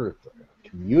the Earth? A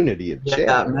community of channelers.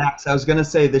 Yeah, Max, I was going to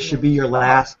say this should be your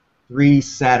last 3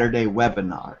 Saturday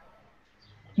webinar.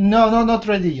 No, not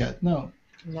ready yet. No.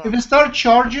 If we start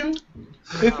charging,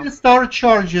 we'll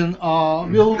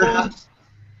lose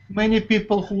many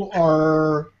people who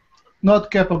are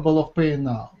not capable of paying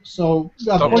now. So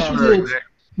unfortunately,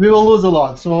 we will lose a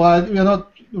lot. So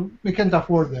we can't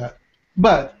afford that.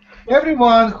 But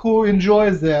everyone who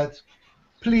enjoys that,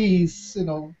 please,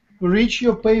 reach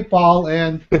your PayPal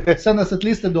and send us at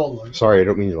least $1. Sorry, I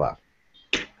don't mean to laugh.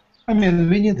 I mean,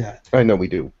 we need that. I know we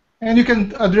do. And you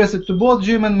can address it to both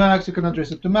Jim and Max. You can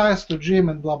address it to Max, to Jim,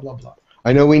 and blah, blah, blah.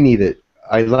 I know we need it.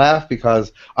 I laugh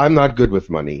because I'm not good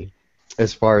with money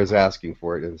as far as asking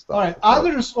for it and stuff. All right.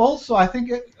 Others also, I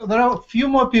think there are a few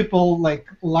more people, like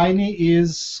Liney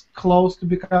is close to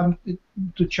become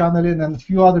to channeling, and a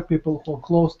few other people who are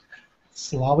close.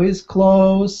 Slava is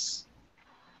close.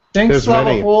 Thanks,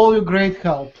 Slava, for all your great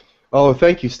help. Oh,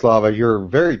 thank you, Slava. You're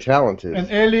very talented. And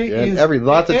Ellie is...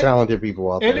 lots of talented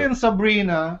people out there. Ellie and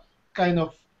Sabrina kind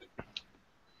of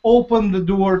opened the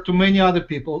door to many other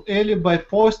people. Ellie by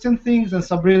posting things, and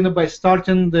Sabrina by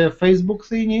starting the Facebook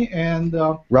thingy, and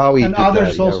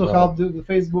others also helped the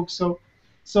Facebook.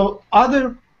 So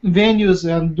other venues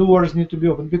and doors need to be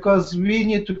open, because we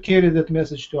need to carry that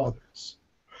message to others.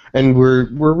 And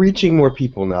we're reaching more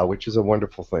people now, which is a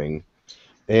wonderful thing.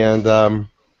 And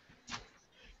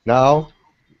now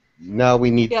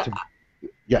we need to.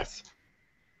 Yes.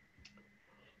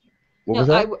 What was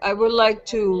that? I would like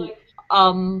to,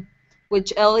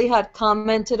 which Ellie had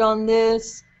commented on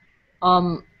this,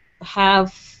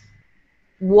 have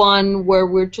one where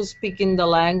we're just speaking the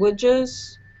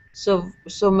languages. So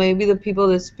maybe the people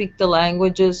that speak the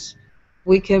languages,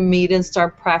 we can meet and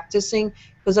start practicing,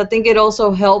 because I think it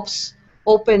also helps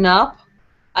open up.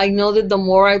 I know that the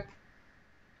more I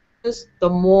practice, the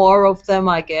more of them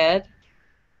I get.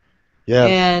 Yeah.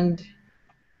 And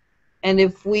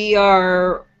if we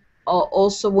are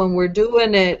also, when we're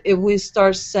doing it, if we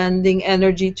start sending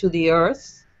energy to the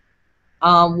earth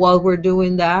while we're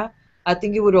doing that, I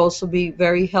think it would also be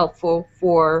very helpful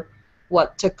for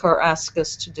what Tucker asked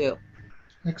us to do.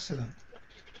 Excellent.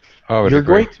 I would You're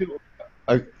agree.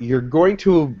 going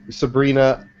to,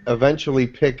 Sabrina, eventually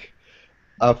pick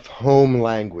a home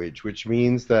language, which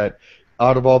means that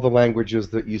out of all the languages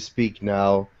that you speak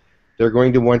now, they're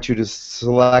going to want you to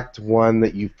select one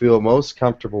that you feel most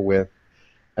comfortable with,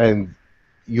 and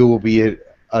you will be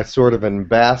a sort of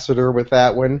ambassador with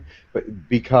that one, but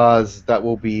because that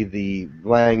will be the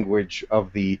language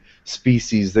of the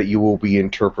species that you will be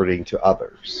interpreting to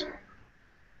others.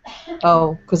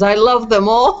 Oh, because I love them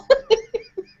all.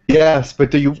 Yes,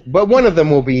 but one of them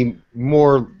will be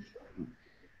more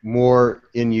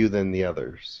in you than the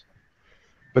others.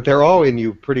 But they're all in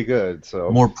you pretty good, so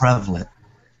More prevalent.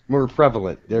 more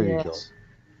prevalent. There you go.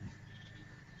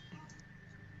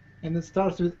 And it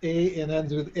starts with A and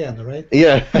ends with N, right?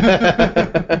 Yeah.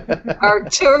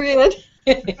 Arcturian.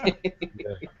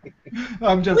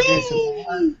 I'm just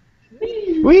guessing.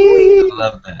 Whee! I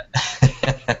love that.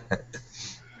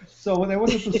 So what I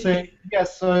wanted to say,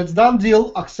 yes, so it's done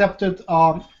deal, accepted.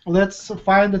 Let's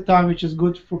find a time which is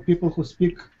good for people who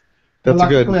speak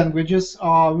galactic languages.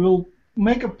 We'll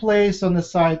make a place on the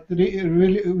site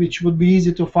really, which would be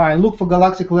easy to find. Look for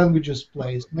Galactic Languages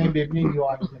place, maybe a menu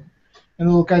item. And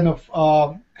we'll kind of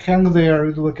hang there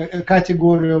with a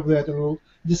category of that, and we'll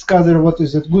discuss what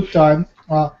is a good time.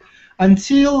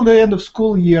 Until the end of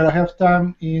school year, I have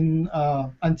time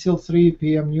until 3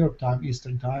 p.m. New York time,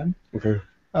 Eastern time. Okay.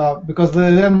 Because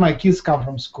then my kids come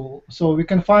from school, so we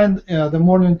can find the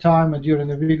morning time during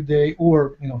the weekday,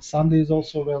 or Sunday is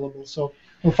also available. So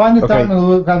we'll find the time and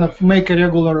we'll kind of make a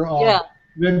regular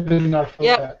webinar for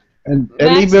that. And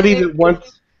anybody that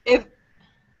wants,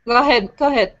 Go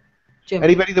ahead, Jim.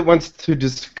 Anybody that wants to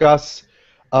discuss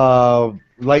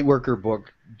Lightworker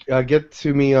book, get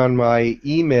to me on my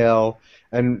email,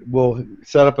 and we'll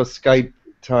set up a Skype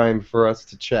time for us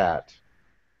to chat.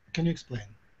 Can you explain?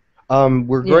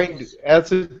 We're going to,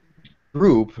 as a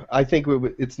group, I think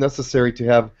it's necessary to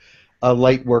have a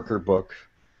Lightworker book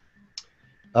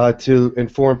to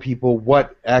inform people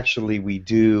what actually we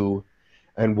do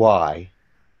and why,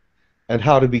 and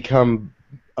how to become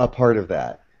a part of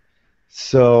that.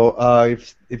 So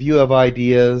if you have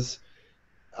ideas,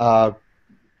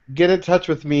 get in touch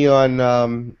with me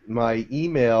on my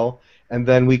email, and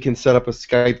then we can set up a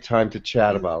Skype time to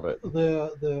chat about it.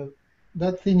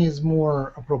 That thing is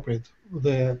more appropriate.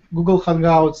 The Google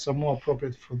Hangouts are more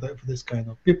appropriate for this kind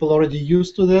of people already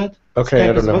used to that. Okay, Skype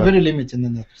I don't know. is very limited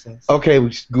in that sense. Okay,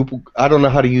 Google. I don't know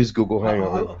how to use Google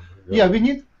Hangout. Yeah, we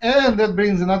need, and that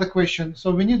brings another question.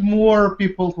 So we need more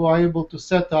people who are able to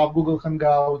set up Google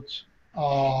Hangout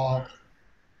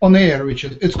on air, which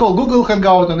is it's called Google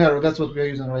Hangout on air. That's what we are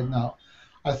using right now.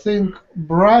 I think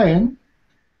Brian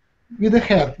with the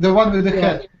head, the one with the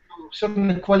head,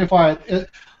 certainly qualified.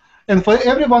 And for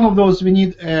every one of those, we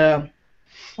need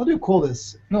what do you call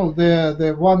this? No,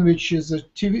 the one which is a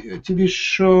TV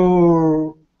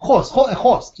show host. A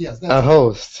host, yes. That's a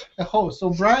host. A host. So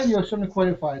Brian, you're certainly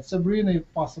qualified. Sabrina, you're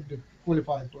possibly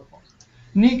qualified for a host.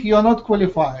 Nick, you're not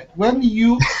qualified. When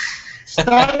you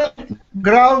started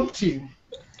ground team,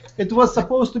 it was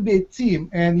supposed to be a team,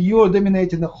 and you're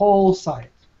dominating the whole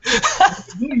site.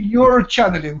 You're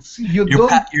channeling. You're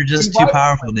just too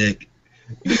powerful, Nick.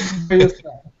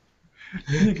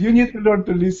 Nick, you need to learn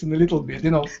to listen a little bit,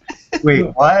 Wait,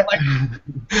 what?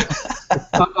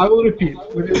 I will repeat.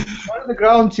 When you started the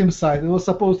ground team side, it was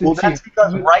supposed to be. Well, that's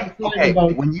because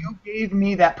when you gave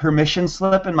me that permission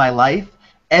slip in my life,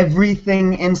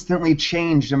 everything instantly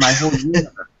changed in my whole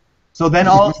universe. So then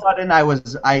all of a sudden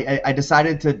I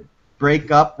decided to break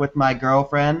up with my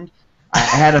girlfriend. I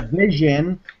had a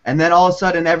vision, and then all of a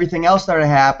sudden everything else started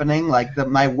happening. Like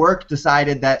my work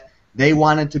decided that they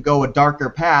wanted to go a darker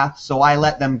path, so I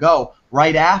let them go.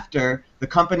 Right after, the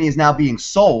company is now being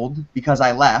sold because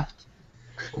I left.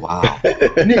 Wow.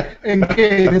 Nick,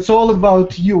 okay, it's all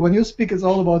about you. When you speak, it's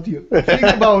all about you. Think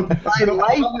about my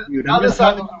life, dude. I'm just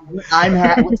talking about what's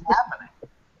happening.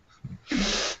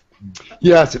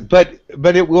 Yes, but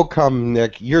it will come,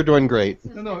 Nick. You're doing great.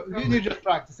 No, you just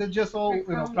practice. It's just all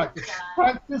practice.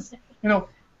 Practice.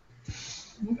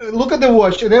 Look at the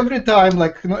watch, and every time,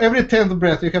 every 10th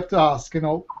breath, you have to ask,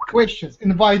 questions,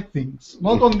 invite things.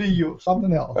 Not only you,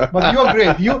 something else. But you're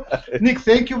great. Nick,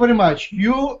 thank you very much.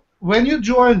 When you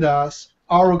joined us,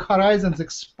 our horizons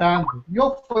expanded.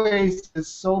 Your face is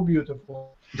so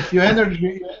beautiful. Your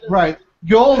energy, right?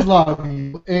 Girls love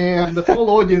you, and the whole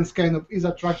audience is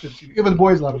attracted to you. Even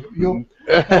boys love you.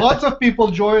 Lots of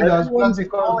people joined us because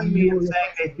calling me and saying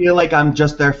they feel like I'm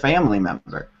just their family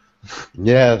member.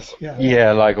 Yes.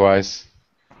 Yeah, likewise.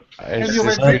 It's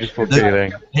a beautiful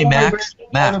feeling. Hey, Max.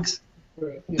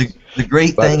 The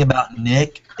great thing about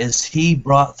Nick is he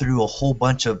brought through a whole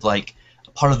bunch of, like,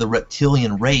 part of the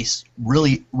reptilian race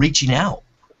really reaching out,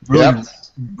 really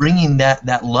bringing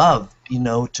that love, you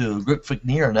know, to Girk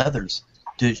Fitneer and others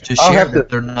to share that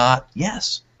they're not.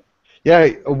 Yes.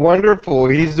 Yeah, wonderful.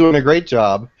 He's doing a great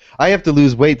job. I have to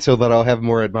lose weight so that I'll have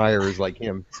more admirers like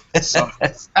him.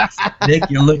 Nick,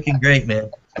 you're looking great,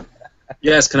 man.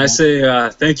 Yes, can I say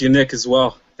thank you, Nick, as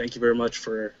well. Thank you very much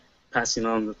for passing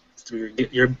on through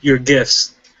your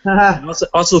gifts. And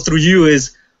also through you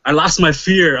is I lost my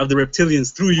fear of the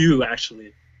reptilians through you,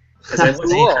 actually.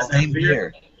 Same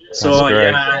here. So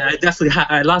yeah, I definitely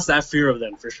I lost that fear of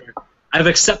them for sure. I've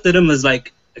accepted them as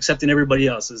like accepting everybody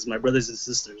else as my brothers and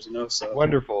sisters, you know. So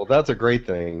wonderful. That's a great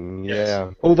thing. Yes.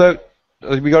 Yeah. Although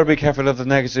we got to be careful of the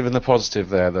negative and the positive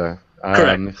there, though.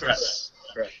 Correct.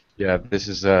 Yeah, this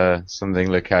is something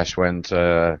Lakesh went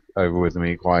over with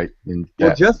me quite in depth.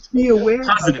 Well, just be aware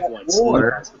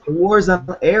that the wars on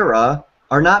the era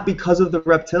are not because of the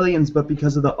reptilians, but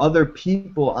because of the other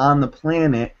people on the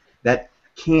planet that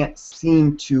can't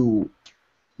seem to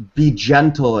be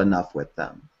gentle enough with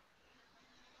them.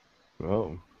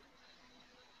 Oh.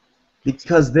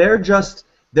 Because they're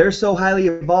so highly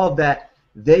evolved that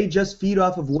they just feed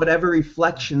off of whatever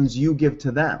reflections you give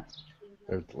to them.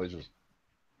 They're delicious.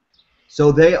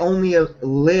 So they only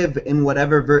live in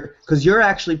whatever because you're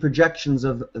actually projections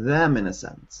of them in a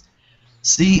sense.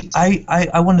 See,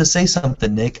 I wanted to say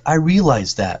something, Nick. I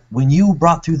realized that when you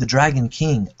brought through the Dragon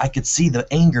King, I could see the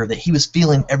anger that he was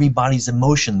feeling, everybody's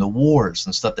emotion, the wars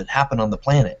and stuff that happened on the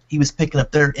planet. He was picking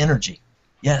up their energy.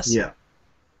 Yes. Yeah.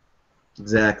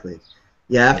 Exactly.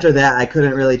 Yeah, after that, I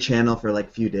couldn't really channel for like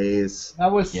a few days. I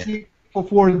was sick for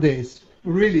 4 days.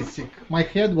 Really sick. My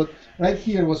head was right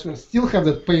here. Still have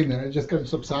that pain there. It just kind of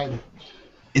subsided.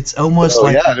 It's almost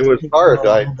like it was hard.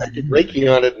 I did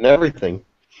Reiki on it and everything.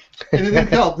 And it didn't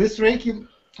help. This Reiki,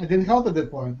 it didn't help at that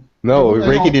point. No,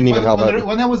 Reiki didn't even help.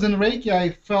 When I was in Reiki,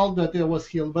 I felt that it was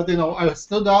healed. But I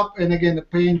stood up, and again the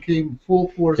pain came full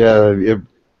force. Yeah,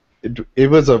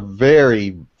 it was a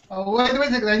very. Wait a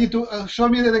second. I need to show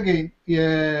me that again.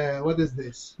 Yeah, what is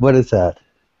this? What is that?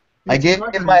 I gave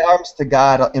my arms to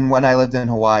God when I lived in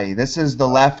Hawaii. This is the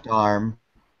left arm.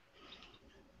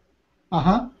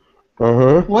 What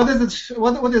is it?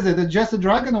 What is it? Just a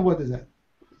dragon, or what is it?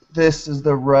 This is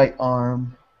the right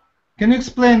arm. Can you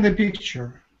explain the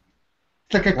picture?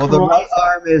 It's like a cross. The right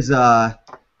arm is a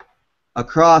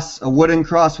cross, a wooden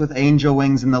cross with angel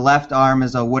wings, and the left arm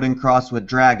is a wooden cross with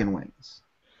dragon wings.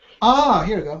 Ah,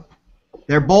 here you go.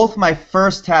 They're both my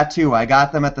first tattoo. I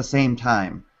got them at the same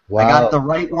time. Wow. I got the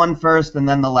right one first, and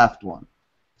then the left one.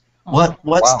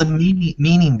 What's the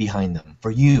meaning behind them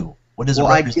for you? What is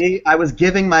it? I was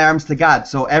giving my arms to God,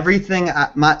 so everything,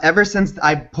 ever since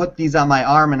I put these on my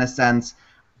arm, in a sense,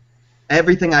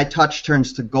 everything I touch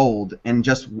turns to gold and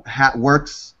just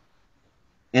works.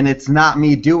 And it's not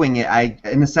me doing it.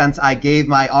 In a sense, I gave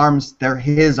my arms; they're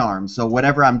His arms. So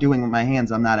whatever I'm doing with my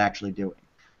hands, I'm not actually doing.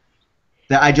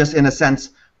 That I just, in a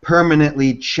sense,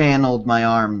 permanently channeled my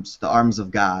arms, the arms of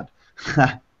God.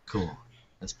 Cool.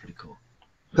 That's pretty cool.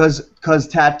 Because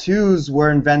tattoos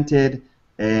were invented.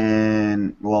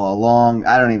 And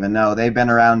I don't even know. They've been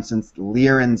around since the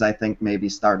Lyrans, I think, maybe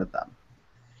started them.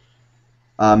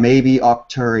 Maybe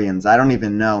Arcturians. I don't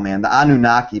even know, man. The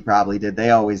Anunnaki probably did. They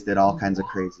always did all kinds of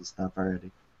crazy stuff already.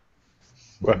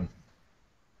 But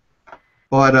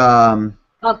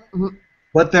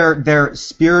they're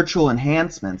spiritual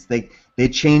enhancements. They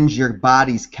change your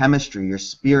body's chemistry, your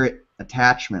spirit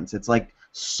attachments. It's like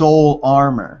soul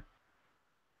armor.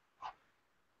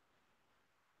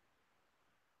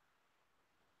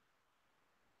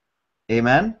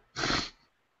 Amen?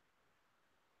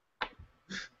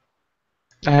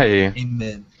 Hey.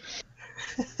 Amen.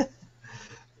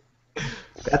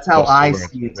 That's how I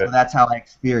see it, so that's how I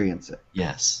experience it.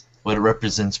 Yes. What it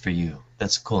represents for you.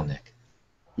 That's cool, Nick.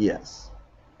 Yes.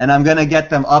 And I'm going to get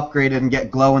them upgraded and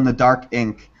get glow-in-the-dark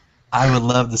ink. I would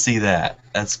love to see that.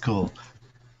 That's cool.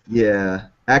 Yeah.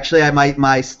 Actually,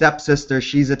 my stepsister,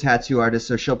 she's a tattoo artist,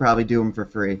 so she'll probably do them for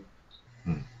free.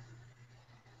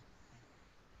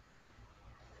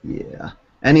 Yeah.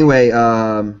 Anyway,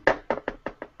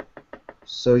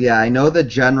 so yeah, I know the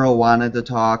general wanted to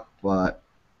talk, but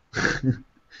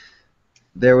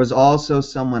there was also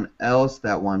someone else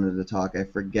that wanted to talk. I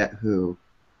forget who.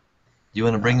 You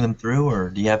want to bring them through,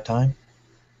 or do you have time?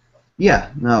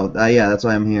 Yeah, no, yeah, that's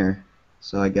why I'm here.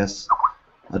 So I guess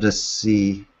I'll just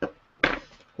see.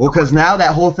 Well, because now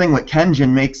that whole thing with Kenjin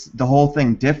makes the whole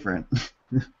thing different.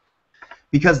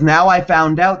 Because now I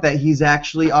found out that he's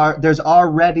actually there's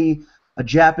already a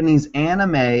Japanese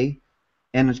anime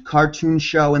and a cartoon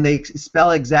show, and they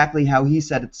spell exactly how he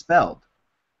said it's spelled.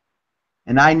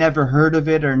 And I never heard of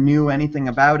it or knew anything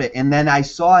about it. And then I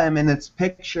saw him, and it's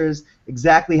pictures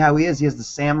exactly how he is. He has the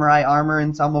samurai armor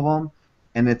in some of them,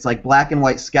 and it's like black and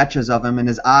white sketches of him, and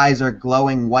his eyes are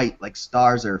glowing white like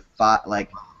stars are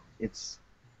like it's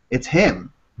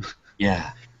him.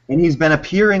 Yeah. And he's been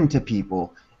appearing to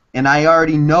people, and I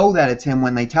already know that it's him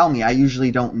when they tell me. I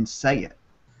usually don't say it.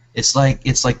 It's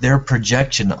like their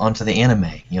projection onto the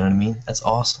anime. You know what I mean? That's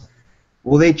awesome.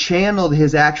 Well, they channeled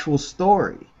his actual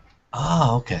story.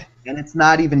 Ah, okay. And it's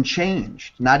not even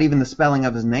changed. Not even the spelling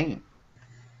of his name.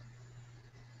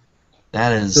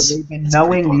 That is. So they've been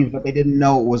knowing these, but they didn't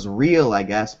know it was real, I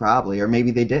guess, probably. Or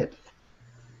maybe they did.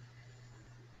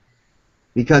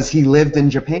 Because he lived in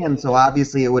Japan, so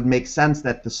obviously it would make sense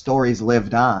that the stories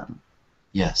lived on.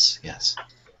 Yes, yes.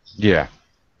 Yeah.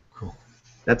 Cool.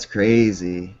 That's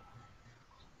crazy.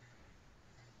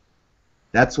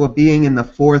 That's what being in the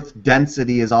fourth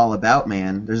density is all about,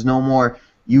 man. There's no more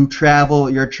you're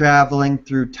traveling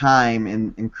through time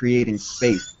and creating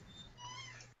space.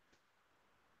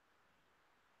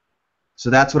 So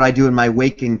that's what I do in my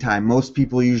waking time. Most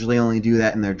people usually only do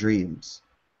that in their dreams.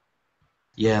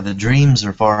 Yeah, the dreams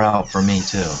are far out for me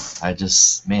too.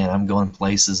 I'm going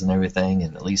places and everything,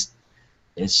 and at least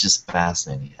it's just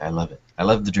fascinating. I love it. I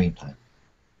love the dream time.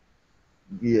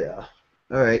 Yeah.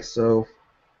 All right, so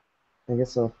I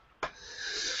guess I'll...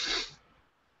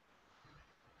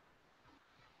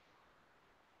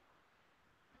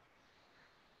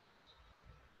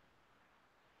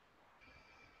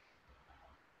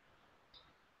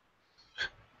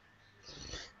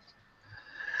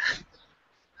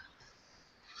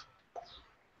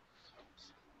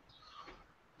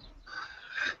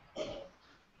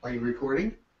 Are you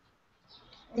recording?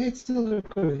 It's still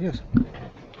recording, yes.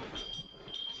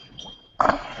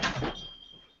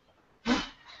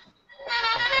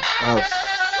 Oh.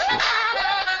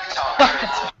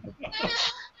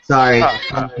 Sorry.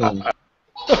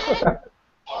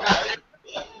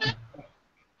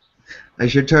 I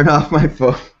should turn off my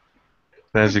phone.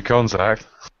 There's your contact.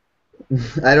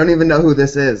 I don't even know who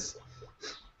this is.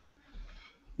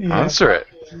 Yeah. Answer it.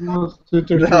 No.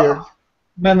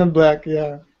 Men in Black,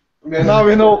 yeah. Now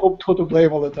we know who to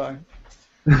blame all the time.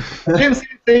 Jim,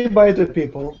 say bye to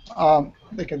people.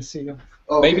 They can see you.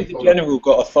 Maybe the general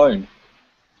got a phone.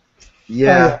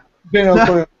 Yeah.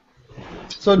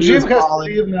 So Jim has to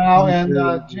leave now,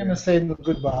 and Jim is saying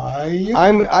goodbye.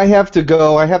 I have to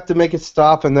go. I have to make a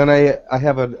stop, and then I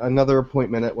have another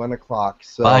appointment at 1 o'clock.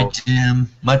 So. Bye, Jim.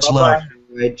 Much love.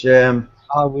 Bye, Jim.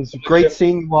 It was great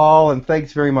seeing you all, and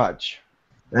thanks very much.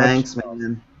 Thanks,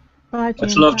 man. Bye, Jim.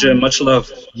 Much love, Jim. Much love.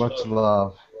 Much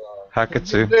love.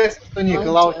 Hackatoo.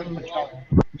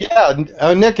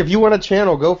 Yeah, Nick, if you want a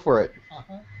channel, go for it.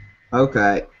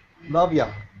 Okay. Love ya.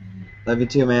 Love you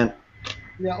too, man.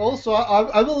 Yeah. Also,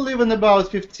 I will leave in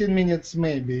about 15 minutes,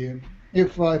 maybe,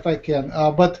 if I can.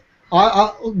 But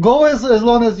I go as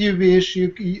long as you wish.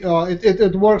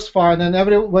 It works fine, and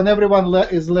when everyone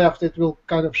is left, it will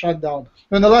kind of shut down.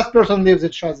 When the last person leaves,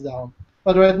 it shuts down.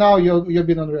 But right now, you've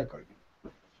been on record.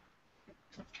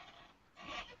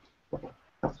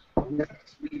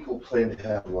 Next week we'll plan to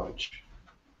have lunch.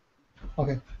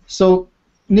 Okay. So,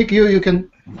 Nick, you can.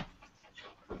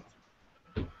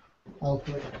 I'll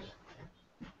play.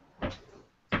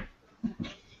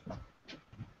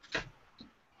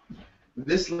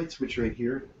 This light switch right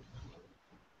here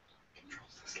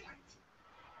controls this light.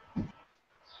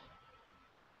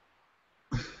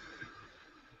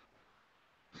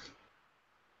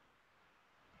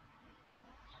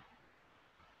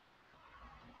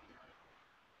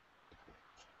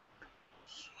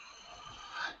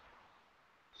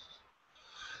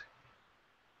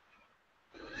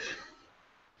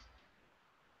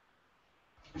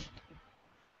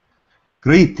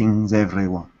 Greetings,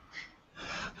 everyone.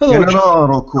 Hello,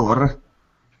 General Core.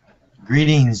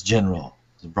 Greetings, General.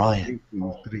 It's Brian.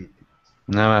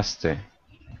 Namaste.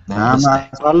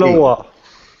 Namaste. Aloha.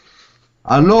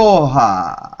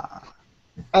 Aloha.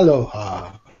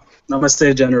 Aloha.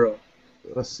 Namaste, General.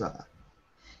 What's up?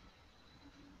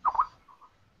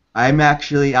 I'm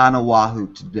actually on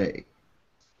Oahu today.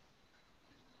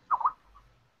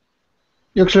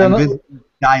 You actually I'm on- visiting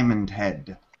Diamond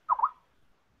Head.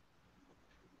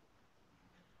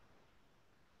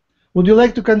 Would you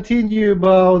like to continue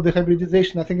about the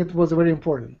hybridization? I think it was very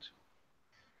important.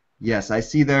 Yes, I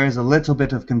see there is a little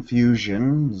bit of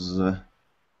confusion.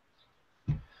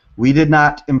 We did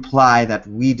not imply that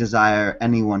we desire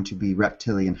anyone to be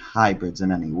reptilian hybrids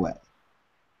in any way.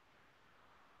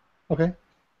 Okay.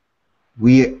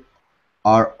 We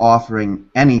are offering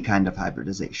any kind of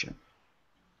hybridization.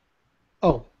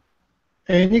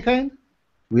 Any kind?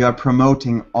 We are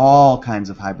promoting all kinds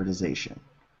of hybridization.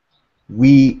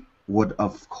 We would,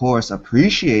 of course,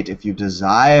 appreciate if you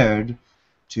desired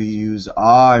to use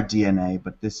our DNA,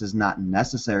 but this is not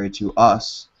necessary to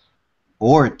us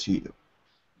or to you.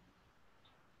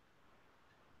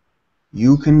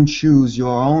 You can choose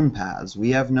your own paths. We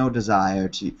have no desire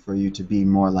for you to be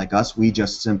more like us. We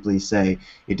just simply say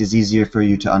it is easier for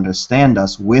you to understand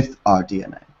us with our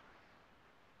DNA.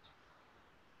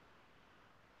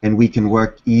 And we can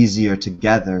work easier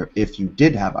together if you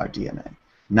did have our DNA.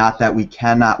 Not that we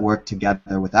cannot work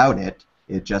together without it,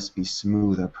 it'd just be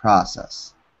smoother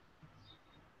process.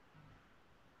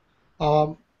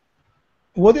 What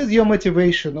is your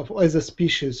motivation as a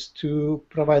species to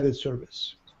provide this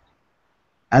service?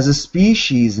 As a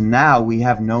species, now we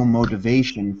have no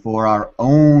motivation for our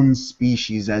own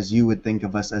species as you would think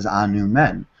of us as Anu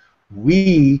men.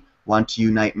 We want to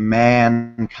unite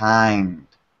mankind.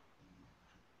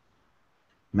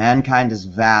 Mankind is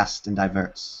vast and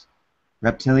diverse.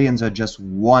 Reptilians are just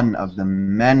one of the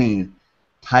many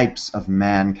types of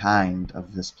mankind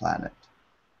of this planet.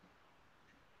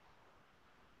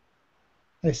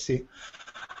 I see.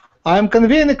 I'm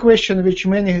conveying a question which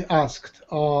many asked.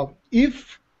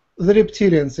 If the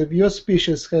reptilians, if your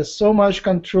species has so much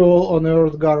control on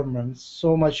Earth governments,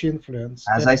 so much influence...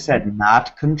 As I said,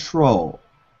 not control.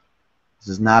 This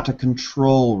is not a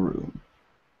control room.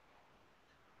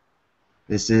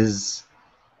 This is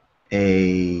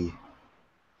a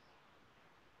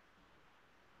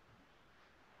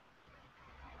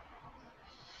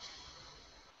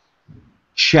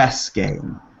chess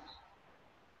game.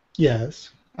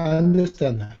 Yes, I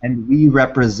understand that. And we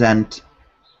represent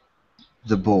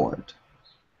the board.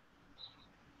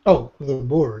 Oh, the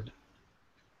board.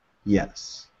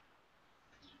 Yes.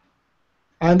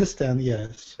 I understand,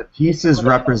 yes. The pieces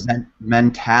represent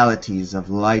mentalities of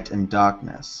light and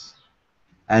darkness.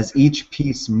 As each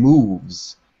piece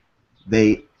moves,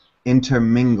 they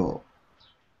intermingle.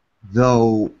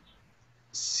 Though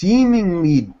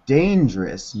seemingly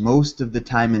dangerous most of the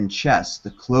time in chess,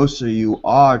 the closer you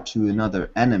are to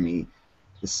another enemy,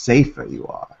 the safer you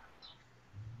are.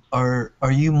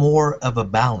 Are you more of a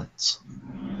balance?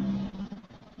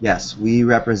 Yes, we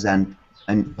represent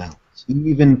an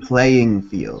even playing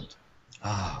field.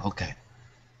 Ah, okay.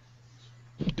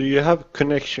 Do you have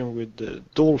connection with the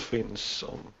dolphins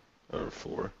on Earth?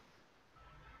 Or?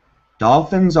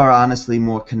 Dolphins are honestly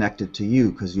more connected to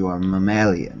you because you are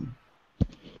mammalian.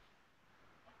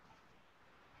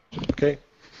 Okay.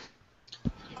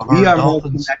 We are more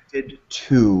connected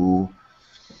to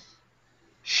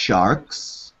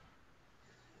sharks.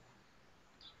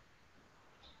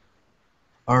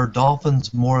 Are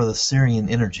dolphins more of the Sirian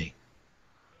energy?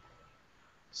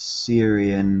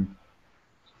 Sirian.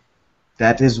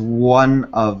 That is one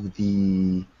of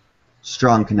the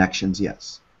strong connections,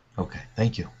 yes. Okay,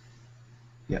 thank you.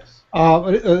 Yes.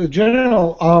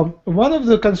 General, one of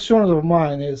the concerns of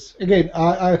mine is, again,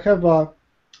 I have a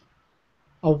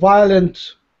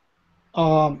violent,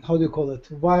 how do you call it,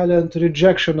 violent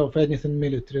rejection of anything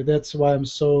military. That's why I'm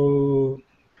so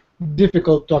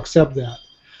difficult to accept that.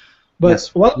 But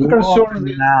yes, what the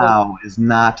concern now is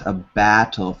not a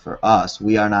battle for us.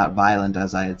 We are not violent,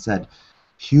 as I had said.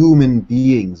 Human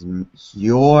beings,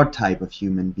 your type of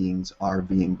human beings, are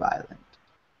being violent.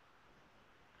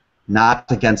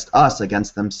 Not against us,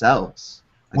 against themselves.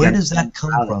 Where does that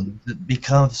come from? Is it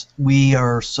because we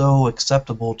are so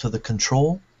acceptable to the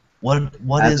control?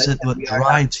 What is it that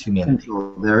drives humanity?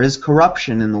 There is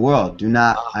corruption in the world.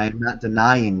 I am not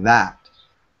denying that.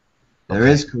 There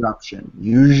is corruption,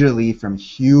 usually from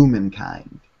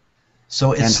humankind.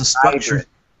 So it's the structure. Hybrid.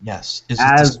 Yes.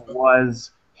 As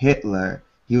was Hitler.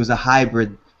 He was a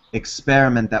hybrid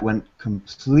experiment that went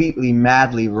completely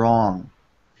madly wrong.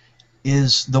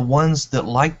 Is the ones that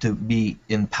like to be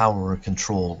in power or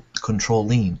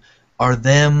controlling, are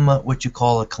them what you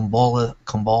call a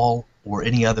cabal or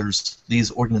any others,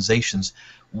 these organizations,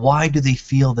 why do they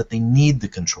feel that they need the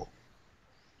control?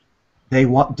 They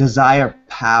desire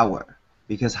power.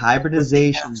 Because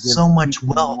hybridization gives so much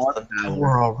wealth and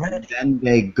power already. Then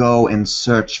they go and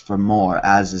search for more,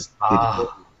 as is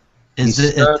he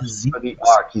searched for the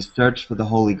Ark, he searched for the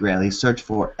Holy Grail, he searched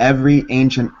for every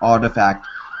ancient artifact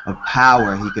of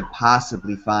power he could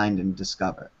possibly find and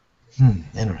discover.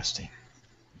 Interesting.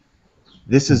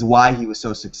 This is why he was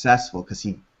so successful, because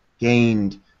he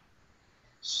gained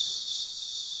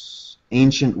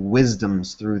ancient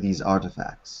wisdoms through these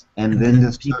artifacts, and then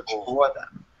to search for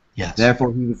them. Yes.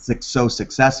 Therefore, he was so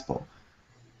successful.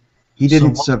 He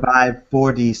didn't survive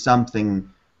 40-something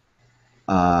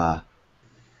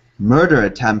murder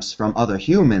attempts from other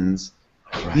humans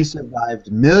He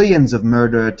survived millions of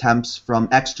murder attempts from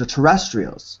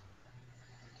extraterrestrials.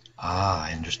 Ah,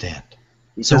 I understand.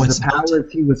 Because So it's the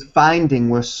powers he was finding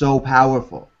were so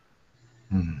powerful.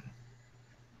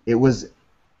 It was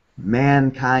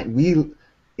mankind.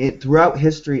 Throughout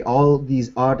history, all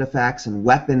these artifacts and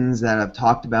weapons that I've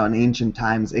talked about in ancient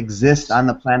times exist on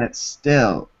the planet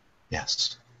still.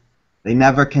 Yes. They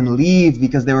never can leave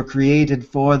because they were created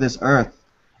for this Earth,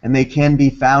 and they can be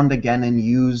found again and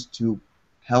used to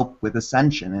help with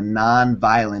ascension in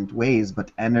non-violent ways,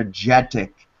 but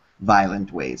energetic,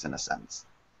 violent ways in a sense.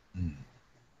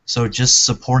 So just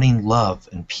supporting love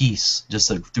and peace, just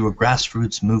through a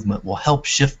grassroots movement, will help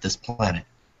shift this planet.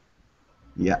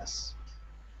 Yes.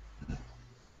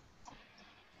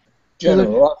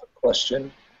 General, I have a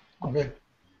question. Okay.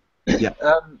 Yeah.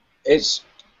 It's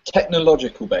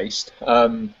technological based.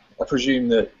 I presume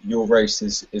that your race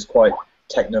is quite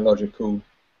technological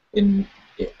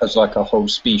as like a whole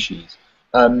species.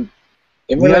 We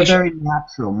are very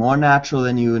natural, more natural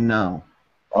than you would know.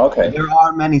 Okay. There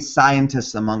are many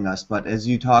scientists among us, but as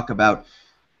you talk about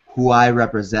who I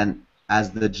represent as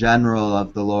the general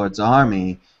of the Lord's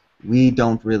army, we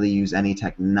don't really use any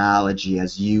technology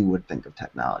as you would think of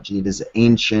technology. It is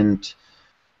ancient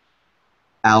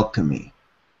alchemy.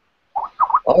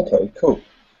 Okay, cool.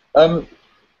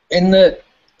 In the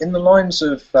lines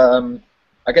of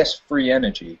I guess free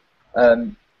energy,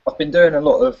 I've been doing a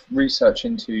lot of research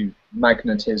into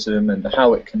magnetism and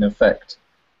how it can affect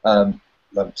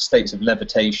states of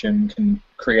levitation, can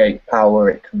create power,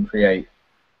 it can create,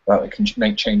 it can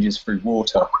make changes through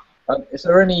water. Is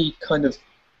there any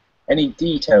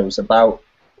details about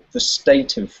the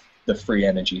state of the free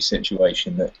energy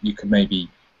situation that you could maybe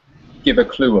give a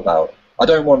clue about? I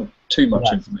don't want too much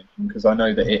information because I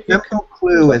know that The simple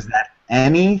clue is that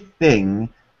anything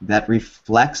that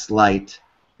reflects light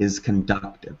is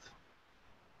conductive.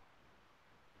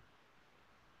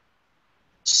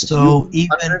 So if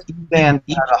you understand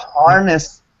how to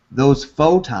harness those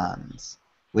photons,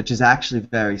 which is actually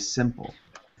very simple.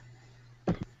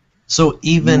 So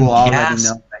even you will already gas,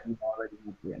 know that you already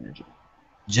have the energy.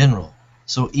 General.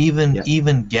 So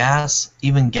even gas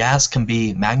can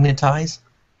be magnetized.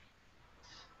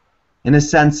 In a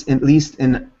sense, at least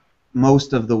in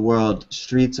most of the world,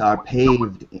 streets are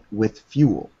paved with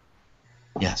fuel.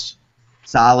 Yes.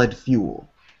 Solid fuel.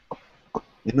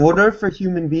 In order for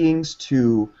human beings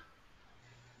to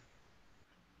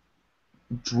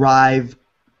drive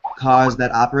cars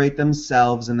that operate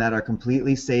themselves and that are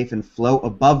completely safe and float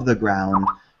above the ground,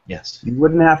 yes, you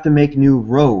wouldn't have to make new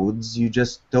roads. You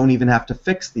just don't even have to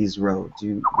fix these roads.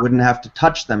 You wouldn't have to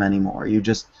touch them anymore. You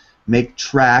just make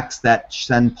tracks that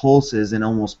send pulses and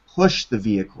almost push the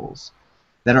vehicles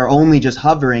that are only just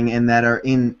hovering and that are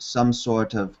in some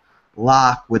sort of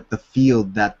lock with the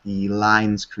field that the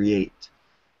lines create.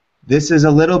 This is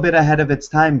a little bit ahead of its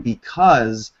time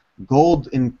because gold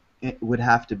would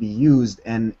have to be used,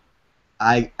 and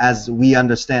as we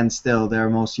understand still, there are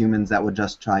most humans that would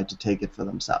just try to take it for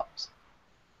themselves.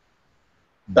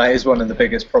 That is one of the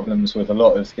biggest problems with a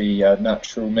lot of the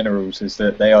natural minerals, is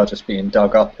that they are just being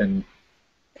dug up and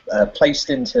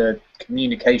placed into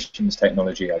communications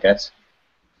technology, I guess.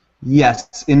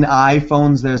 Yes, in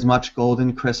iPhones there's much gold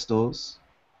in crystals,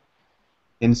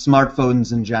 in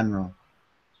smartphones in general.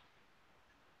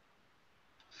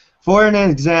 For an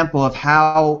example of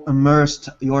how immersed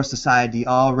your society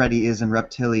already is in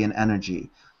reptilian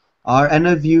energy, are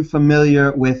any of you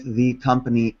familiar with the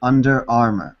company Under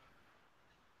Armour?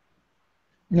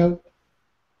 No.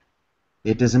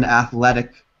 It is an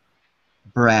athletic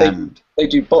brand. They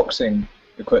do boxing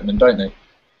equipment, don't they?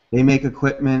 They make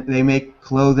equipment, they make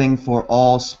clothing for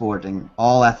all sporting,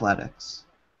 all athletics,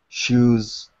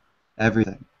 shoes,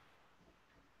 everything.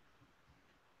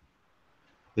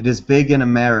 It is big in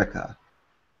America.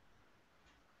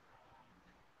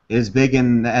 It is big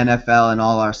in the NFL and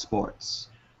all our sports.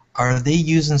 Are they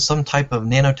using some type of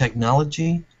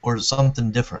nanotechnology or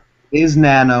something different? It is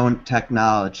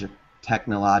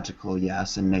technological,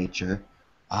 yes, in nature.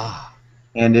 Ah.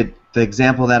 And the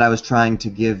example that I was trying to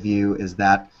give you is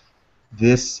that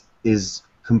this is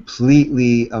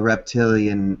completely a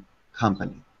reptilian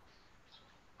company,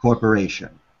 corporation.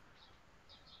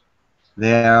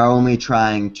 They are only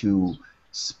trying to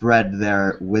spread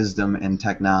their wisdom and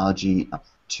technology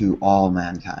to all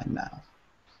mankind now.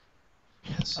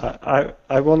 Yes.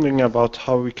 I'm wondering about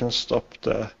how we can stop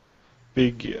the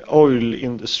big oil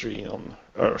industry on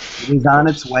Earth. It is on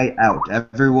its way out.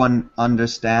 Everyone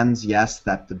understands, yes,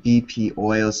 that the BP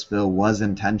oil spill was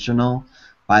intentional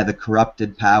by the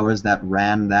corrupted powers that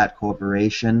ran that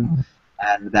corporation,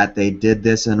 and that they did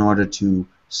this in order to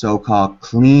so-called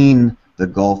clean the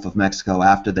Gulf of Mexico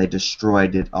after they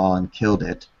destroyed it all and killed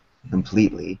it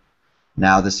completely.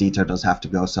 Now the sea turtles have to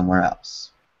go somewhere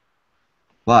else.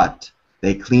 But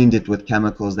they cleaned it with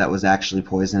chemicals that was actually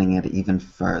poisoning it even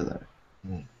further.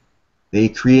 They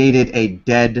created a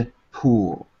dead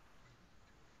pool.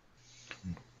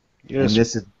 Yes. And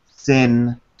this is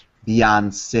sin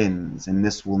beyond sins, and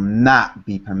this will not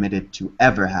be permitted to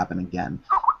ever happen again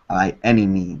by any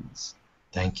means.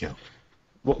 Thank you.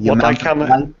 The amount of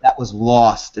life that was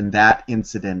lost in that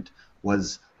incident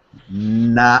was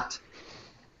not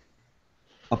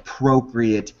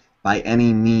appropriate by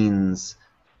any means,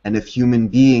 and if human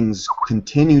beings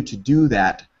continue to do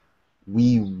that,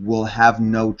 we will have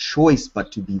no choice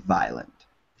but to be violent.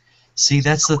 See,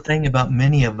 that's the thing about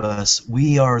many of us.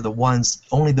 We are the ones,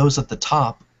 only those at the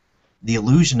top, the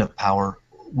illusion of power.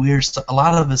 A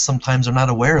lot of us sometimes are not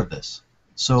aware of this.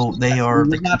 So they are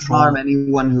the not control. harm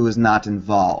anyone who is not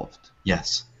involved.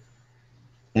 Yes.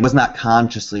 And was not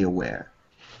consciously aware.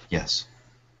 Yes.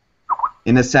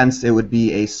 In a sense, it would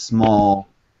be a small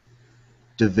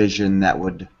division that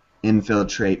would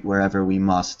infiltrate wherever we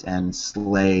must and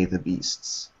slay the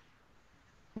beasts.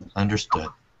 Understood.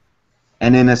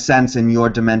 And in a sense, in your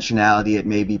dimensionality, it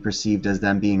may be perceived as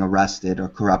them being arrested or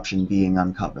corruption being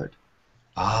uncovered.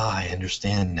 Ah, I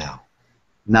understand now.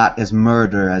 Not as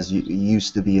murder as you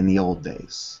used to be in the old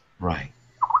days. Right.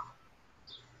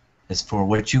 It's for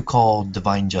what you call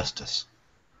divine justice.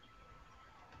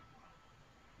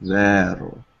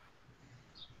 Vero.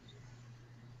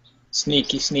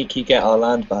 Sneaky, sneaky, get our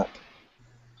land back.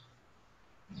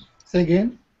 Say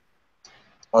again?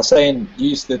 I was saying,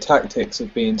 use the tactics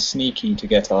of being sneaky to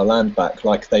get our land back,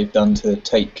 like they've done to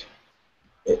take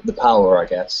the power, I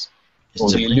guess. It's or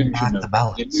to the bring illusion back of the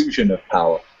balance. the illusion of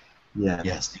power. Yeah.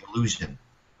 Yes, the illusion.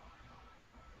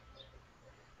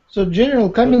 So, General,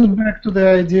 coming back to the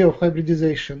idea of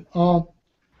hybridization,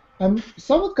 I'm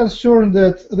somewhat concerned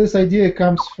that this idea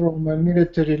comes from a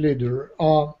military leader.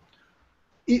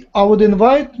 I would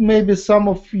invite maybe some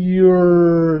of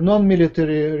your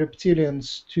non-military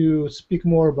reptilians to speak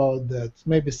more about that,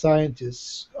 maybe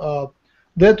scientists.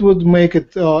 That would make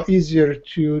it easier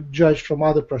to judge from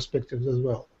other perspectives as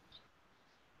well.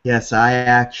 Yes, I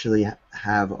actually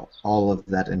have all of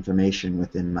that information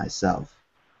within myself.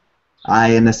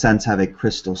 I, in a sense, have a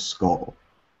crystal skull,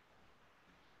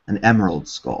 an emerald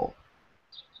skull.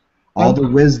 All the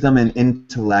wisdom and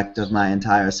intellect of my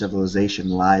entire civilization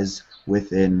lies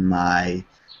within my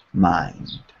mind.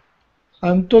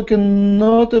 I'm talking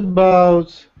not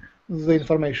about the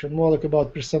information, more like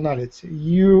about personality.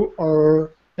 You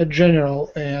are a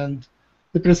general, and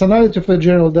the personality of a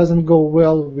general doesn't go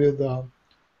well with the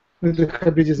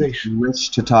hybridization. I wish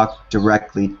to talk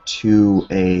directly to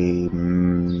a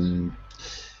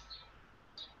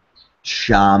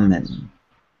shaman.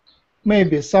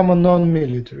 Maybe someone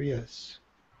non-military, yes.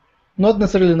 Not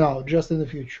necessarily now, just in the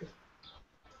future.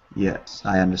 Yes,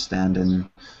 I understand, and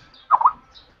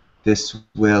this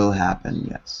will happen,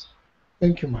 yes.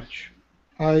 Thank you much.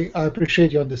 I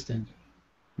appreciate your understanding.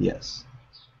 Yes.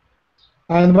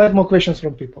 I invite more questions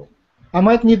from people. I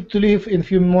might need to leave in a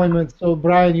few moments, so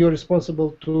Brian, you're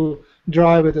responsible to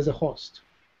drive it as a host,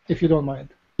 if you don't mind.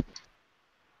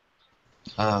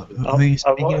 Who are you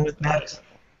speaking with, Max?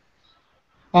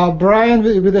 Brian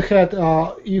with the head,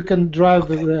 you can drive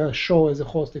the show as a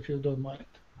host if you don't mind.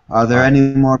 Are there any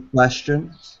more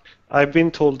questions? I've been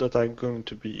told that I'm going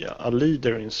to be a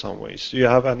leader in some ways. Do you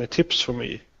have any tips for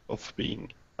me of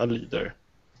being a leader?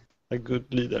 A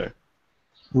good leader?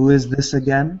 Who is this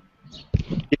again?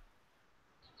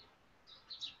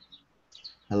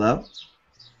 Hello?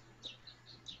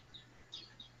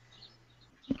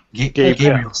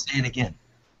 Gabriel, say it again.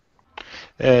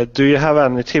 Do you have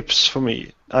any tips for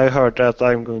me? I heard that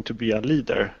I'm going to be a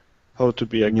leader. How to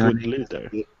be a good leader?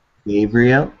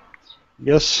 Gabriel?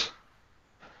 Yes.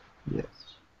 Yes.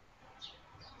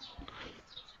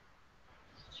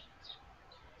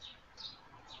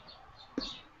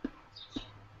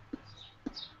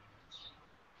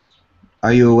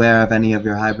 Are you aware of any of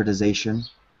your hybridization?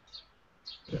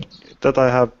 That I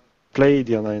have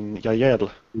Pleiadian and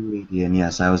Yahyel. Pleiadian,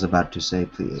 yes, I was about to say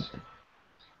Pleiadian.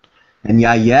 And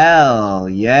Yahyel,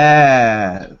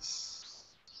 yes.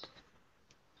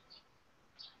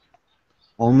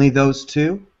 Only those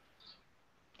two?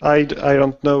 I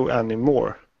don't know any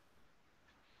more.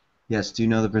 Yes, do you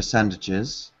know the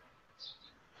percentages?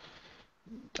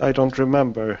 I don't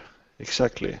remember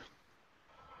exactly.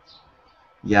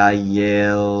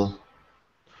 Yahyel,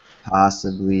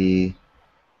 possibly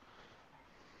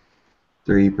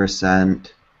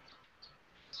 3%.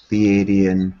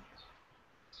 Pleiadian,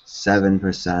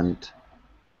 7%.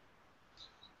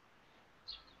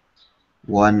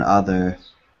 one other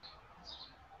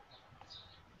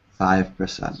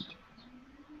 5%.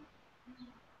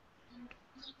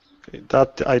 Okay,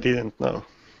 that I didn't know.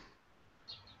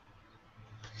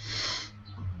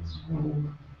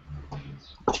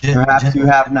 Perhaps you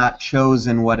have not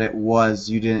chosen what it was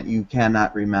you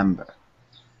cannot remember.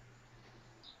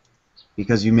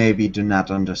 Because you maybe do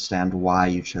not understand why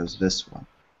you chose this one.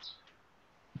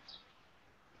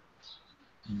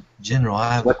 General,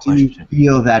 I have what a question. do you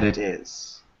feel that it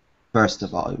is? First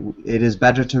of all, it is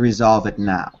better to resolve it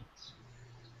now.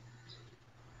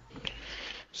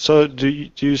 So do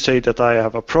you say that I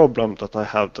have a problem that I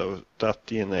have that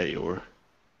DNA, or?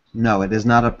 No, it is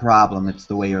not a problem. It's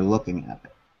the way you're looking at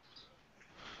it.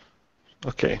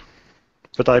 Okay,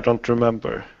 but I don't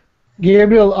remember.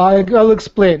 Gabriel, I'll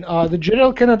explain. The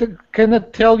general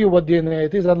cannot tell you what DNA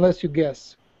it is unless you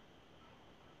guess.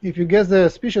 If you guess the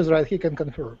species right, he can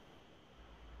confirm.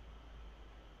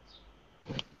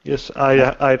 Yes,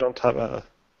 I don't have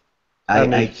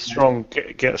any strong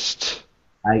guess.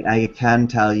 I can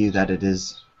tell you that it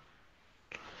is.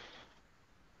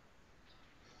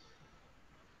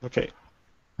 Okay.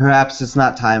 Perhaps it's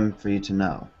not time for you to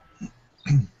know.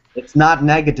 It's not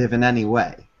negative in any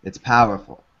way. It's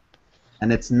powerful.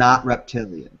 And it's not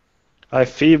reptilian. I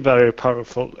feel very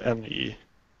powerful, and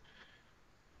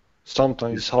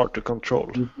sometimes it's hard to control.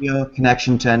 Do you feel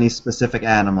connection to any specific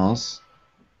animals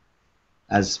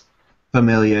as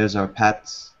familiars or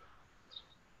pets?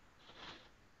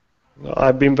 No,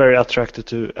 I've been very attracted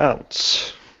to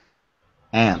ants.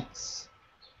 Ants?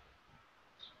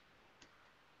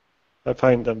 I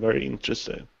find them very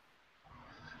interesting.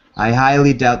 I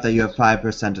highly doubt that you have 5%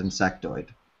 insectoid.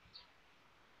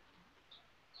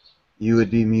 You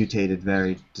would be mutated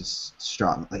very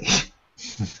strongly.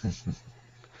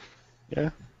 Yeah?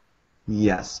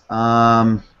 Yes.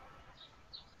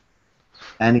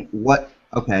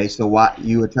 Okay, so what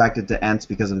you attracted to ants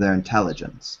because of their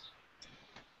intelligence?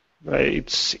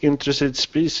 It's interested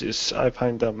species. I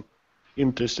find them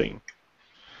interesting.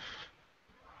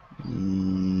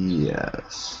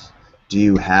 Yes. Do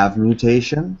you have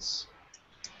mutations?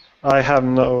 I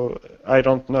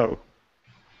don't know.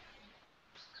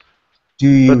 Do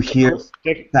you hear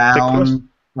sound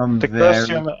from the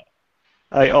question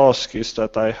I ask is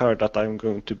that I heard that I'm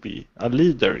going to be a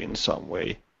leader in some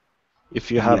way.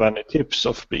 If you have any tips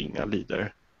of being a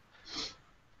leader.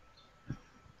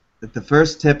 The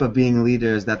first tip of being a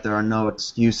leader is that there are no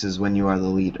excuses when you are the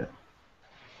leader.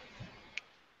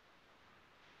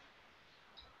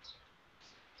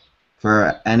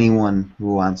 For anyone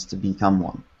who wants to become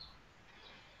one.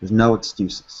 There's no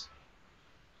excuses.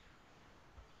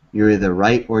 You're either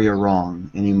right or you're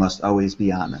wrong, and you must always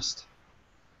be honest.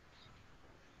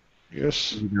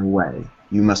 Yes. Either way,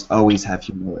 you must always have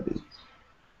humility.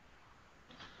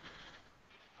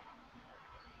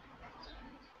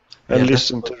 And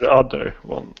listen to the other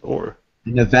one, or...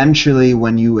 And eventually,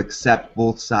 when you accept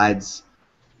both sides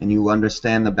and you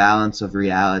understand the balance of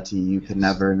reality, you can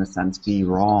never, in a sense, be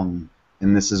wrong.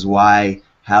 And this is why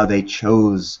how they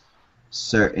chose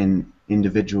certain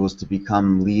individuals to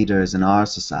become leaders in our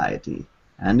society,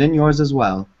 and in yours as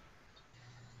well.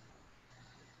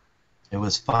 It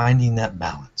was finding that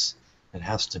balance. It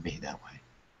has to be that way.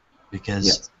 Because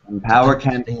yes. And power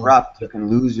can corrupt. You can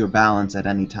lose your balance at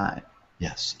any time.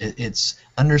 Yes, it's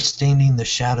understanding the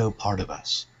shadow part of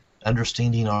us,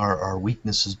 understanding our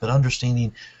weaknesses, but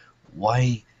understanding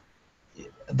why.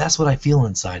 That's what I feel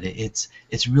inside it.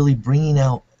 It's really bringing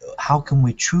out how can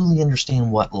we truly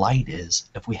understand what light is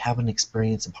if we haven't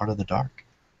experienced a part of the dark.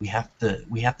 We have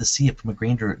to see it from a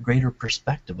greater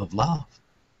perspective of love.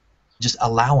 Just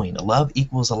allowing. Love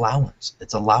equals allowance.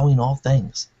 It's allowing all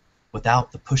things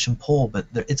without the push and pull, but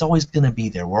it's always going to be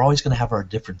there. We're always going to have our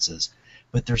differences.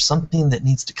 But there's something that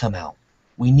needs to come out.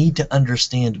 We need to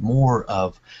understand more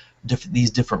of these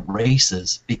different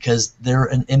races because they're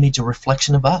an image, a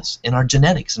reflection of us in our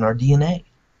genetics and our DNA.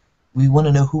 We want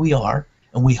to know who we are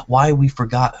and why we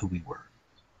forgot who we were.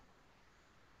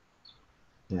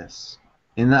 Yes.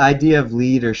 In the idea of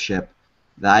leadership,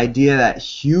 the idea that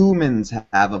humans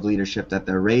have of leadership that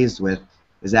they're raised with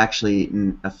is actually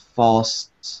a false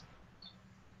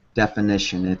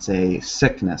definition. It's a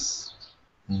sickness.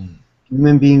 Mm.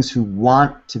 Human beings who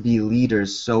want to be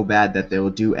leaders so bad that they will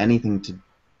do anything to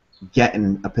get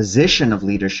in a position of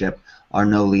leadership are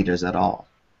no leaders at all.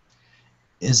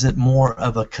 Is it more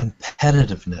of a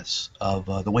competitiveness of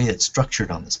the way it's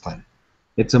structured on this planet?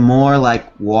 It's a more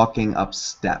like walking up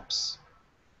steps.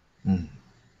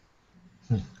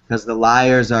 Because the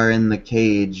liars are in the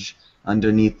cage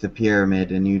underneath the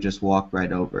pyramid and you just walk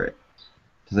right over it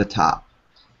to the top.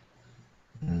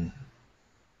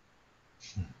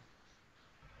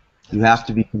 You have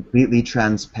to be completely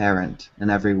transparent in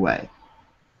every way.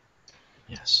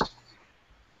 Yes.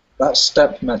 That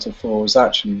step metaphor was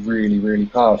actually really, really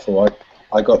powerful.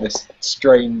 I got this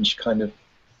strange kind of,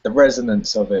 the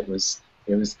resonance of it was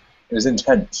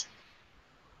intense.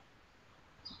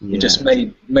 Yeah. It just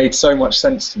made so much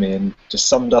sense to me and just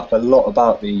summed up a lot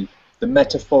about the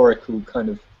metaphorical kind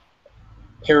of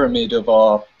pyramid of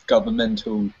our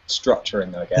governmental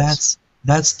structuring, I guess.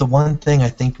 That's the one thing I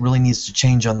think really needs to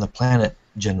change on the planet,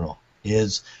 General,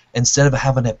 is instead of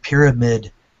having a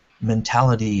pyramid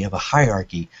mentality of a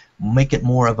hierarchy, make it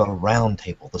more of a round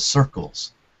table, the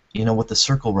circles. You know what the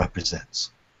circle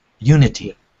represents?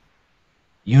 Unity.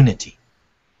 Unity.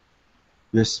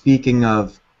 You're speaking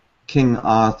of King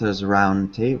Arthur's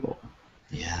Round Table.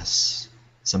 Yes.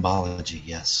 Symbology,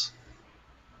 yes.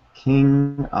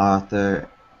 King Arthur.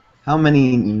 How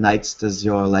many knights does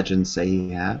your legend say he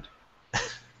had?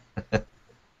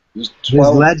 His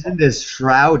legend is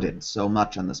shrouded so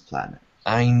much on this planet.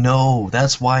 I know.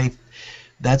 That's why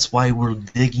we're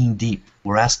digging deep.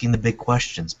 We're asking the big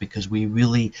questions because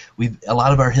a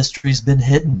lot of our history's been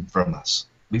hidden from us.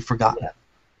 We've forgotten. Yeah.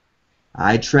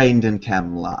 I trained in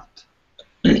Camelot.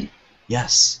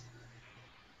 Yes.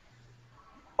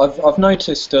 I've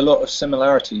noticed a lot of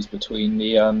similarities between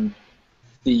the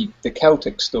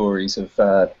Celtic stories of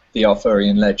the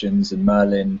Arthurian legends and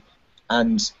Merlin,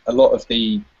 and a lot of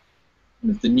the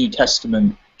New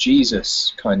Testament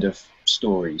Jesus kind of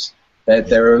stories.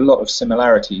 There are a lot of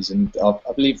similarities, and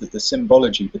I believe that the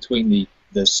symbology between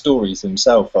the stories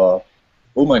themselves are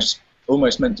almost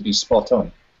meant to be spot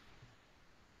on.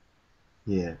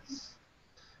 Yes.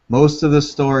 Most of the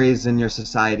stories in your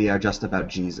society are just about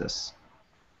Jesus.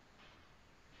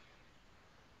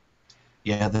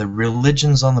 Yeah, the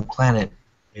religions on the planet,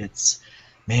 that's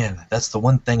the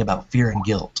one thing about fear and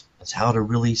guilt. It's how to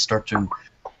really start to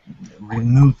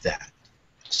remove that.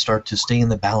 Start to stay in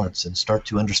the balance and start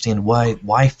to understand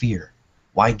why fear,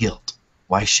 why guilt,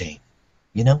 why shame.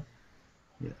 You know?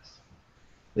 Yes.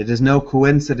 It is no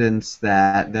coincidence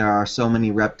that there are so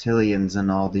many reptilians in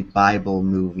all the Bible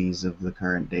movies of the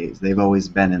current days. They've always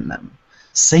been in them.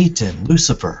 Satan,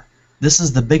 Lucifer. This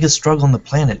is the biggest struggle on the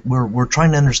planet. We're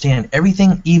trying to understand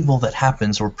everything evil that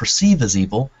happens or perceive as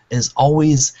evil is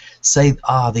always say,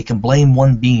 they can blame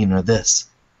one being or this.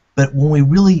 But when we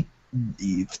really,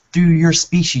 through your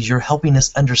species, you're helping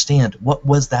us understand what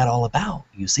was that all about,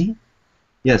 you see?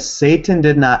 Yes, Satan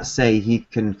did not say he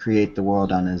can create the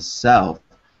world on himself.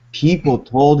 People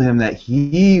told him that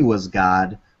he was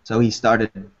God, so he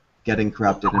started getting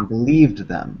corrupted and believed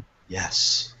them.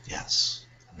 Yes, yes,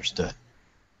 understood.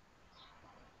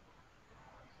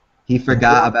 He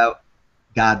forgot about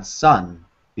God's son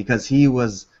because he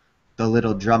was the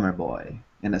little drummer boy,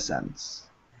 in a sense.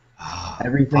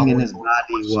 Everything in his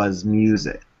body was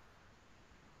music.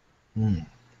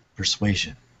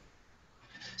 Persuasion.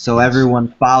 So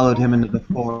everyone followed him into the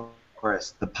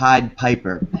forest, the Pied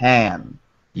Piper, Pan.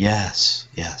 Yes,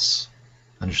 yes,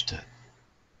 understood.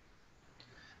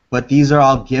 But these are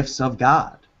all gifts of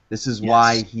God. This is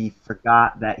why he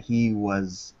forgot that he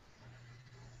was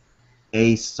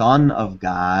a son of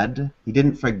God. He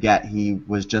didn't forget, he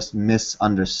was just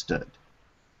misunderstood.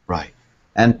 Right.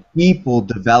 And people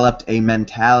developed a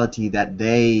mentality that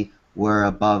they were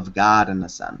above God in a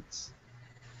sense.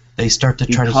 They start to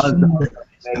try to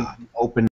open